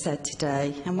things that have said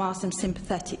today, and whilst I'm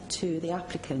sympathetic to the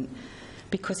applicant,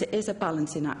 because it is a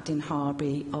balancing act in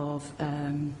Harbury of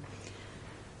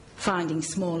finding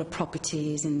smaller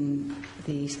properties and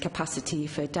the capacity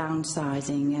for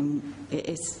downsizing, and it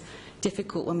is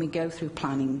difficult when we go through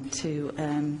planning to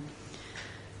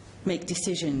make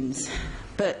decisions.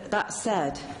 But that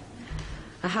said,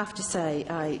 I have to say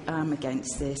I am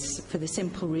against this for the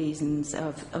simple reasons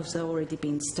of has already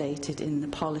been stated in the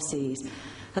policies.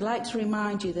 I'd like to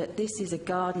remind you that this is a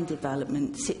garden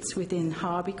development, sits within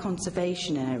Harbury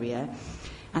Conservation Area,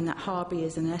 and that Harbury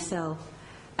is an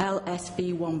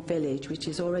LSV1 village which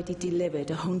has already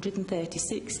delivered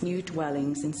 136 new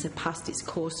dwellings and surpassed its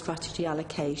core strategy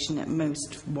allocation at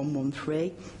most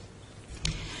 113.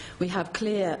 We have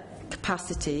clear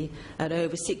capacity at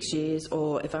over 6 years,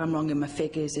 or if I'm wrong in my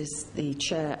figures, as the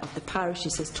chair of the parish,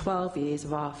 it says 12 years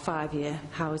of our 5-year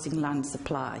housing land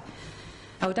supply.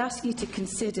 I would ask you to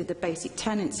consider the basic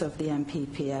tenets of the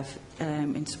NPPF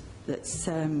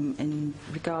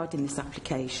regarding this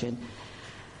application.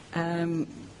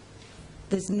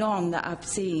 There's none that I've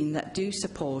seen that do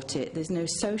support it. There's no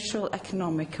social,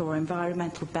 economic or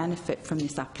environmental benefit from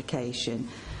this application.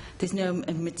 There's no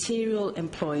material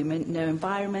employment, no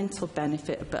environmental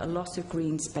benefit, but a loss of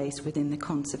green space within the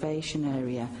conservation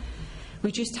area.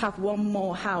 We just have one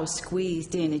more house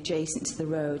squeezed in adjacent to the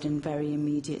road and very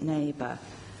immediate neighbour.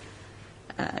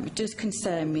 It does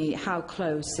concern me how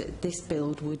close this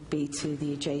build would be to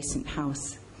the adjacent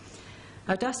house.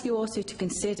 I would ask you also to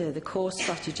consider the core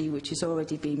strategy which has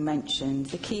already been mentioned.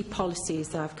 The key policies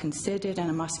that I've considered and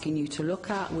I'm asking you to look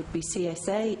at would be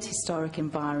CS8, historic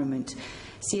environment,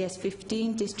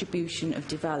 CS15, distribution of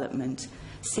development,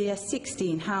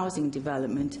 CS16, housing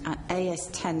development, and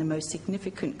AS10, the most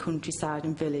significant countryside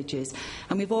and villages.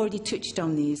 And we've already touched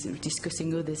on these, we're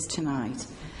discussing others tonight.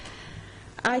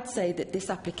 I'd say that this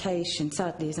application,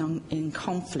 sadly, is in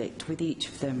conflict with each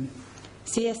of them.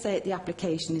 CS8, the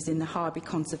application, is in the Harbury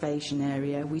Conservation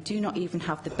Area. We do not even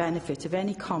have the benefit of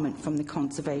any comment from the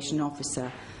Conservation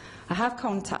Officer. I have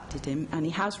contacted him and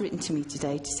he has written to me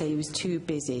today to say he was too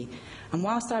busy. And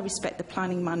whilst I respect the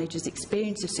planning manager's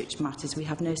experience of such matters, we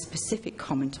have no specific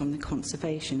comment on the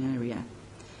conservation area.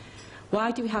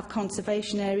 Why do we have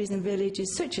conservation areas in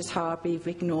villages such as Harbury if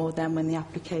we ignore them when the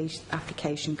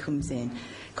application comes in?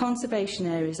 Conservation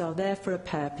areas are there for a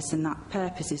purpose, and that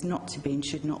purpose is not to be and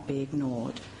should not be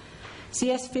ignored.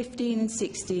 CS15 and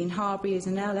 16, Harbury is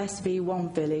an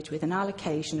LSV1 village with an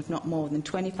allocation of not more than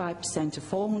 25% of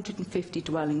 450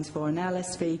 dwellings for an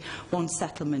LSV1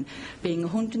 settlement, being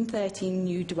 113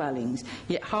 new dwellings,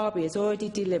 yet Harbury has already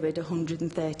delivered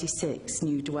 136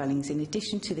 new dwellings, in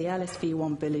addition to the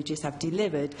LSV1 villages have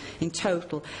delivered in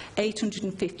total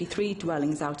 853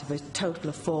 dwellings out of a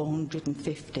total of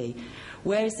 450.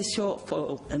 Where is the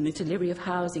shortfall and the delivery of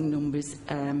housing numbers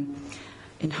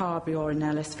in Harbury or in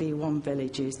LSV1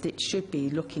 villages that should be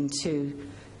looking to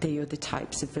the other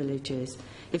types of villages.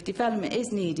 If development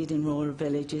is needed in rural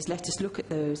villages, let us look at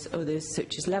those others,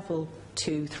 such as level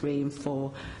 2, 3 and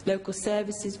 4. Local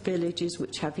services villages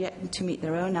which have yet to meet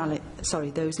their own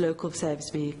those local service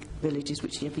villages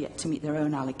which have yet to meet their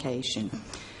own allocation.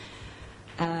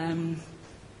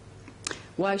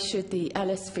 Why should the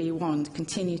LSV1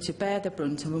 continue to bear the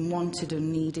brunt of unwanted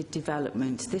and needed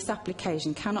development? This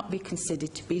application cannot be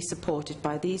considered to be supported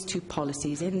by these two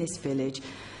policies in this village,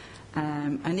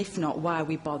 and if not, why are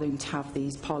we bothering to have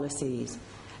these policies?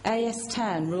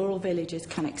 AS10, rural villages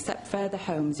can accept further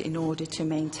homes in order to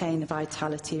maintain the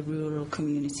vitality of rural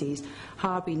communities.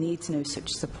 Harby needs no such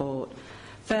support.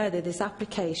 Further, this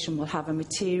application will have a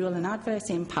material and adverse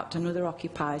impact on other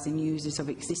occupiers and users of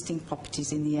existing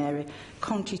properties in the area,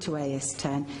 contrary to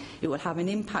AS10. It will have an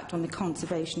impact on the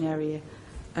conservation area,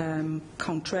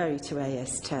 contrary to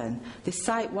AS10. The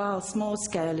site, while small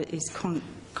scale, is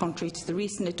contrary to the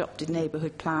recent adopted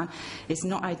neighbourhood plan, is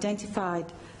not an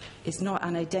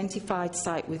identified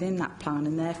site within that plan,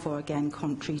 and therefore again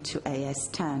contrary to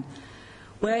AS10.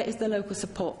 Where is the local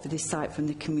support for this site from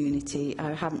the community?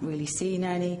 I haven't really seen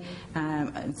any.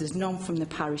 There's none from the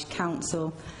parish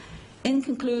council. In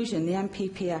conclusion, the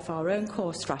NPPF, our own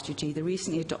core strategy, the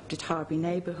recently adopted Harby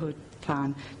neighbourhood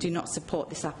plan, do not support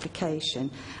this application.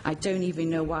 I don't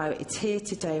even know why it's here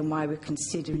today and why we're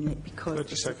considering it, because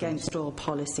it's against all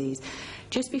policies.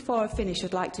 Just before I finish,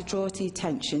 I'd like to draw to your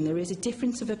attention there is a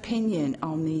difference of opinion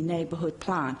on the neighbourhood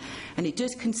plan, and it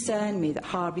does concern me that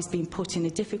Harby's been put in a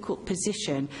difficult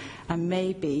position, and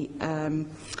maybe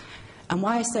and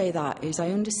why I say that is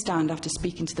I understand, after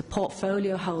speaking to the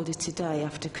portfolio holder today,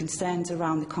 after concerns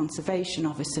around the conservation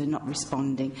officer not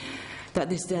responding, that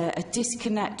there's a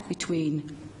disconnect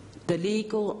between the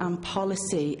legal and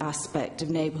policy aspect of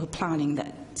neighbourhood planning,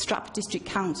 that Stratford District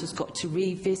Council's got to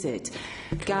revisit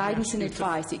guidance and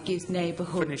advice it gives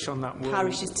neighbourhood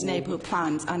parishes to neighbourhood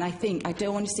plans, and I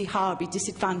don't want to see Harby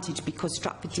disadvantaged because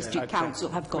Stratford District Council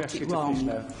have got it wrong.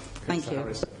 Thank you.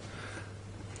 Harris.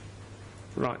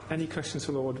 Right, any questions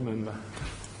for the Lord Member?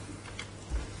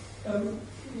 You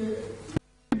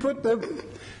put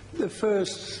the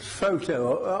first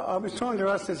photo, I was trying to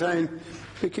ascertain,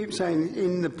 we keep saying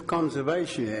in the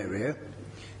conservation area.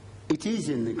 It is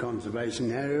in the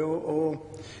conservation area, or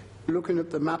looking at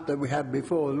the map that we had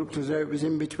before, it looked as though it was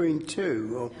in between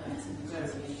two, or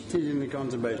it is in the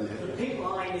conservation area. The pink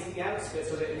line is the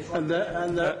outskirts of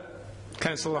it.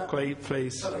 Councillor Lockley,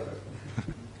 please.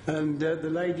 And the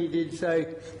lady did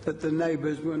say that the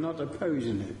neighbours were not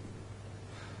opposing it.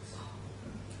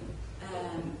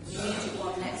 The immediate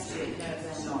one next to it, no,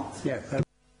 they're not. Yeah.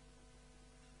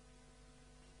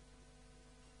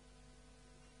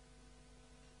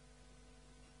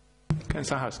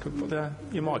 Councillor House, could you put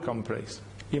your mic on, please?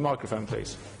 Your microphone,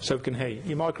 please, so we can hear you.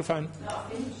 Your microphone?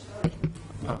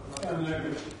 No,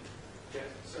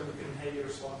 so we can hear your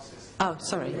responses. Oh,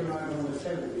 sorry.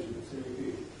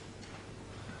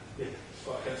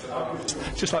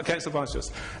 Just like Councillor Barnes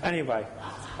just. Anyway,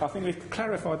 I think we've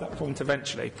clarified that point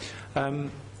eventually.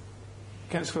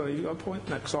 Councillor, you got a point?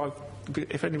 No, because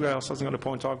if anybody else hasn't got a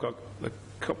point, I've got a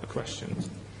couple of questions.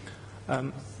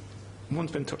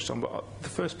 One's been touched on, but the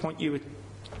first point you were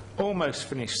almost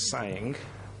finished saying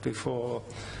before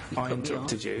I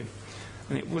interrupted you,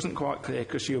 and it wasn't quite clear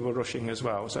because you were rushing as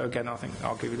well. So again, I think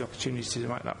I'll give you the opportunity to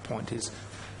make that point. Is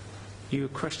you were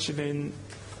questioning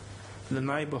the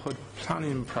neighbourhood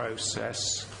planning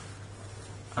process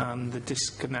and the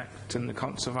disconnect and the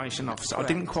conservation officer.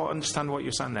 Correct. I didn't quite understand what you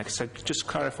were saying there, so just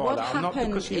clarify what that. Not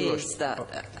because you rushed.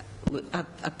 That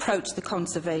approached the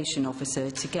conservation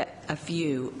officer to get a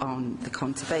view on the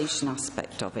conservation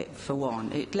aspect of it, for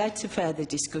one. It led to further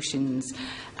discussions,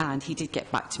 and he did get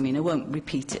back to me, and I won't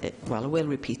repeat it. Well, I will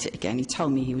repeat it again. He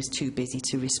told me he was too busy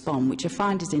to respond, which I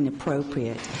find is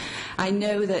inappropriate. I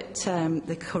know that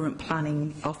the current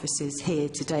planning officers here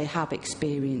today have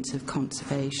experience of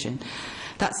conservation.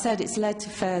 That said, it's led to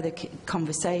further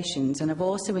conversations, and I've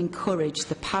also encouraged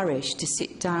the parish to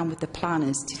sit down with the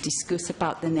planners to discuss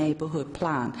about the neighbourhood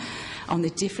plan on the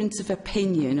difference of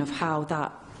opinion of how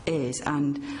that is.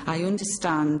 And I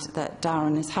understand that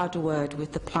Darren has had a word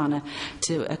with the planner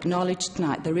to acknowledge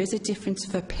tonight there is a difference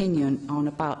of opinion on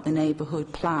about the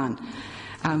neighbourhood plan.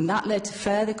 And that led to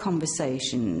further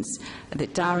conversations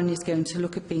that Darren is going to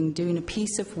look at doing a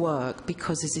piece of work,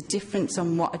 because there's a difference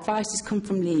on what advice has come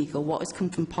from legal, what has come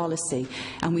from policy,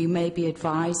 and we may be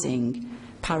advising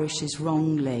parishes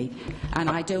wrongly, and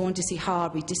I don't want to see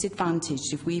Harbury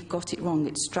disadvantaged if we've got it wrong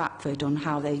at Stratford on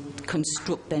how they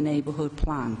construct their neighbourhood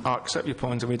plan. I accept your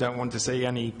point, and we don't want to see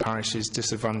any parishes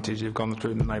disadvantaged who've gone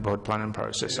through the neighbourhood planning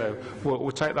process. So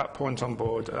we'll take that point on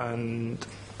board, and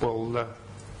we'll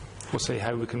see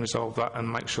how we can resolve that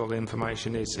and make sure the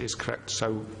information is correct.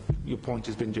 So your point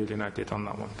has been duly noted on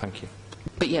that one. Thank you.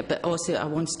 But also I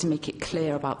wanted to make it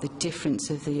clear about the difference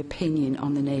of the opinion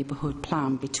on the neighbourhood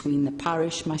plan between the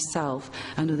parish, myself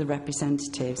and other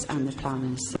representatives and the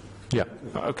planners. Yeah,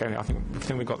 OK, I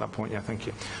think we got that point, yeah, thank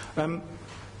you.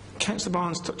 Councillor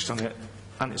Barnes touched on it,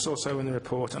 and it's also in the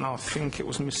report, and I think it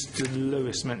was Mr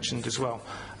Lewis mentioned as well.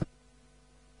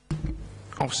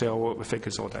 Obviously, I work with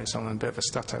figures all day, so I'm a bit of a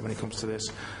stato when it comes to this.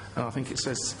 And I think it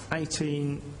says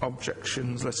 18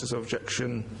 objections, letters of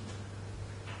objection,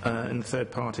 in the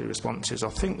third-party responses. I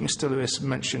think Mr Lewis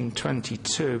mentioned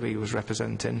 22 he was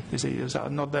representing. Is that a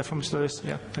nod there from Mr Lewis?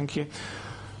 Yeah, thank you.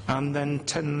 And then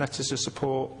 10 letters of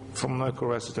support from local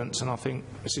residents, and I think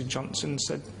Mrs Johnson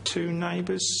said 2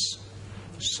 neighbours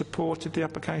supported the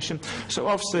application. So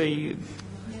obviously...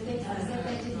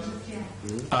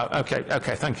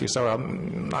 OK, thank you.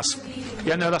 Sorry,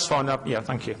 that's fine. Yeah,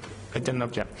 thank you. I didn't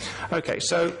object. OK,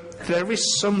 so there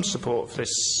is some support for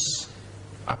this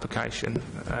application,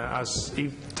 as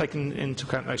you've taken into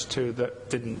account those 2 that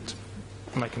didn't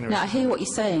make an... Now, I hear what you're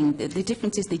saying. The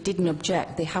difference is they didn't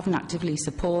object. They haven't actively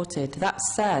supported. That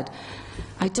said,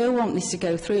 I don't want this to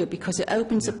go through because it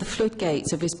opens up the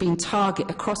floodgates of us being target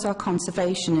across our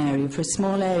conservation area for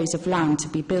small areas of land to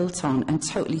be built on and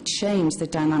totally change the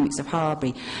dynamics of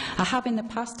Harbury. I have in the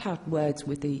past had words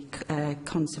with the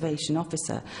conservation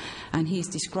officer, and he's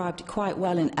described it quite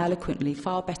well and eloquently,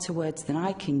 far better words than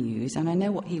I can use, and I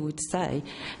know what he would say,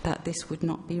 that this would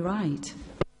not be right.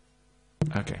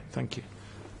 OK, thank you.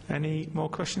 Any more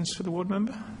questions for the ward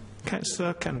member?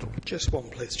 Councillor Kendall. Just one,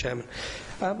 please, Chairman.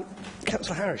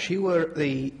 Councillor Harris, you were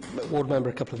the ward member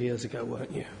a couple of years ago,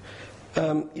 weren't you?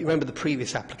 You remember the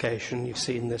previous application, you've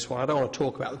seen this one. I don't want to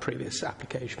talk about the previous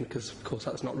application because, of course,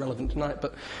 that's not relevant tonight,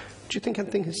 but do you think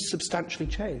anything has substantially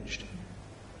changed?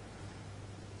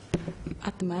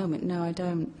 At the moment, no, I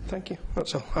don't. Thank you.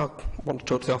 That's all. I'll want to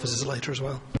talk to the officers later as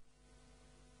well.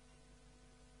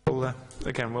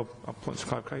 Again, I'll point to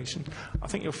clarification. I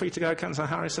think you're free to go, Councillor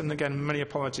Harris, and again, many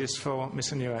apologies for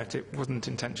missing you out. It wasn't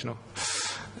intentional.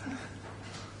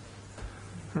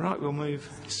 Right, we'll move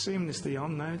seamlessly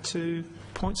on now to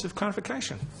points of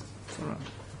clarification. All right.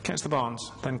 Councillor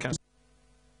Barnes, then Councillor...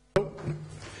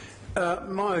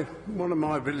 One of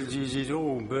my villages is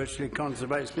all virtually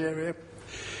conservation area.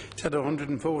 It's had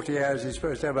 140 houses, it's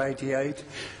supposed to have 88.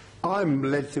 I'm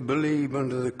led to believe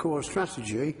under the core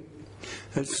strategy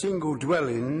that single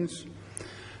dwellings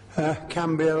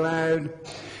can be allowed,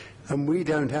 and we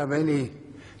don't have any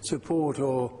support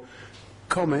or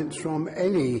comments from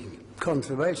any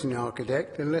conservation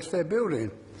architect unless they're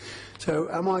building. So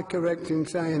am I correct in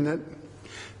saying that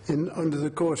under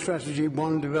the core strategy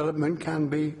one development can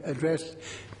be addressed,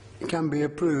 can be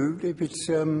approved if it's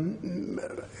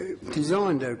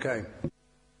designed okay?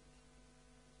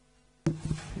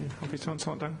 Happy to answer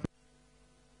that, Dan?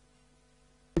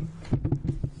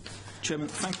 Chairman,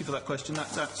 thank you for that question.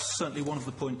 That's certainly one of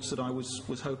the points that I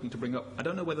was hoping to bring up. I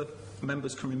don't know whether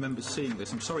members can remember seeing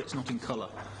this. I'm sorry it's not in colour.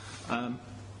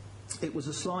 It was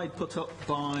a slide put up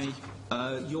by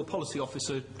your policy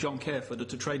officer, John Careford,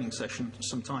 at a training session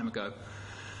some time ago.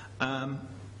 How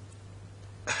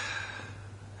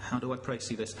do I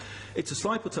see this? It's a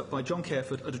slide put up by John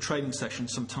Careford at a training session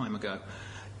some time ago.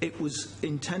 It was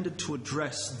intended to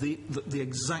address the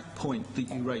exact point that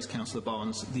you raised, Councillor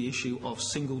Barnes, the issue of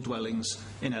single dwellings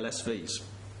in LSVs.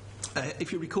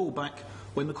 If you recall back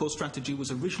when the core strategy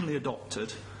was originally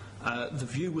adopted, the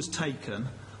view was taken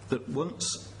that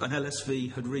once an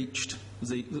LSV had reached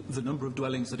the number of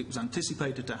dwellings that it was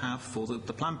anticipated to have for the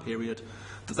plan period,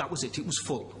 that was it. It was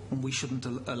full, and we shouldn't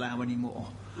allow any more.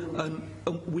 And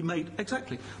we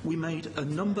made a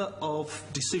number of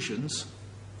decisions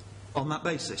on that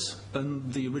basis,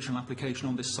 and the original application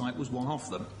on this site was one of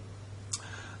them,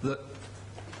 that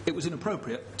it was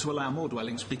inappropriate to allow more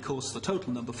dwellings because the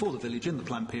total number for the village in the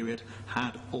plan period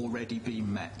had already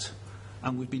been met.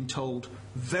 And we've been told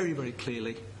very, very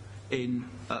clearly in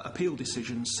appeal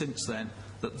decisions since then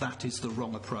that that is the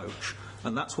wrong approach.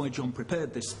 And that's why John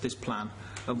prepared this plan.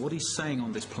 And what he's saying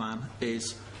on this plan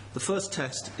is the first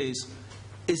test is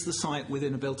the site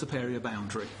within a built-up area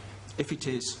boundary? If it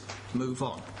is, move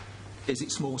on. Is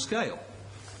it small scale?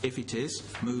 If it is,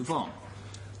 move on.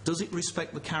 Does it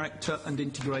respect the character and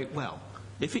integrate well?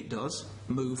 If it does,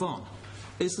 move on.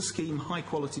 Is the scheme high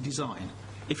quality design?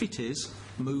 If it is,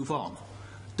 move on.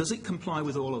 Does it comply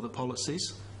with all other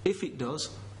policies? If it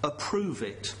does, approve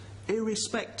it,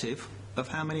 irrespective of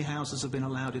how many houses have been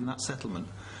allowed in that settlement.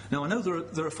 Now, I know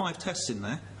there are 5 tests in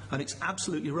there, and it's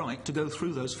absolutely right to go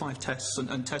through those 5 tests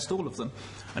and test all of them.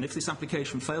 And if this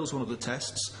application fails one of the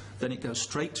tests, then it goes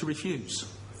straight to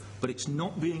refuse. But it's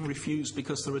not being refused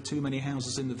because there are too many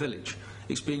houses in the village.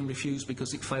 It's being refused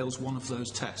because it fails one of those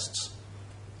tests.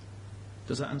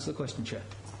 Does that answer the question, Chair?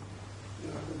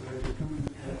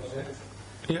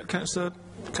 Yeah, Councillor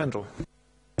Kendall.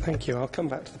 Thank you. I'll come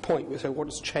back to the point. So what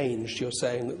has changed? You're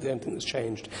saying that the only thing that's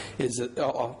changed is that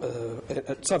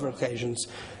at several occasions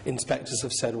inspectors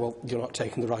have said, well, you're not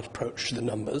taking the right approach to the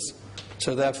numbers,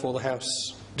 so therefore the house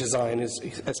design is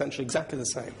essentially exactly the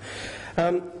same.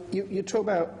 You talk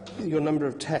about your number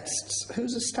of tests.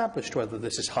 Who's established whether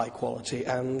this is high quality,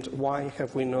 and why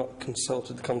have we not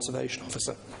consulted the Conservation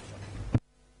Officer?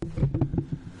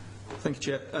 Thank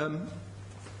you, Chair.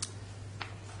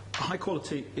 High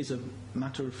quality is a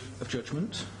matter of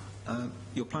judgment.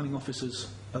 Your planning officers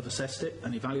have assessed it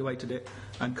and evaluated it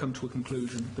and come to a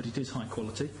conclusion that it is high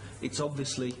quality. It's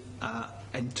obviously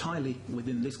entirely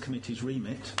within this committee's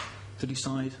remit to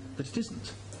decide that it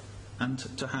isn't, and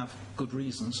to have good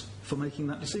reasons for making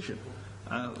that decision.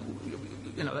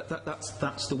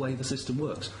 That's the way the system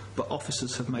works. But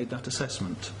officers have made that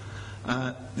assessment.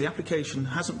 The application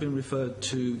hasn't been referred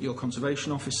to your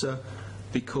Conservation Officer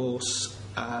because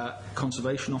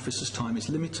Conservation Officers' time is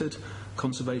limited.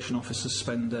 Conservation Officers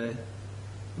spend their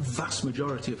vast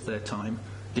majority of their time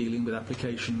dealing with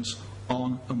applications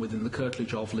on and within the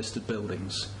curtilage of listed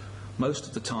buildings. Most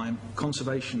of the time,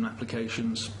 conservation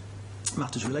applications,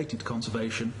 matters relating to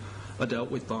conservation, are dealt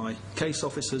with by case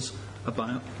officers,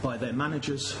 by their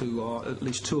managers, who are, at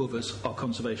least 2 of us, are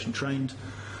conservation trained.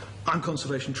 I'm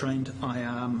conservation trained. I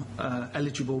am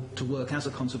eligible to work as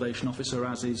a conservation officer,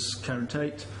 as is Karen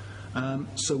Tate.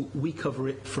 So we cover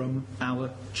it from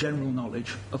our general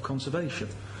knowledge of conservation.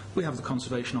 We have the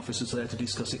conservation officers there to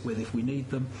discuss it with if we need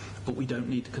them, but we don't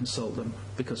need to consult them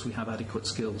because we have adequate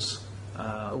skills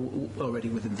already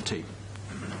within the team.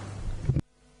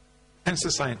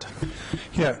 Councillor Saint.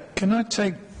 Yeah, can I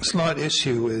take slight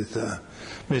issue with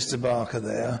Mr. Barker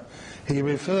there? He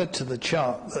referred to the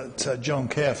chart that John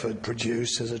Careford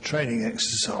produced as a training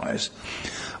exercise.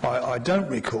 I don't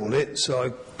recall it, so I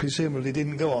presumably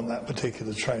didn't go on that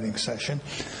particular training session,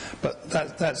 but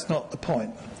that's not the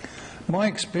point. My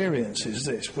experience is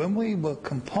this: when we were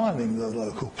compiling the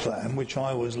local plan, which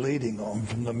I was leading on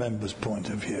from the member's point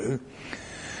of view,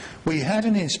 we had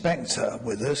an inspector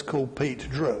with us called Pete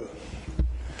Drew.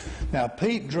 Now,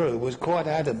 Pete Drew was quite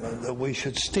adamant that we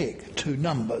should stick to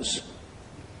numbers.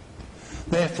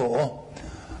 Therefore,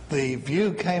 the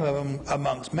view came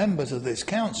amongst members of this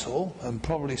council, and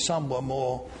probably some were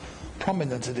more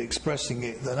prominent at expressing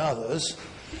it than others,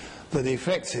 that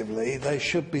effectively they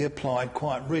should be applied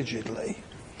quite rigidly,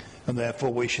 and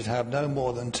therefore we should have no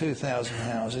more than 2,000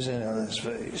 houses in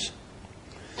LSVs.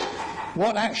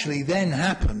 What actually then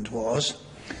happened was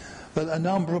that a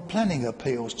number of planning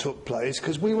appeals took place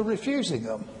because we were refusing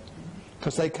them,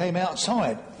 because they came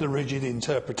outside the rigid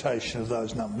interpretation of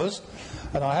those numbers.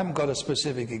 And I haven't got a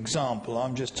specific example,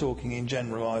 I'm just talking in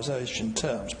generalisation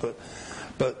terms, but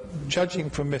judging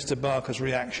from Mr. Barker's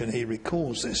reaction, he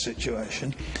recalls this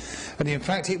situation. And in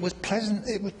fact, it was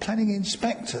planning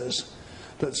inspectors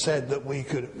that said that we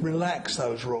could relax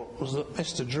those rules that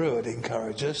Mr. Drew had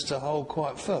encouraged us to hold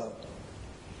quite firm.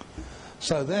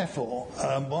 So therefore,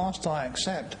 whilst I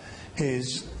accept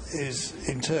his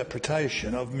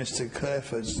interpretation of Mr.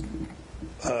 Careford's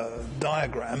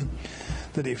diagram,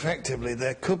 that effectively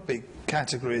there could be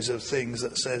categories of things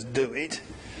that says do it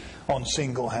on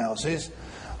single houses,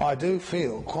 I do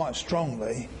feel quite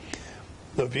strongly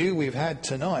the view we've had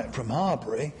tonight from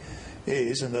Harbury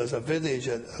is, and there's a village,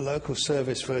 a local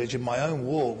service village in my own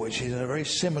ward which is in a very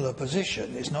similar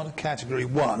position. It's not a category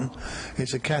 1,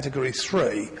 it's a category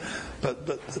 3,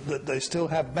 but they still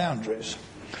have boundaries.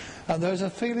 And there's a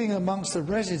feeling amongst the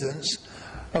residents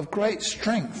of great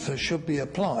strength that should be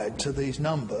applied to these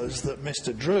numbers that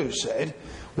Mr. Drew said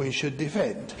we should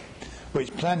defend,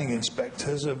 which planning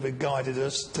inspectors have guided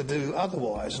us to do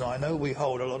otherwise. And I know we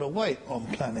hold a lot of weight on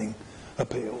planning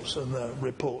appeals and the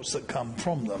reports that come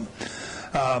from them.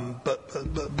 But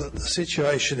the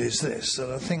situation is this,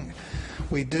 that I think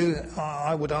we do,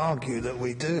 I would argue that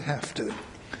we do have to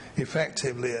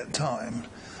effectively at times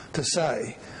to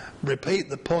say, repeat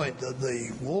the point that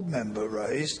the ward member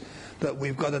raised, that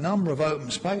we've got a number of open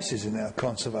spaces in our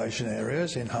conservation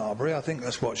areas in Harbury. I think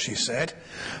that's what she said,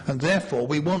 and therefore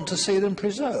we want to see them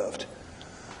preserved.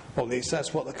 Or at least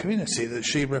that's what the community that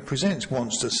she represents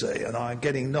wants to see. And I'm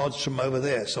getting nods from over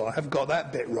there, so I have got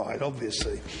that bit right,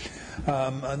 obviously.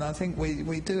 And I think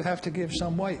we do have to give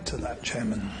some weight to that,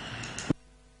 Chairman.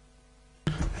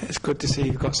 It's good to see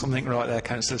you've got something right there,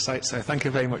 Councillor Sate, so thank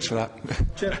you very much for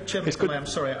that. Chairman, I'm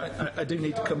sorry, I do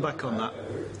need to come back on that.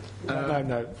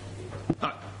 No.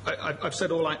 I've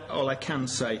said all I can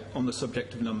say on the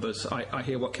subject of numbers. I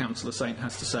hear what Councillor Saint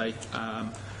has to say.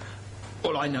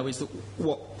 All I know is that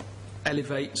what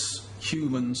elevates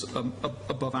humans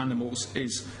above animals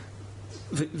is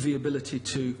the ability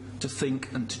to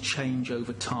think and to change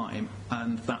over time,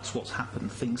 and that's what's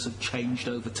happened. Things have changed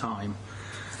over time.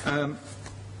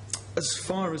 As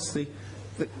far as the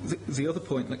other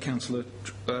point that Councillor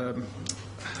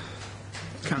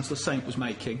Saint was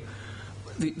making,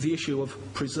 the issue of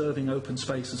preserving open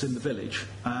spaces in the village,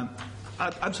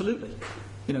 absolutely.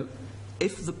 You know,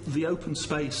 if the open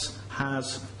space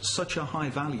has such a high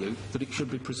value that it should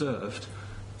be preserved,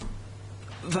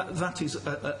 that is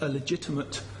a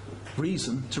legitimate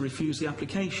reason to refuse the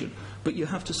application. But you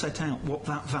have to set out what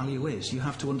that value is. You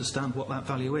have to understand what that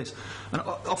value is. And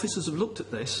officers have looked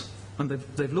at this, and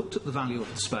they've looked at the value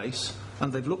of the space,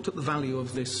 and they've looked at the value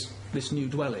of this new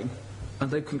dwelling,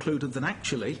 and they've concluded that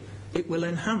actually it will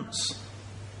enhance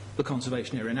the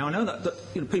conservation area. Now, I know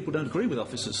that people don't agree with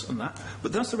officers on that,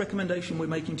 but that's the recommendation we're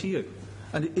making to you.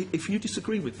 And if you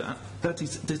disagree with that,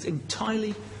 that's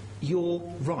entirely your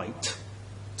right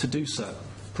to do so,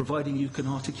 providing you can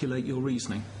articulate your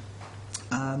reasoning.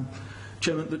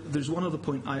 Chairman, there's one other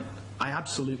point I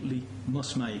absolutely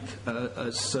must make.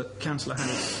 As Councillor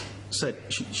Harris said,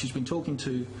 she's been talking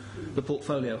to the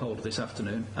portfolio holder this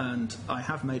afternoon, and I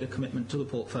have made a commitment to the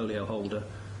portfolio holder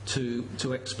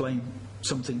to explain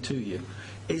something to you.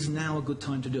 Is now a good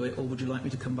time to do it, or would you like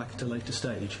me to come back at a later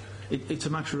stage? It's a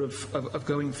matter of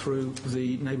going through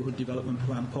the neighbourhood development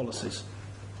plan policies.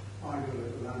 I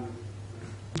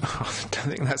don't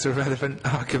think that's a relevant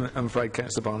argument, I'm afraid,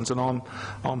 Councillor Barnes, and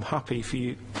I'm happy for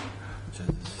you. So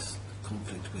there's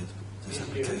conflict with this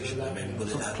application. I mean, will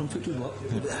it have, conflict with what?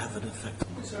 Will it have an effect on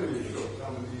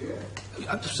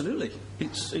Absolutely.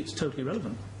 It's totally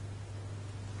relevant.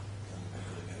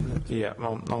 Yeah,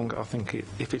 I think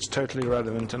if it's totally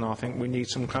relevant, and I think we need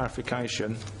some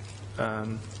clarification,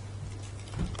 I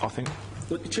think...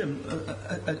 But, Jim,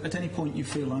 at any point you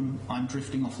feel I'm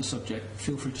drifting off the subject,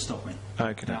 feel free to stop me.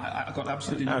 Okay. I've got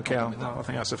absolutely no problem with that. I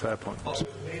think that's a fair point.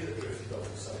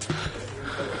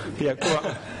 Yeah, go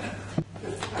on.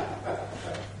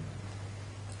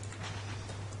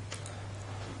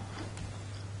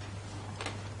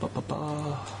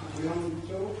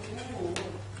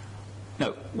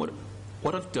 No,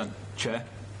 what I've done, Chair,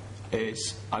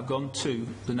 is I've gone to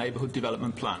the neighbourhood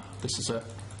development plan. This is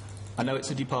I know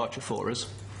it's a departure for us,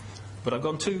 but I've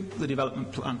gone to the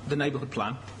development plan, the neighbourhood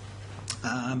plan,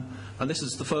 and this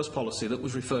is the first policy that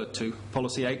was referred to,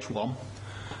 policy H1,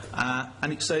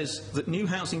 and it says that new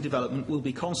housing development will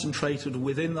be concentrated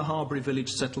within the Harbury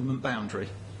Village settlement boundary.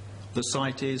 The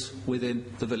site is within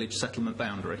the village settlement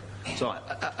boundary. So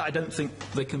I don't think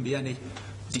there can be any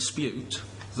dispute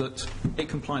that it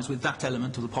complies with that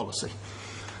element of the policy.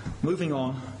 Moving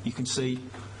on, you can see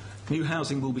new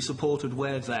housing will be supported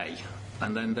where they,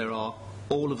 and then there are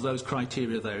all of those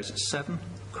criteria there. Is it 7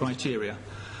 criteria?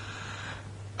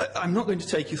 I'm not going to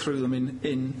take you through them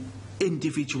in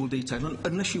individual detail,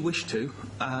 unless you wish to,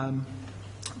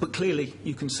 but clearly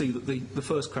you can see that the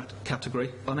first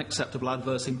category, unacceptable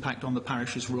adverse impact on the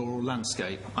parish's rural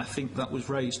landscape, I think that was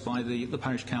raised by the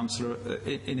parish councillor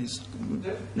in his...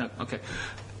 No, okay.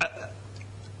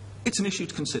 It's an issue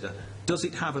to consider. Does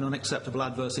it have an unacceptable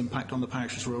adverse impact on the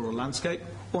parish's rural landscape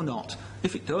or not?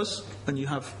 If it does, and you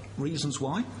have reasons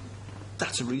why,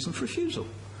 that's a reason for refusal.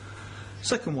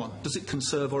 Second one, does it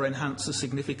conserve or enhance the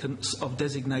significance of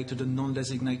designated and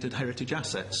non-designated heritage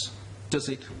assets? Does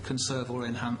it conserve or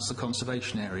enhance the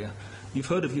conservation area? You've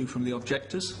heard a view from the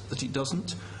objectors that it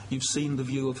doesn't. You've seen the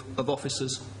view of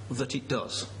officers that it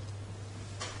does.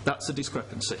 That's a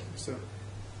discrepancy.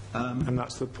 And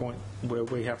that's the point where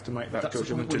we have to make that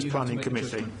judgment as planning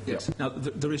committee. Yes. Now,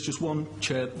 there is just one,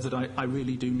 Chair, that I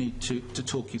really do need to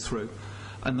talk you through,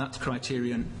 and that's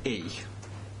criterion E.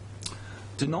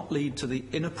 Do not lead to the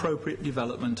inappropriate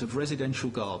development of residential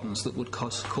gardens that would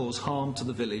cause harm to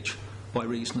the village by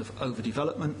reason of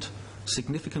overdevelopment,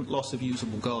 significant loss of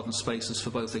usable garden spaces for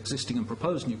both existing and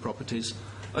proposed new properties,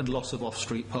 and loss of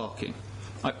off-street parking.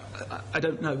 I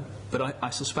don't know, but I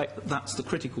suspect that that's the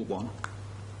critical one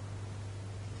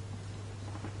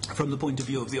from the point of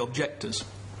view of the objectors.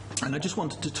 And I just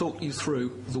wanted to talk you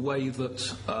through the way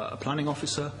that a planning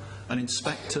officer, an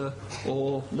inspector,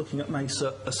 or, looking at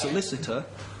Mesa, a solicitor,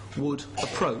 would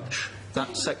approach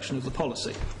that section of the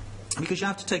policy. Because you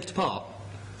have to take it apart.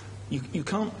 You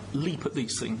can't leap at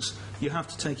these things. You have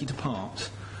to take it apart.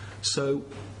 So,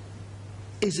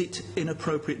 is it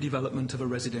inappropriate development of a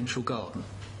residential garden?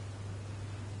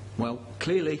 Well,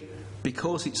 clearly,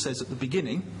 because it says at the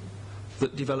beginning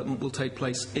that development will take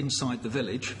place inside the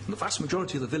village, and the vast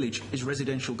majority of the village is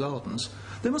residential gardens,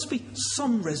 there must be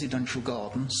some residential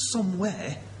garden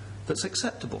somewhere that's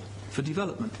acceptable for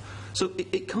development. So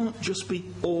it can't just be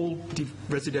all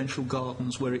residential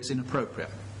gardens where it's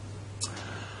inappropriate.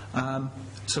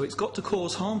 So it's got to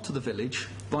cause harm to the village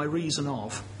by reason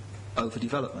of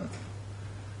overdevelopment.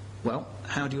 Well,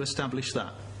 how do you establish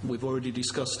that? We've already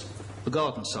discussed the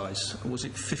garden size. Was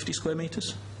it 50 square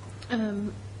metres?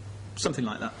 Something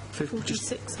like that.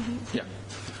 46, I think. Yeah.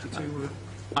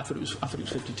 I thought it was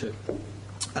 52.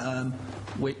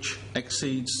 Which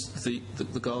exceeds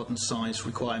the garden size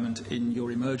requirement in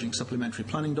your emerging supplementary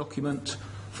planning document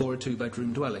for a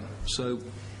two-bedroom dwelling. So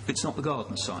it's not the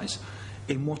garden size.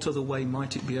 In what other way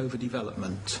might it be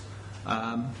overdevelopment?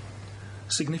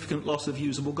 Significant loss of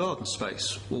usable garden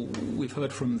space. Well, we've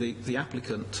heard from the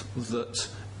applicant that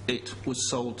it was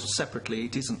sold separately.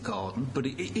 It isn't garden, but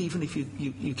even if you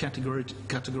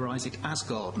categorise it as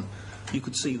garden, you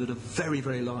could see that a very,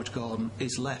 very large garden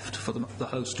is left for the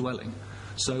host dwelling.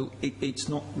 So it's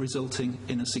not resulting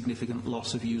in a significant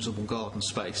loss of usable garden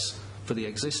space for the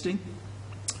existing.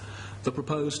 The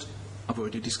proposed, I've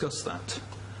already discussed that.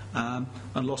 And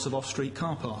loss of off-street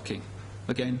car parking.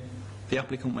 Again, the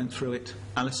applicant went through it,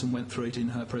 Alison went through it in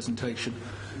her presentation.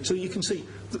 So you can see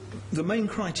the main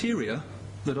criteria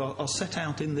that are set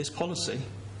out in this policy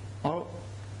all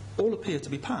appear to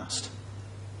be passed.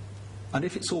 And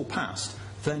if it's all passed,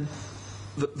 then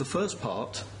the first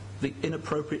part, the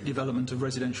inappropriate development of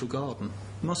residential garden,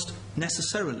 must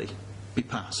necessarily be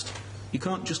passed. You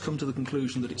can't just come to the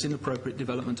conclusion that it's inappropriate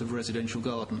development of residential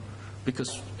garden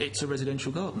because it's a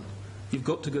residential garden. You've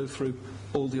got to go through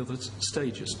all the other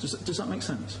stages. Does that make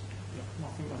sense? I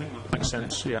think that makes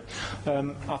sense, yeah.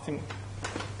 I think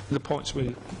the points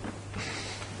we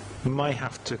may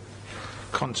have to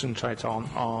concentrate on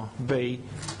are B,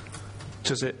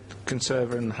 does it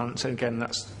conserve or enhance? And again,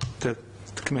 that's the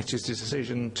committee's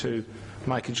decision to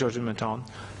make a judgment on.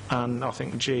 And I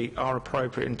think G, are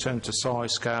appropriate in terms of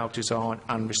size, scale, design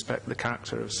and respect the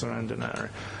character of the surrounding area,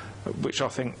 which I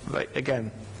think,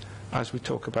 again, as we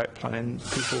talk about planning,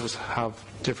 people have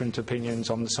different opinions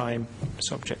on the same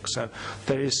subject. So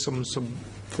there is some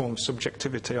form of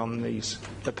subjectivity on these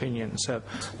opinions. So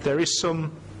there is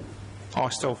some, I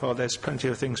still feel there's plenty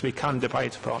of things we can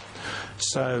debate upon.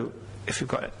 So if you've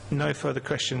got no further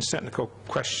questions, technical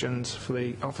questions for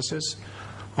the officers,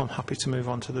 I'm happy to move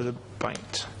on to the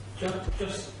debate.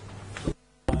 Just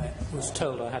I was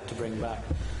told I had to bring back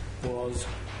was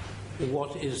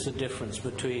what is the difference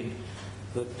between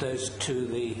those two,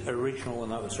 the original one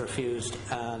that was refused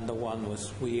and the one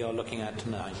we are looking at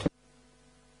tonight?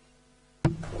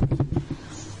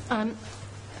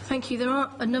 Thank you. There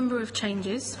are a number of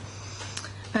changes.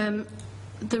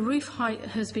 The roof height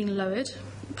has been lowered.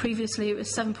 Previously it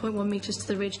was 7.1 metres to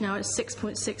the ridge, now it's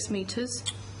 6.6 metres.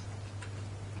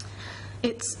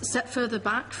 It's set further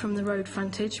back from the road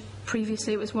frontage.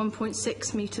 Previously it was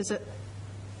 1.6 metres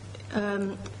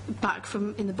back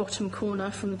from in the bottom corner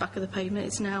from the back of the pavement.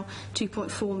 It's now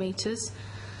 2.4 metres.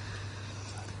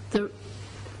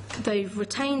 They've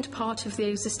retained part of the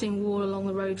existing wall along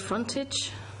the road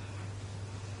frontage.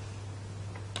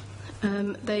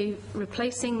 They're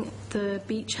replacing the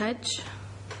beech hedge.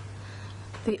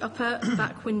 The upper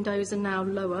back windows are now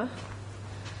lower,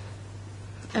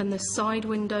 and the side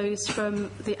windows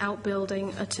from the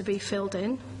outbuilding are to be filled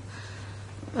in.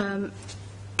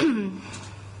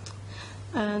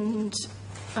 And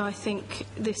I think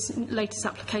this latest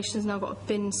application has now got a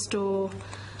bin store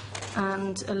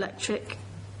and electric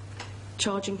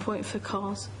charging point for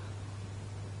cars.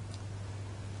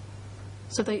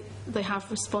 So they have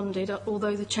responded,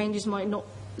 although the changes might not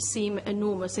seem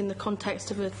enormous in the context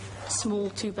of a small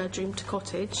two-bedroom to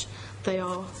cottage. They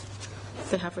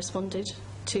have responded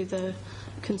to the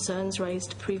concerns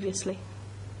raised previously.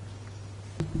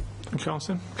 Thank you,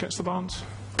 Alison. Councillor Barnes.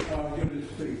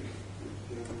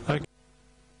 Okay.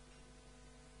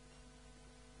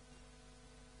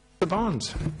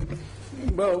 Barnes.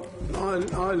 Well,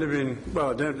 I live in,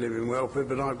 well, I don't live in Welford,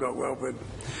 but I've got Welford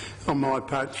on my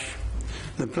patch.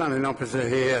 The planning officer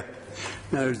here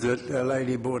knows that a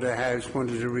lady bought a house,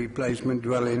 wanted a replacement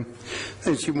dwelling,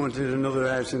 then she wanted another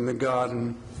house in the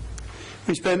garden.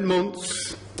 We spent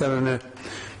months telling her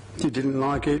she didn't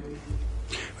like it.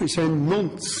 We spent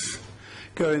months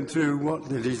going through what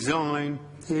the design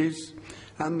is,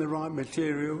 and the right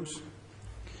materials.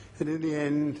 And in the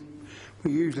end,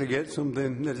 we usually get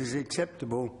something that is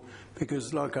acceptable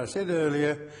because, like I said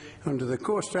earlier, under the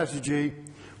core strategy,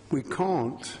 we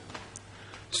can't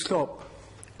stop.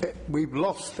 We've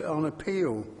lost on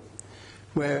appeal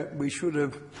where we should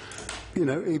have, you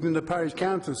know, even the parish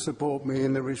council support me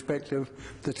in the respect of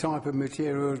the type of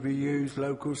materials we use,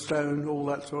 local stone, all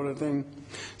that sort of thing.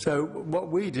 So what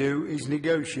we do is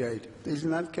negotiate.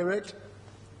 Isn't that correct?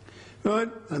 Right,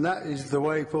 and that is the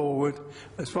way forward.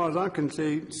 As far as I can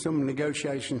see, some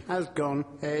negotiation has gone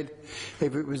ahead.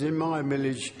 If it was in my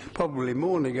village, probably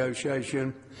more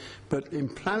negotiation. But in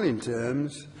planning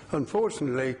terms,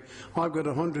 unfortunately, I've got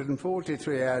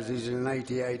 143 houses in an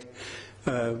 88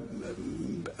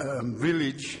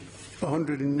 village,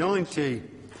 190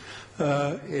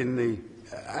 in the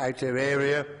outer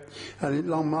area, and in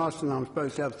Long Marston I'm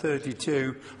supposed to have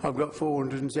 32. I've got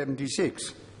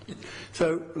 476.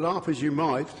 So, laugh as you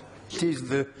might, it is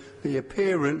the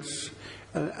appearance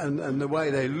and the way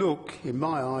they look, in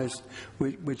my eyes,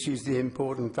 which is the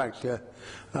important factor.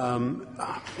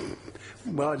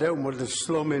 Well, I don't want a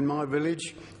slum in my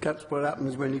village. That's what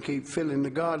happens when you keep filling the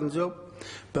gardens up.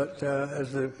 But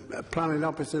as the planning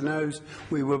officer knows,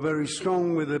 we were very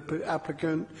strong with the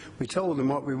applicant. We told them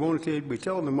what we wanted, we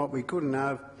told them what we couldn't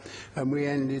have, and we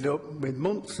ended up with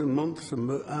months and months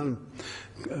and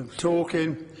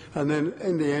talking. And then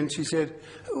in the end she said,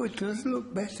 "Oh, it does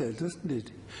look better, doesn't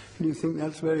it?" And you think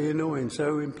that's very annoying.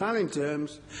 So in planning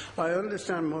terms, I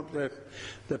understand what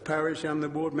the parish and the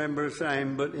ward member are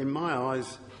saying, but in my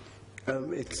eyes,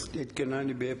 it can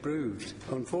only be approved,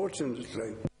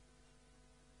 unfortunately.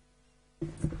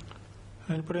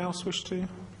 Anybody else wish to?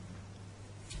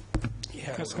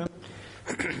 Yeah.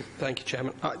 Thank you,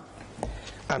 Chairman.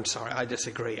 I'm sorry, I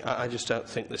disagree. I just don't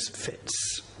think this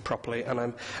fits properly,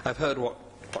 and I've heard what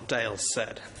Dale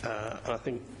said, and I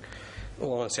think,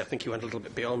 well, honestly, I think he went a little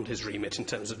bit beyond his remit in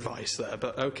terms of advice there.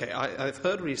 But okay, I've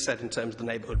heard what he said in terms of the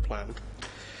neighbourhood plan.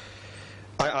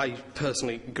 I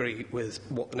personally agree with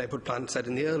what the neighbourhood plan said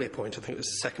in the earlier point. I think it was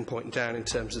the second point down in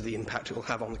terms of the impact it will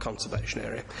have on the conservation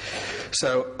area.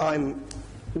 So I'm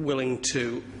willing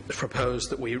to propose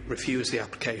that we refuse the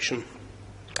application.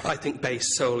 I think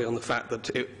based solely on the fact that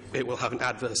it will have an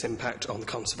adverse impact on the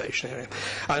conservation area.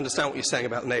 I understand what you're saying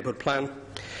about the neighbourhood plan,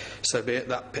 so be it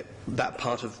that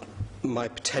part of my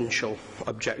potential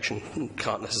objection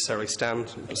can't necessarily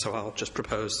stand, so I'll just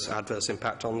propose adverse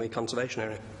impact on the conservation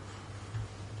area.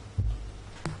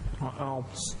 I'll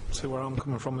see where I'm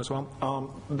coming from as well.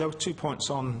 There were 2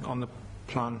 points on the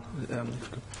plan. If you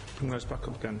could bring those back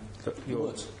up again.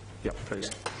 Yours? Yeah, please.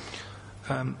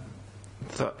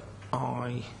 That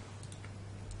I...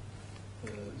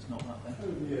 it's not that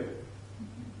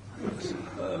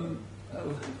then.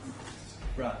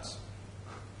 Rats.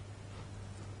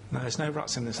 No, there's no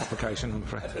rats in this application, I'm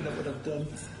afraid. I don't know what I've done.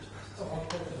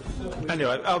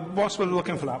 Anyway, whilst we're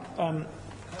looking for that,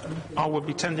 I would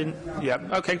be tending... Yeah,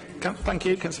 OK, thank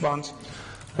you, Councillor Barnes.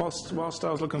 Whilst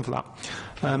I was looking for that,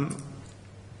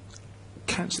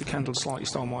 Councillor Kendall slightly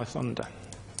stole my thunder.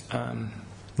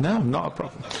 No, not a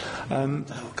problem.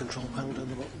 Control panel down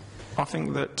the bottom. I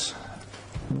think that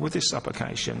with this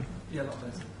application,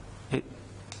 it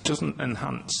doesn't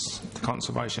enhance the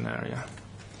conservation area.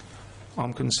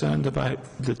 I'm concerned about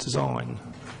the design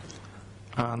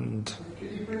and...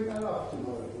 Can you bring that up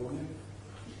tomorrow morning?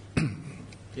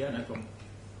 Yeah, no problem.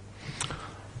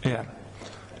 Yeah.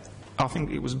 I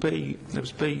think it was B,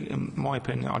 in my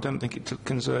opinion. I don't think it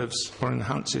conserves or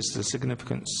enhances the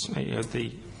significance of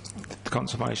the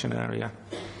conservation area.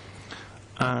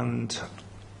 And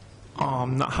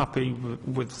I'm not happy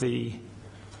with the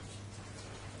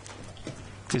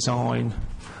design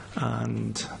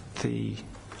and the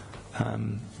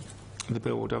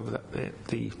build of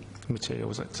the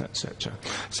materials, etc.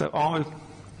 So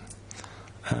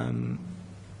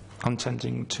I'm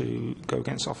tending to go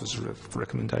against officer's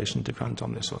recommendation to grant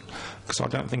on this one, because I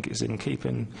don't think it's in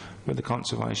keeping with the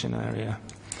conservation area.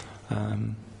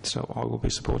 So I will be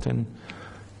supporting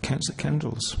Councillor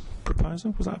Kendall's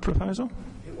proposal. Was that a proposal?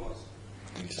 It was.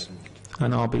 Yes.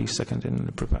 And I'll be seconding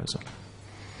the proposal.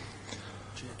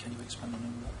 Chair, can you expand on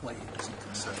what way it doesn't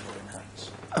concern or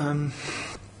enhance?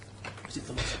 Is it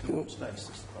the space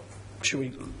that's the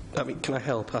problem? Can I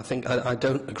help? I think I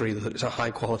don't agree that it's a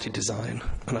high-quality design,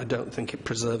 and I don't think it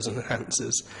preserves and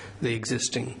enhances the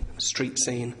existing street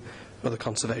scene or the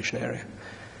conservation area.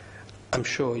 I'm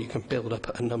sure you can build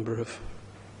up a number of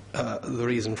the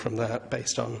reason from that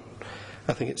based on,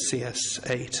 I think it's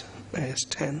CS8,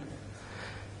 AS10.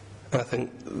 And I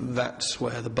think that's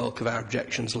where the bulk of our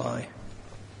objections lie.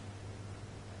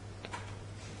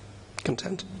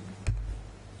 Content?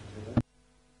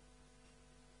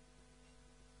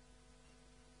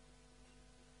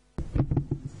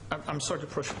 I'm sorry to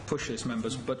push this,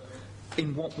 members, but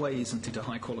in what way isn't it a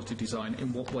high-quality design?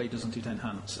 In what way doesn't it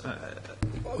enhance?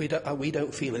 We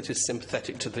don't feel it is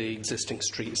sympathetic to the existing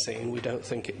street scene. I don't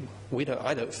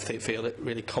feel it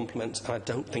really complements, and I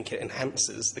don't think it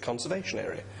enhances the conservation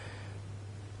area.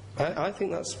 I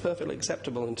think that's perfectly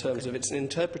acceptable in terms of it's an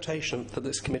interpretation that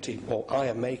this committee, or I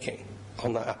am making,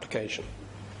 on that application,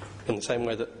 in the same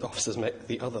way that the officers make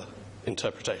the other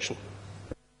interpretation.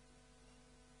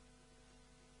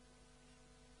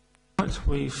 Right,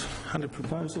 we've had a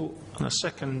proposal and a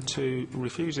second to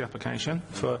refuse the application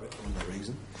for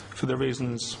the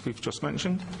reasons we've just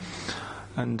mentioned,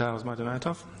 and Dale's made a note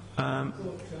of.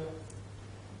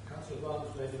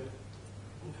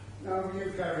 No,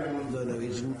 you carry on. No,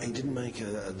 he didn't make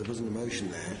there wasn't a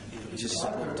motion there. He just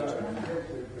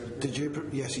seconded. Did you?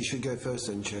 Yes, you should go first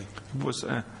then, Chair.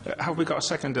 Have we got a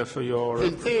seconder for your...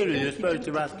 In theory, you're supposed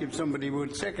to ask if somebody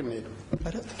would second it.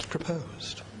 I don't think he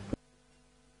proposed.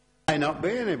 May not be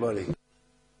anybody.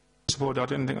 I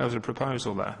didn't think there was a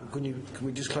proposal there. Can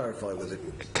we just clarify with it?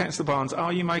 Councillor Barnes,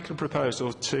 are you making a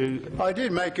proposal to... I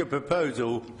did make a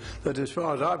proposal that, as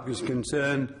far as I was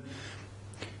concerned,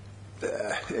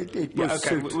 it was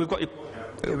okay. We've got. It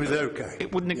was okay.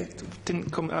 It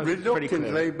didn't come out reluctantly,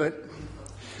 very clear. but.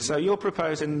 So you're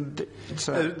proposing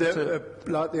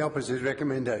like the opposite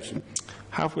recommendation.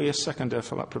 Have we a seconder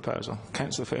for that proposal,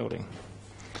 Councillor Fielding?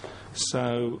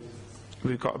 So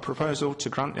we've got a proposal to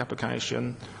grant the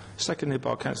application, seconded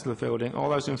by Councillor Fielding. All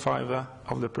those in favour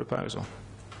of the proposal?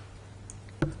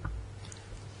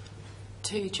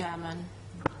 2, Chairman.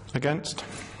 Against?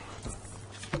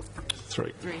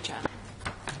 3. 3, Chairman.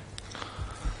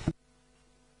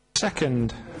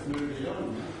 Second.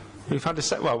 We've had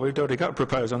we've already got a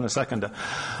proposal and a seconder.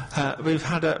 We've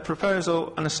had a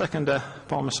proposal and a seconder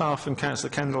by myself and Councillor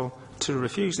Kendall to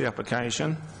refuse the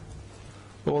application.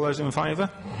 All those in favour?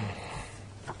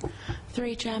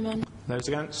 3, Chairman. Those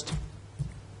against?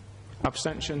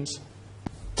 Abstentions?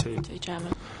 2. 2,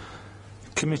 Chairman.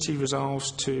 Committee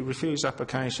resolves to refuse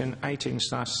application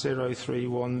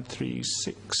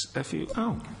 18/03136 FU.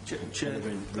 Chair,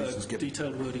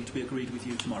 detailed wording to be agreed with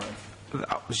you tomorrow.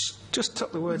 That was just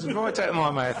took the words right out of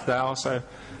my mouth, Dale, so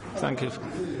thank you.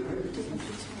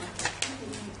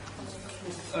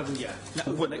 Yeah,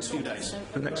 for the next few days.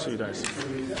 The next few days.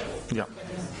 Yeah.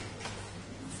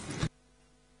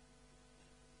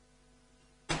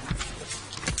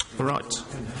 Right.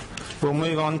 We'll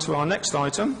move on to our next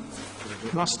item.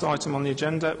 Last item on the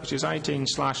agenda, which is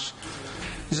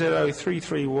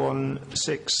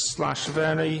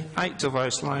 18/03316/Verney, 8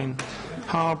 Dovos Lane,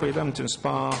 Harbury, Leamington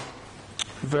Spa,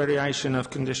 variation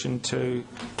of condition 2,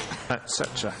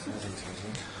 etc.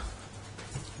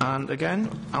 And again,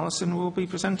 Alison will be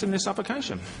presenting this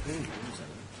application.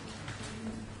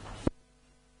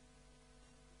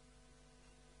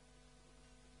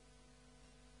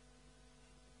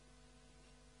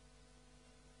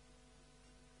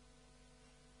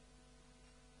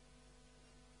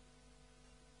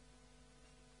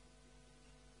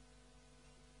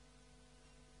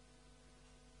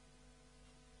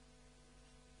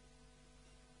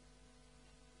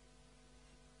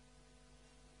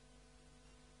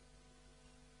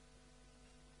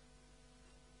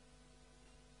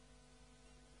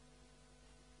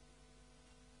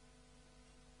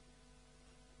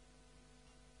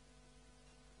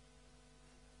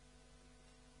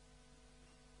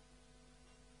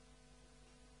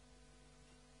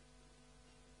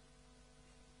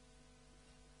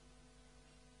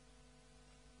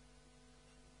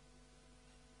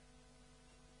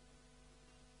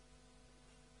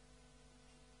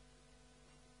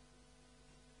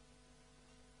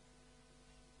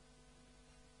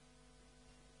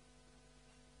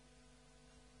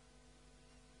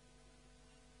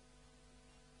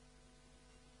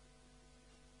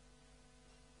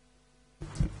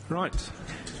 Right.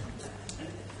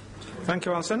 Thank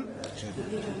you, Alison.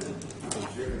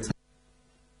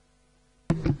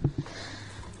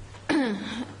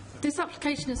 This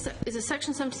application is a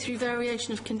Section 73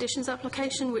 variation of conditions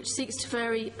application which seeks to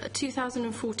vary a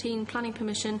 2014 planning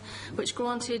permission which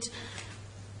granted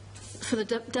for the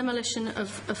demolition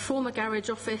of a former garage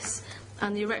office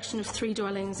and the erection of 3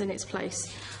 dwellings in its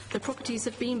place. The properties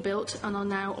have been built and are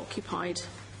now occupied.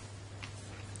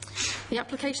 The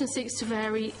application seeks to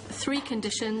vary 3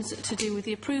 conditions to do with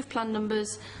the approved plan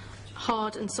numbers,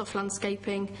 hard and soft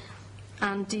landscaping,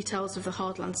 and details of the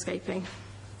hard landscaping.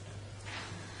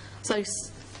 So,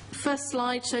 first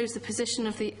slide shows the position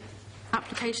of the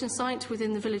application site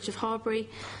within the village of Harbury.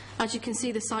 As you can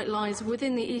see, the site lies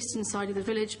within the eastern side of the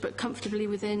village, but comfortably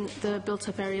within the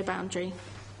built-up area boundary.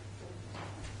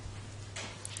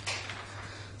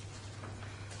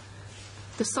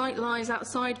 The site lies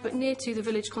outside but near to the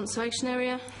village conservation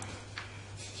area.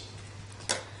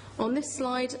 On this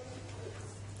slide,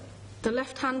 the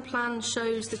left-hand plan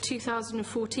shows the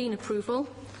 2014 approval.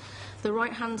 The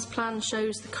right-hand plan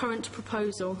shows the current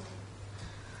proposal.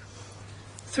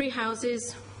 3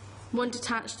 houses, 1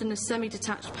 detached and a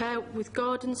semi-detached pair with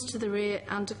gardens to the rear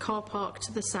and a car park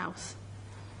to the south.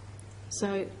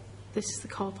 So this is the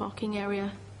car parking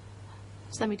area,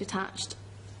 semi-detached,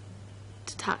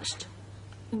 detached,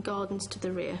 and gardens to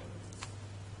the rear.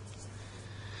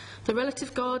 The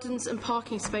relative gardens and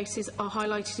parking spaces are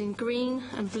highlighted in green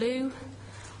and blue.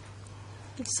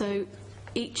 So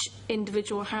each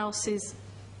individual house's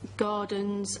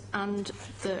gardens and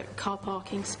the car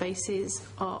parking spaces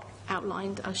are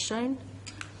outlined as shown.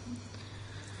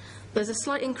 There's a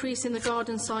slight increase in the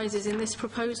garden sizes in this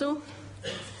proposal.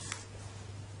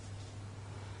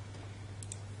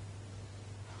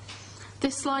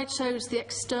 This slide shows the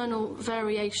external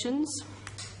variations.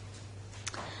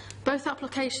 Both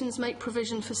applications make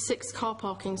provision for 6 car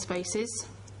parking spaces.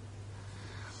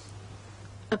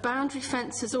 A boundary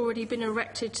fence has already been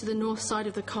erected to the north side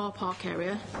of the car park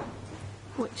area,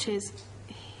 which is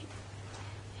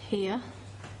here.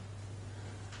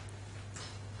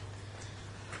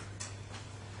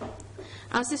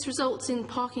 As this results in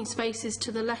parking spaces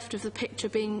to the left of the picture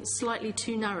being slightly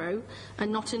too narrow and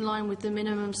not in line with the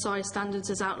minimum size standards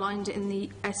as outlined in the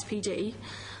SPD,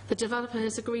 the developer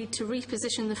has agreed to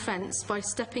reposition the fence by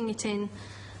stepping it in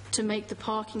to make the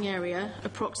parking area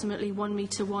approximately 1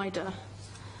 metre wider.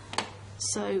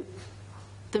 So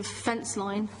the fence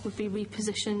line would be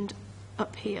repositioned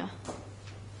up here.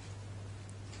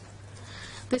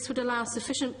 This would allow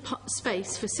sufficient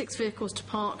space for 6 vehicles to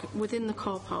park within the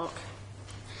car park.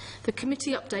 The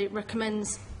committee update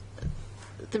recommends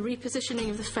the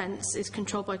repositioning of the fence is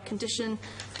controlled by condition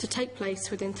to take place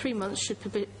within 3 months should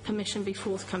permission be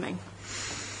forthcoming.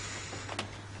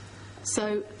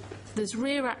 So there's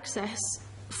rear access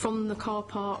from the car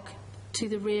park to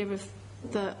the rear of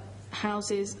the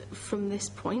houses from this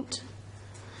point.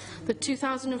 The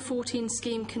 2014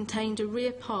 scheme contained a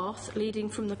rear path leading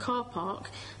from the car park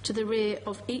to the rear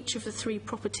of each of the 3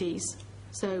 properties,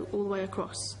 so all the way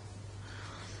across.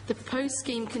 The proposed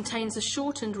scheme contains a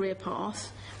shortened rear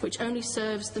path which only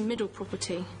serves the middle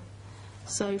property,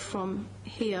 so from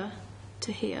here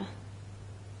to here.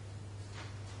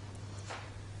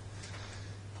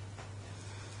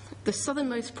 The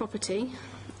southernmost property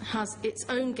has its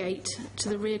own gate to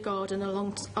the rear garden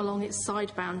along its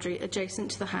side boundary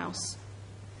adjacent to the house,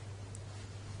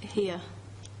 here.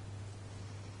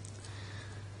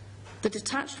 The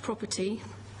detached property,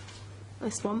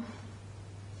 this one,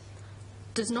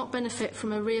 does not benefit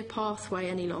from a rear pathway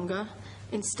any longer.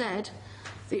 Instead,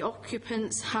 the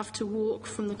occupants have to walk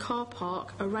from the car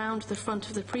park around the front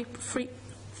of the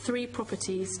 3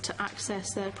 properties to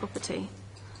access their property.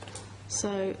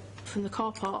 So from the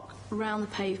car park round the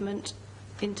pavement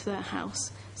into their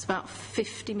house, it's about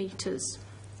 50 metres.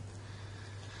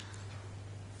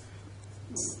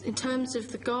 In terms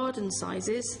of the garden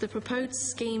sizes, the proposed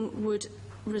scheme would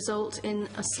result in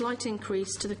a slight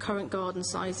increase to the current garden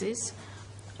sizes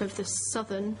of the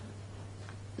southern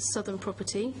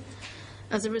property.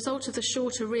 As a result of the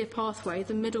shorter rear pathway,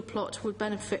 the middle plot would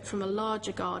benefit from a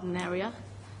larger garden area.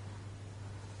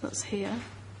 That's here.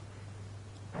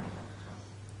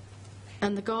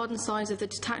 And the garden size of the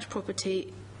detached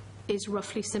property is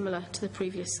roughly similar to the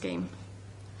previous scheme.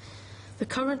 The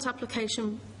current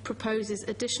application proposes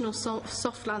additional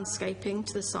soft landscaping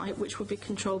to the site, which will be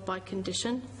controlled by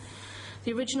condition.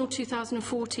 The original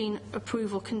 2014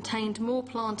 approval contained more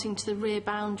planting to the rear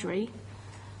boundary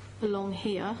along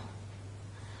here,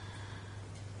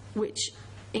 which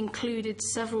included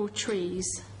several trees.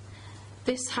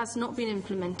 This has not been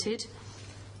implemented.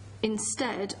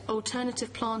 Instead,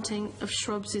 alternative planting of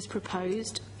shrubs is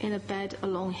proposed in a bed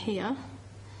along here.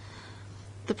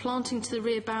 The planting to the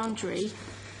rear boundary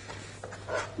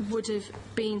would have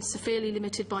been severely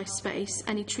limited by space.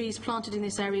 Any trees planted in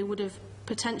this area would have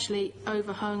potentially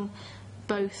overhung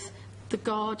both the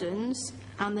gardens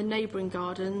and the neighbouring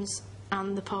gardens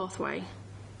and the pathway.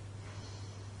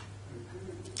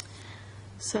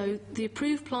 So the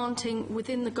approved planting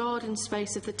within the garden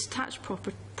space of the detached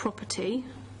property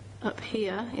up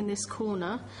here in this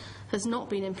corner has not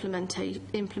been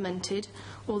implemented,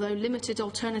 although limited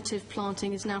alternative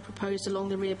planting is now proposed along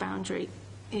the rear boundary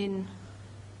in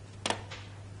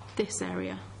this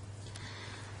area.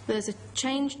 There's a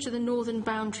change to the northern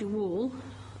boundary wall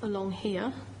along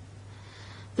here.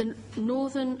 The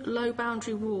northern low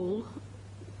boundary wall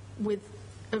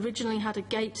originally had a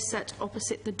gate set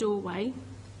opposite the doorway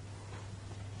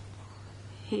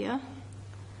here.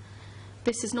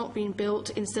 This has not been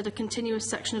built. Instead, a continuous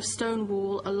section of stone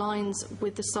wall aligns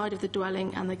with the side of the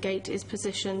dwelling, and the gate is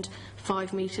positioned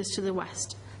 5 metres to the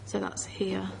west. So that's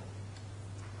here.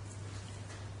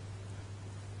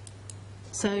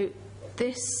 So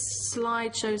this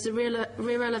slide shows the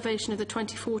rear elevation of the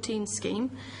 2014 scheme.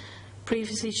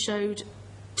 Previously showed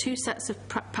 2 sets of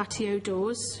patio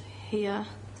doors here,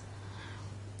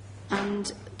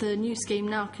 and the new scheme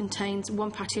now contains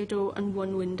 1 patio door and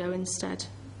 1 window instead.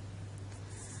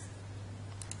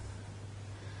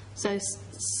 So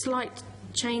slight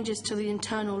changes to the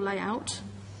internal layout.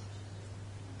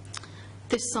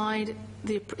 This side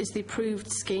is the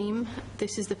approved scheme.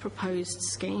 This is the proposed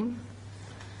scheme.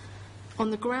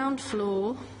 On the ground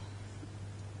floor,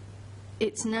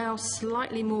 it's now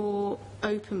slightly more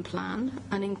open plan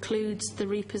and includes the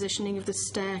repositioning of the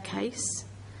staircase.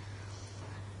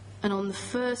 And on the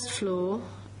first floor,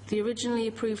 the originally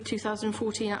approved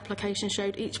 2014 application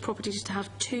showed each property to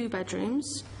have 2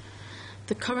 bedrooms.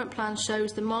 The current plan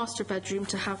shows the master bedroom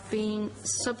to have been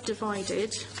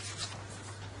subdivided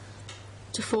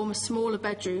to form a smaller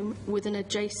bedroom with an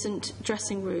adjacent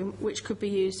dressing room, which could be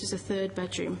used as a 3rd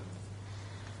bedroom.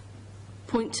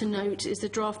 Point to note is the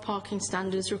draft parking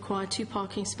standards require 2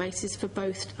 parking spaces for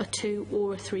both a 2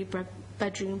 or a 3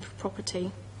 bedroom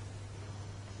property.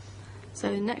 So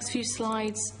the next few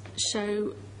slides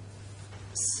show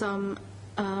some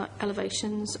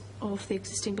elevations of the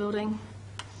existing building.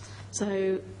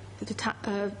 So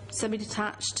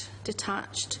semi-detached,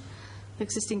 detached,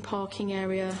 existing parking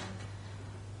area,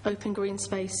 open green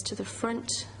space to the front,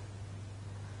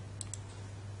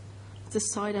 the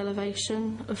side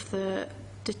elevation of the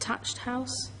detached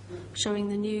house, showing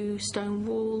the new stone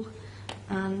wall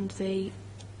and the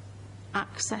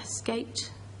access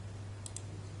gate.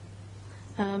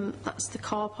 That's the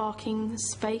car parking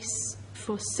space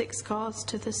for 6 cars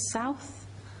to the south.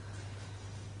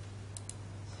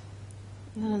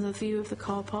 Another view of the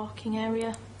car parking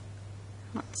area.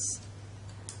 That's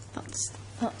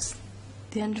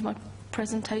the end of my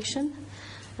presentation.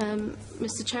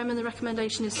 Mr. Chairman, the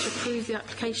recommendation is to approve the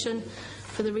application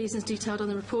for the reasons detailed on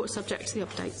the report, subject to the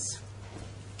updates.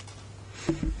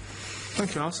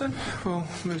 Thank you, Alison. We'll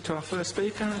move to our first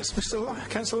speaker. It's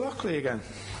Councillor Lockley again.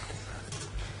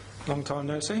 Long time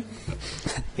no see.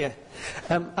 Yeah.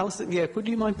 Alison, yeah, would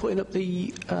you mind putting up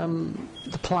the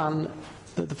plan,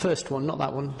 the first one, not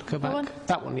that one, go back.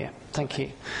 That one, yeah. Thank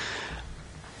you.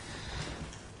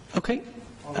 Okay.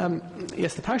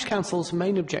 Yes, the Parish Council's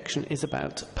main objection is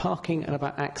about parking and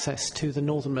about access to the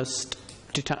northernmost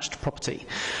detached property.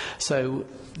 So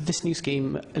this new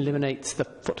scheme eliminates the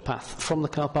footpath from the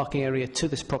car parking area to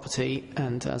this property,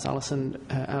 and as Alison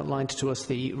outlined to us,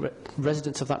 the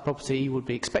residents of that property would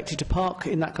be expected to park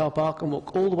in that car park and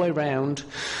walk all the way round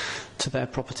to their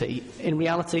property. In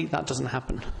reality, that doesn't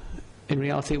happen. In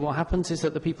reality, what happens is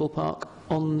that the people park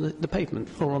on the pavement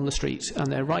or on the street,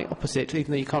 and they're right opposite,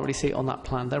 even though you can't really see it on that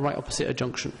plan, they're right opposite a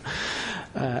junction.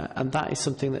 And that is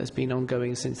something that has been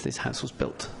ongoing since this house was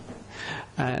built.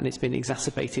 And it's been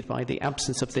exacerbated by the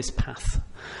absence of this path.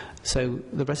 So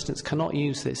the residents cannot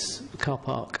use this car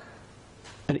park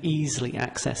and easily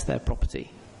access their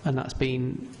property. And that's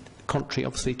been contrary,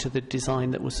 obviously, to the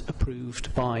design that was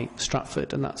approved by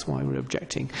Stratford, and that's why we're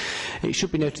objecting. It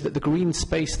should be noted that the green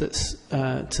space that's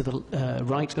to the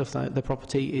right of the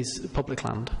property is public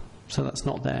land, so that's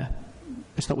not there.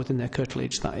 It's not within their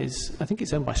curtilage. That is, I think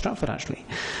it's owned by Stratford, actually.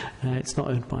 It's not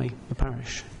owned by the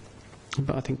parish,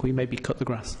 but I think we maybe cut the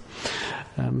grass.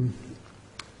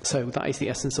 So that is the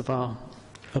essence of our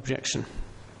objection.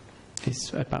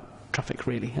 It's about traffic,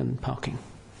 really, and parking.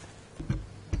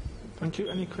 Thank you.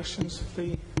 Any questions for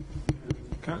the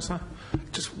Councillor?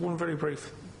 Just one very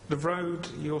brief. The road,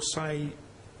 you'll say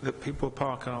that people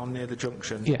park on near the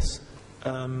junction. Yes.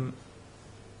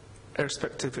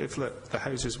 Irrespective if the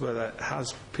houses were there,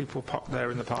 has people parked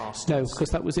there in the past? No,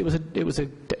 because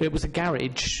it was a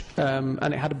garage,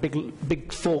 and it had a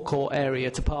big forecourt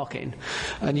area to park in,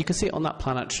 and you can see it on that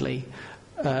plan actually.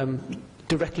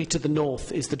 Directly to the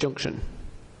north is the junction.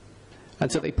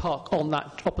 And so they park on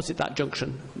that, opposite that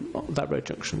junction, that road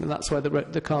junction, and that's where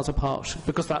the cars are parked,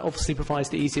 because that obviously provides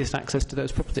the easiest access to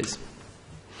those properties.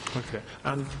 Okay.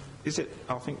 And is it,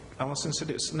 I think Alison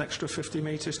said it's an extra 50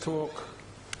 metres to walk?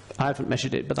 I haven't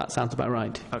measured it, but that sounds about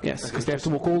right. Okay. Yes, because they have to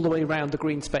walk all the way around the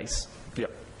green space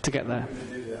to get there.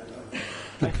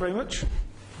 Thank you very much.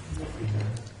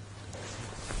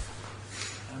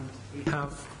 And we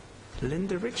have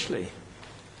Linda Richley,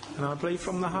 and I believe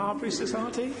from the Harbury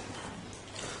Society?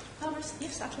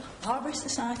 Yes, Harbury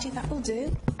Society, that will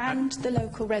do, and the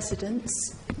local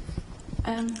residents.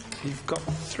 You've got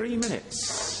 3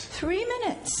 minutes. 3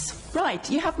 minutes. Right,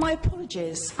 you have my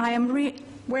apologies. I am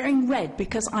wearing red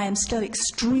because I am still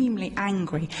extremely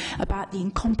angry about the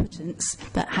incompetence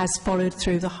that has followed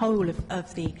through the whole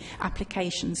of the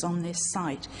applications on this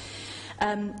site.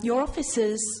 Your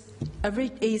officers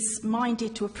is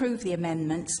minded to approve the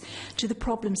amendments to the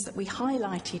problems that we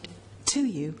highlighted to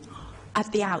you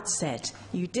at the outset.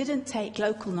 You didn't take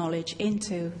local knowledge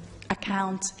into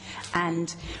account,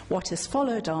 and what has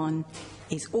followed on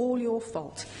is all your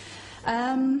fault.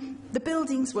 The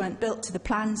buildings weren't built to the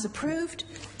plans approved,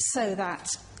 so that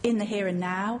in the here and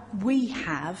now we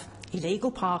have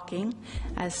illegal parking,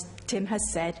 as Tim has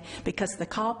said, because the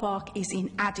car park is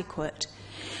inadequate.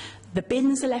 The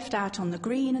bins are left out on the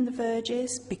green and the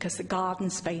verges because the garden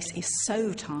space is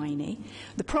so tiny.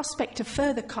 The prospect of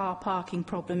further car parking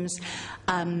problems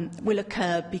will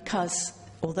occur because,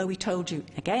 although we told you,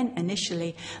 again,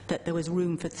 initially, that there was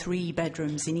room for 3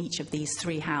 bedrooms in each of these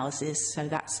 3 houses, so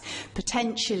that's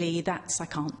potentially, I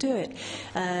can't do it.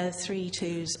 3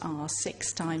 twos are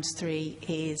 6 times 3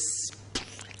 is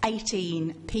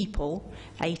 18 people,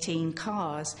 18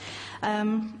 cars.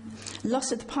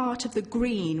 Loss of the part of the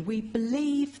green. We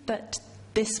believe that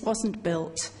this wasn't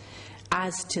built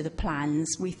as to the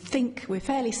plans. We're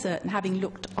fairly certain, having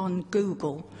looked on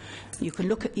Google, you can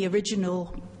look at the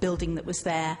original building that was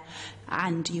there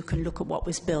and you can look at what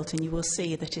was built and you will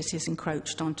see that it is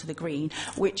encroached onto the green,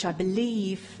 which I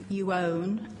believe you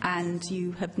own and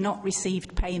you have not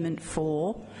received payment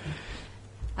for.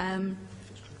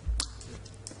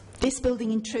 This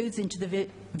building intrudes into the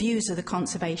views of the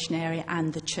conservation area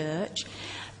and the church.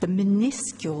 The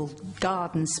minuscule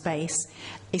garden space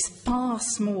is far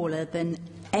smaller than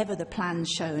ever the plans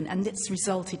shown, and it's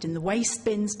resulted in the waste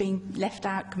bins being left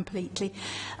out completely,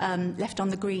 left on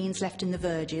the greens, left in the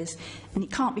verges, and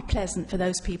it can't be pleasant for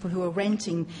those people who are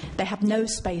renting. They have no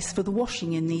space for the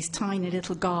washing in these tiny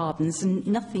little gardens and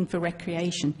nothing for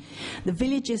recreation. The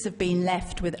villages have been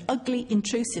left with ugly,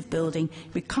 intrusive building.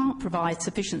 We can't provide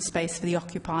sufficient space for the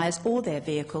occupiers or their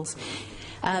vehicles.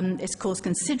 It's caused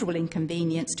considerable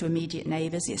inconvenience to immediate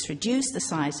neighbours. It's reduced the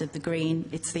size of the green.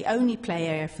 It's the only play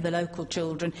area for the local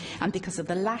children, and because of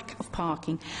the lack of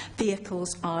parking,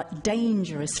 vehicles are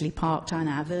dangerously parked on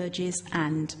our verges,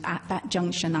 and at that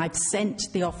junction I've sent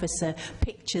the officer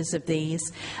pictures of these,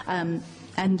 and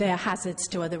they're hazards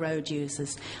to other road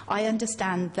users. I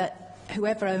understand that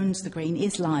whoever owns the green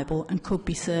is liable and could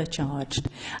be surcharged.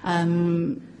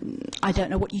 I don't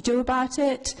know what you do about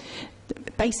it.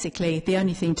 Basically, the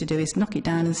only thing to do is knock it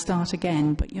down and start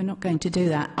again, but you're not going to do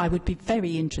that. I would be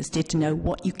very interested to know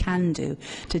what you can do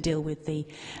to deal with the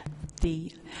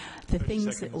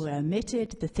things that were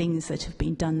omitted, the things that have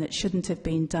been done that shouldn't have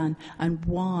been done, and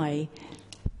why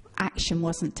action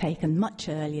wasn't taken much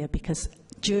earlier, because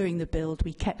during the build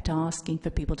we kept asking for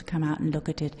people to come out and look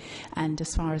at it, and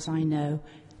as far as I know,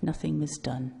 nothing was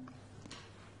done.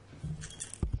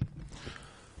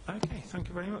 Okay, thank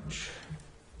you very much.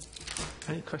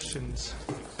 Any questions?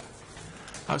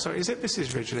 Oh, sorry, is it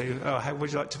Mrs. Ridgely? Oh, how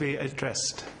would you like to be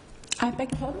addressed? I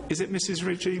beg your pardon? Is it Mrs.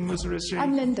 Ridgely, Ms. Ridgely?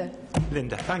 I'm Linda.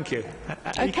 Linda, thank you.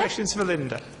 Any questions for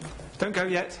Linda? Don't go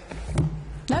yet.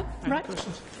 No, right.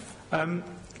 Questions?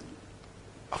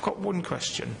 I've got one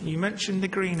question. You mentioned the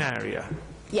green area.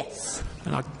 Yes.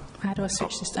 And how do I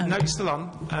switch this on? No, it's still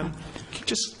on.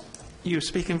 You were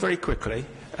speaking very quickly,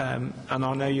 and I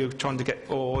know you're trying to get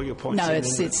all your points in. No,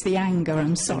 it's the anger,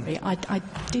 I'm sorry. I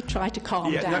did try to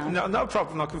calm down. No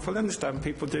problem. I can fully understand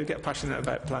people do get passionate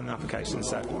about planning applications.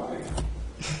 So,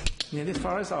 nearly as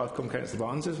far as I've come, Councillor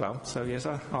Barnes, as well. So, yes,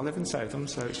 I live in Southam,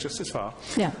 so it's just as far.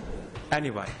 Yeah.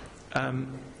 Anyway,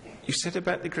 you said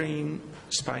about the green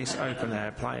space, open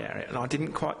air, play area, and I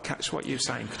didn't quite catch what you were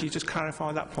saying. Could you just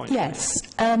clarify that point? Yes.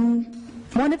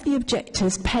 One of the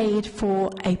objectors paid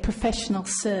for a professional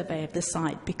survey of the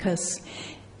site because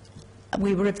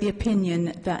we were of the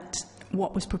opinion that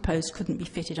what was proposed couldn't be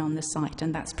fitted on the site,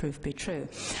 and that's proved to be true.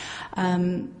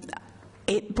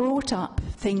 It brought up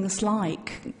things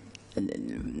like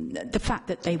the fact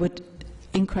that they would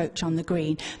encroach on the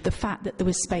green, the fact that there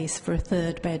was space for a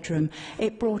 3rd bedroom.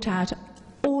 It brought out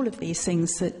all of these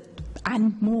things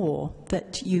and more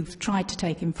that you've tried to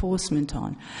take enforcement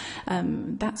on.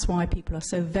 That's why people are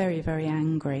so very, very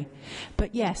angry.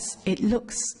 But yes, if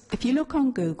you look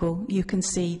on Google, you can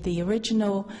see the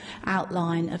original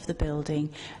outline of the building.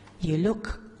 You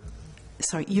look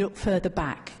further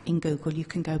back in Google, you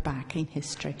can go back in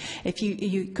history. If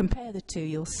you compare the two,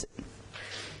 you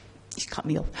cut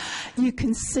me off. You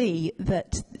can see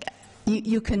that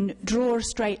you can draw a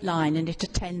straight line and it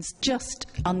attends just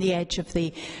on the edge of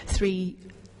the 3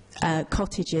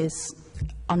 cottages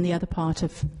on the other part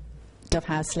of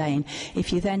Dovehouse Lane.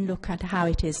 If you then look at how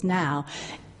it is now,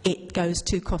 it goes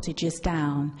 2 cottages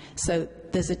down. So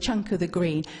there's a chunk of the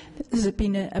green. There's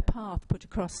been a path put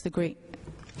across the green.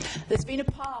 There's been a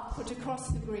path put across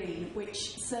the green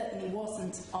which certainly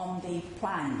wasn't on the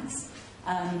plans,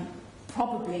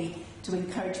 probably to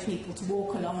encourage people to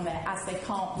walk along there as they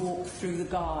can't walk through the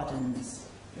gardens.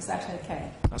 Is that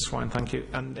okay? That's fine, thank you.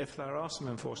 And if there are some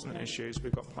enforcement issues,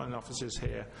 we've got planning officers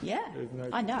here. Yeah,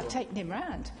 I know, I've taken him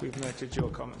round. We've noted your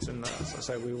comments in that,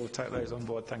 so we will take those on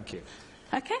board. Thank you.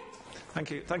 Okay.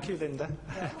 Thank you, Linda.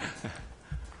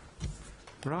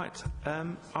 Right,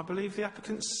 I believe the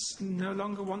applicants no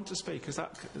longer want to speak. Is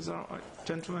that right,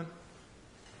 gentlemen?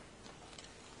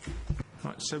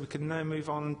 Right, so we can now move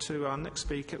on to our next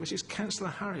speaker, which is Councillor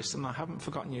Harris, and I haven't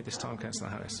forgotten you this time, Councillor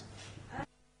Harris.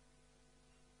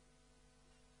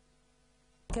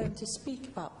 Going to speak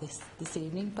about this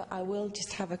evening, but I will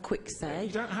just have a quick say.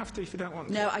 You don't have to if you don't want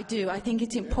to. No, I do. I think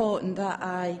it's important that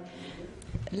I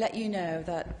let you know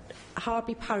that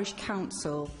Harby Parish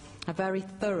Council are very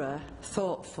thorough,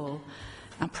 thoughtful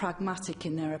and pragmatic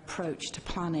in their approach to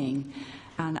planning,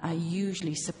 and I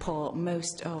usually support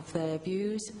most of their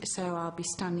views, so I'll be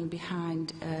standing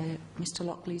behind Mr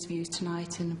Lockley's views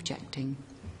tonight and objecting.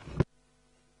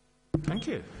 Thank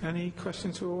you. Any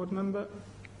questions for Ward Member?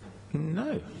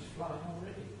 No.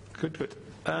 Good.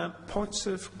 Points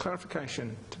of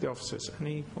clarification to the officers.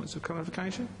 Any points of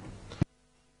clarification?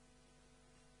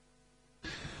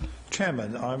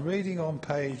 Chairman, I'm reading on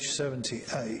page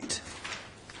 78,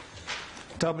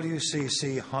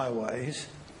 WCC Highways.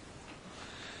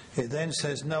 It then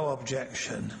says no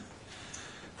objection,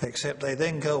 except they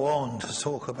then go on to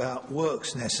talk about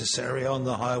works necessary on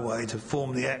the highway to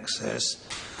form the access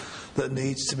that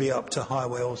needs to be up to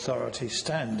Highway Authority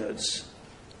standards.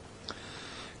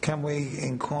 Can we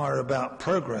inquire about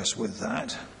progress with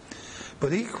that?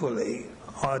 But equally,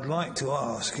 I'd like to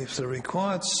ask if the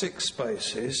required 6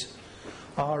 spaces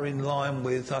are in line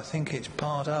with, I think it's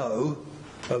Part O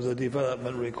of the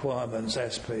Development Requirements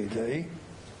SPD.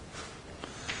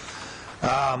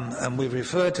 And we've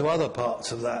referred to other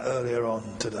parts of that earlier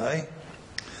on today.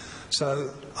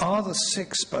 So are the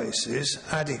 6 spaces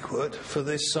adequate for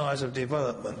this size of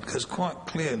development? Because quite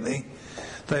clearly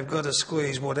they've got to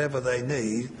squeeze whatever they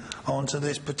need onto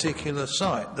this particular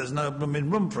site. There's no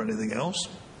room for anything else.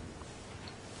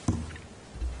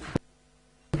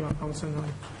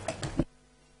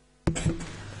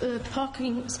 The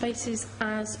parking spaces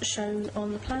as shown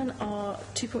on the plan are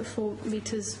 2.4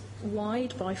 metres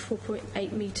wide by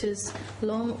 4.8 metres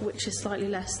long, which is slightly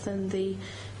less than the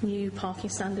new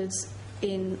parking standards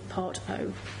in Part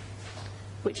O,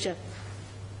 which are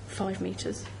 5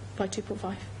 metres by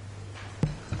 2.5.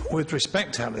 With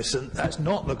respect, Alison, that's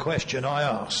not the question I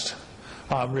asked.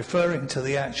 I'm referring to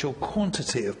the actual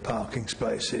quantity of parking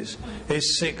spaces.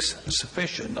 Is 6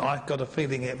 sufficient? I've got a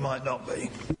feeling it might not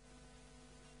be.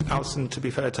 Alison, to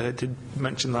be fair to her, did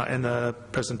mention that in her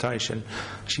presentation.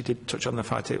 She did touch on the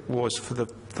fact it was for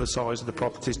the size of the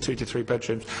properties, 2 to 3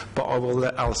 bedrooms, but I will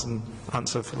let Alison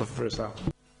answer for herself.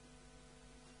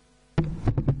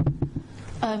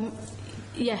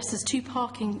 Yes, there's 2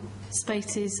 parking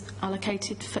spaces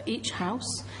allocated for each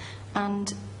house,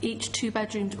 and each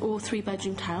 2-bedroomed or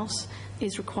 3-bedroomed house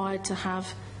is required to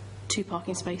have 2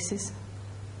 parking spaces.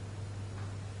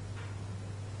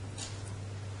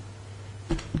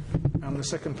 And the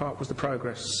second part was the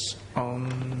progress on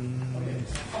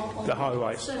the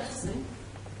highways.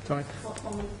 Sorry?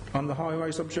 On the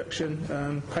highways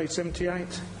objection, page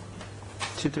 78,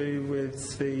 to do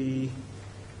with the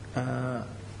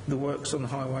works on the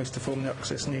highways to form the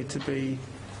access need to be...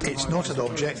 It's not an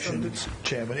objection,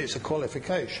 Chairman, it's a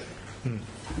qualification.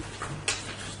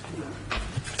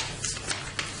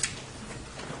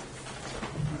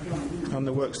 And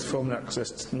the works to form the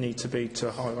access need to be to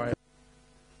a highway.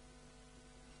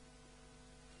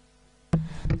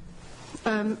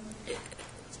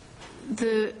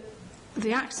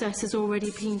 The access has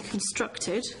already been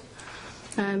constructed.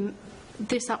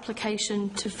 This application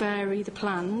to vary the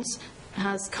plans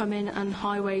has come in, and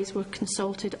highways were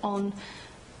consulted on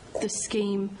the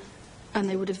scheme, and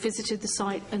they would have visited the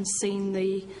site and seen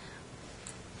the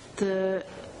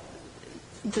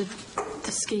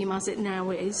scheme as it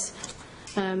now is.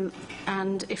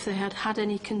 And if they had had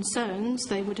any concerns,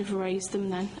 they would have raised them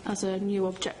then as a new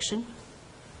objection.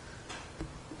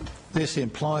 This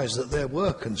implies that there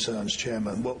were concerns,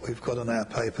 Chairman, what we've got on our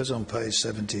papers on page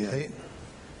 78.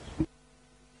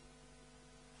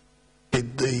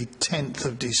 The 10th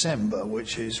of December,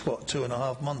 which is, what,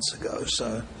 2.5 months ago,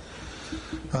 so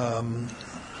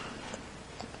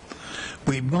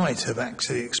we might have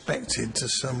actually expected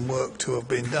some work to have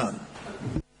been done.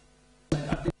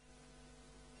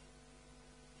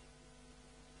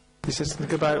 This is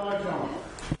about...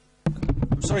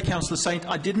 I'm sorry, Councillor Saint,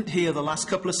 I didn't hear the last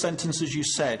couple of sentences you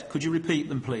said. Could you repeat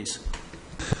them, please?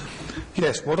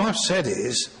 Yes, what I've said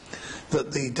is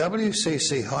that the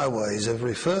WCC Highways have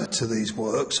referred to these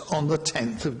works on the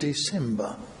 10th of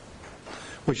December,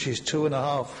 which is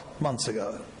 2.5 months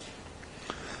ago.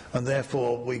 And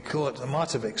therefore we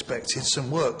might have expected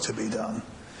some work to be done.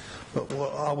 But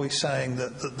what are we saying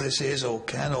that this is or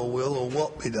can or will or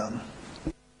what be done?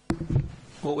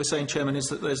 What we're saying, Chairman, is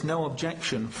that there's no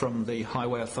objection from the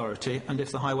Highway Authority, and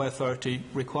if the Highway Authority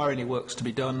require any works to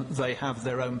be done, they have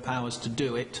their own powers to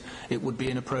do it. It would be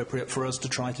inappropriate for us to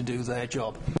try to do their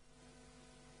job.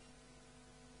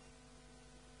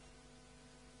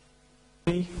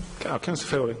 Councillor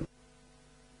Fielding.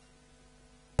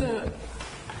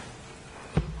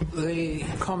 The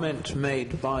comment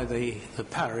made by the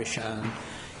parish, Anne,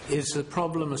 is the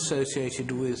problem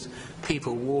associated with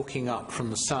people walking up from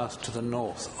the south to the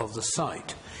north of the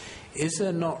site. Is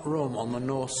there not room on the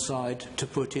north side to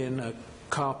put in a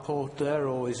carport there,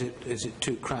 or is it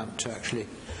too cramped to actually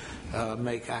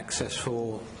make access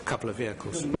for a couple of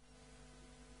vehicles?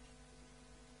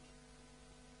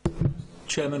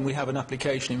 Chairman, we have an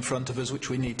application in front of us which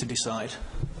we need to decide.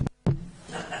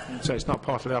 So it's not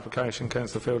part of the application,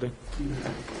 Councillor Fielding.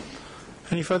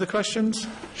 Any further questions?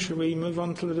 Shall we move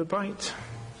on to the debate?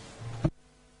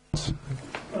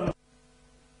 Well,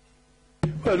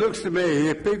 it looks to me,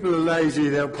 if people are lazy,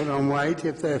 they'll put on weight.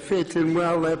 If they're fit and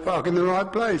well, they'll park in the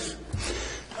right place.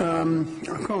 I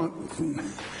can't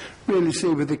really see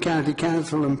with the county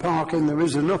council and parking, there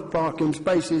is enough parking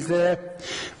spaces there.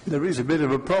 There is a bit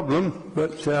of a problem,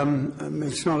 but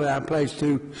it's not our place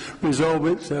to resolve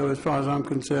it, so as far as I'm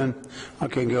concerned, I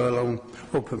can go along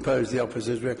or propose the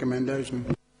officer's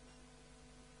recommendation.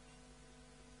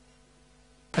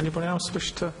 Anybody else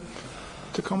wish to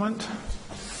comment?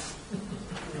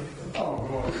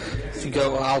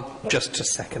 I'll just to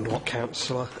second what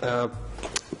Councillor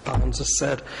Barnes has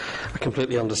said. I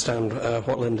completely understand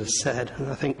what Linda's said,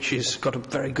 and I think she's got a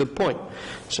very good point.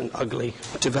 It's an ugly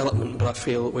development, but I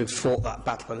feel that we've fought that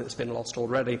battle and it's been lost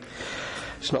already.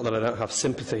 It's not that I don't have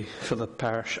sympathy for the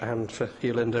parish and for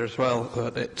you, Linda, as well,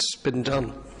 but it's been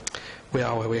done. We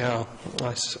are where we are.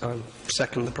 I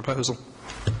second the proposal.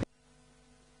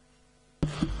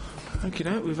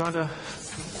 Okay, we've had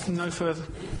no further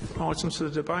items to the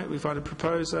debate. We've had a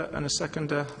proposer and a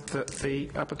seconder that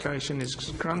the application is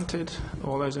granted.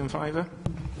 All those in favour?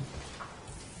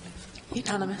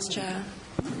 Unanimous, Chair.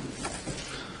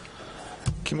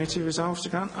 Committee resolves to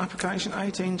grant application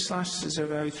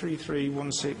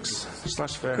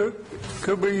 18/03316/Fair.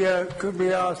 Could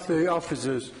we ask the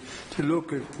officers to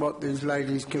look at what these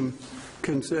ladies'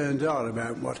 concerns are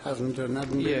about what hasn't and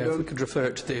hasn't been done? Yeah, if we could refer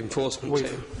it to the enforcement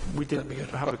team. We did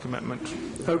have a commitment.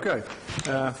 Okay.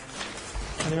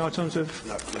 Any items of...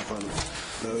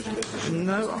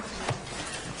 No.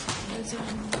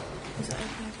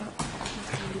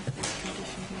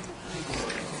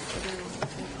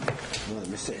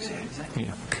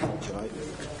 Yeah.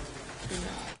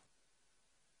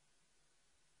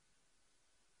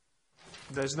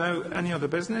 There's no any other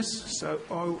business, so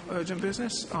urgent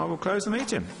business. I will close the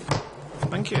meeting.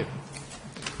 Thank you.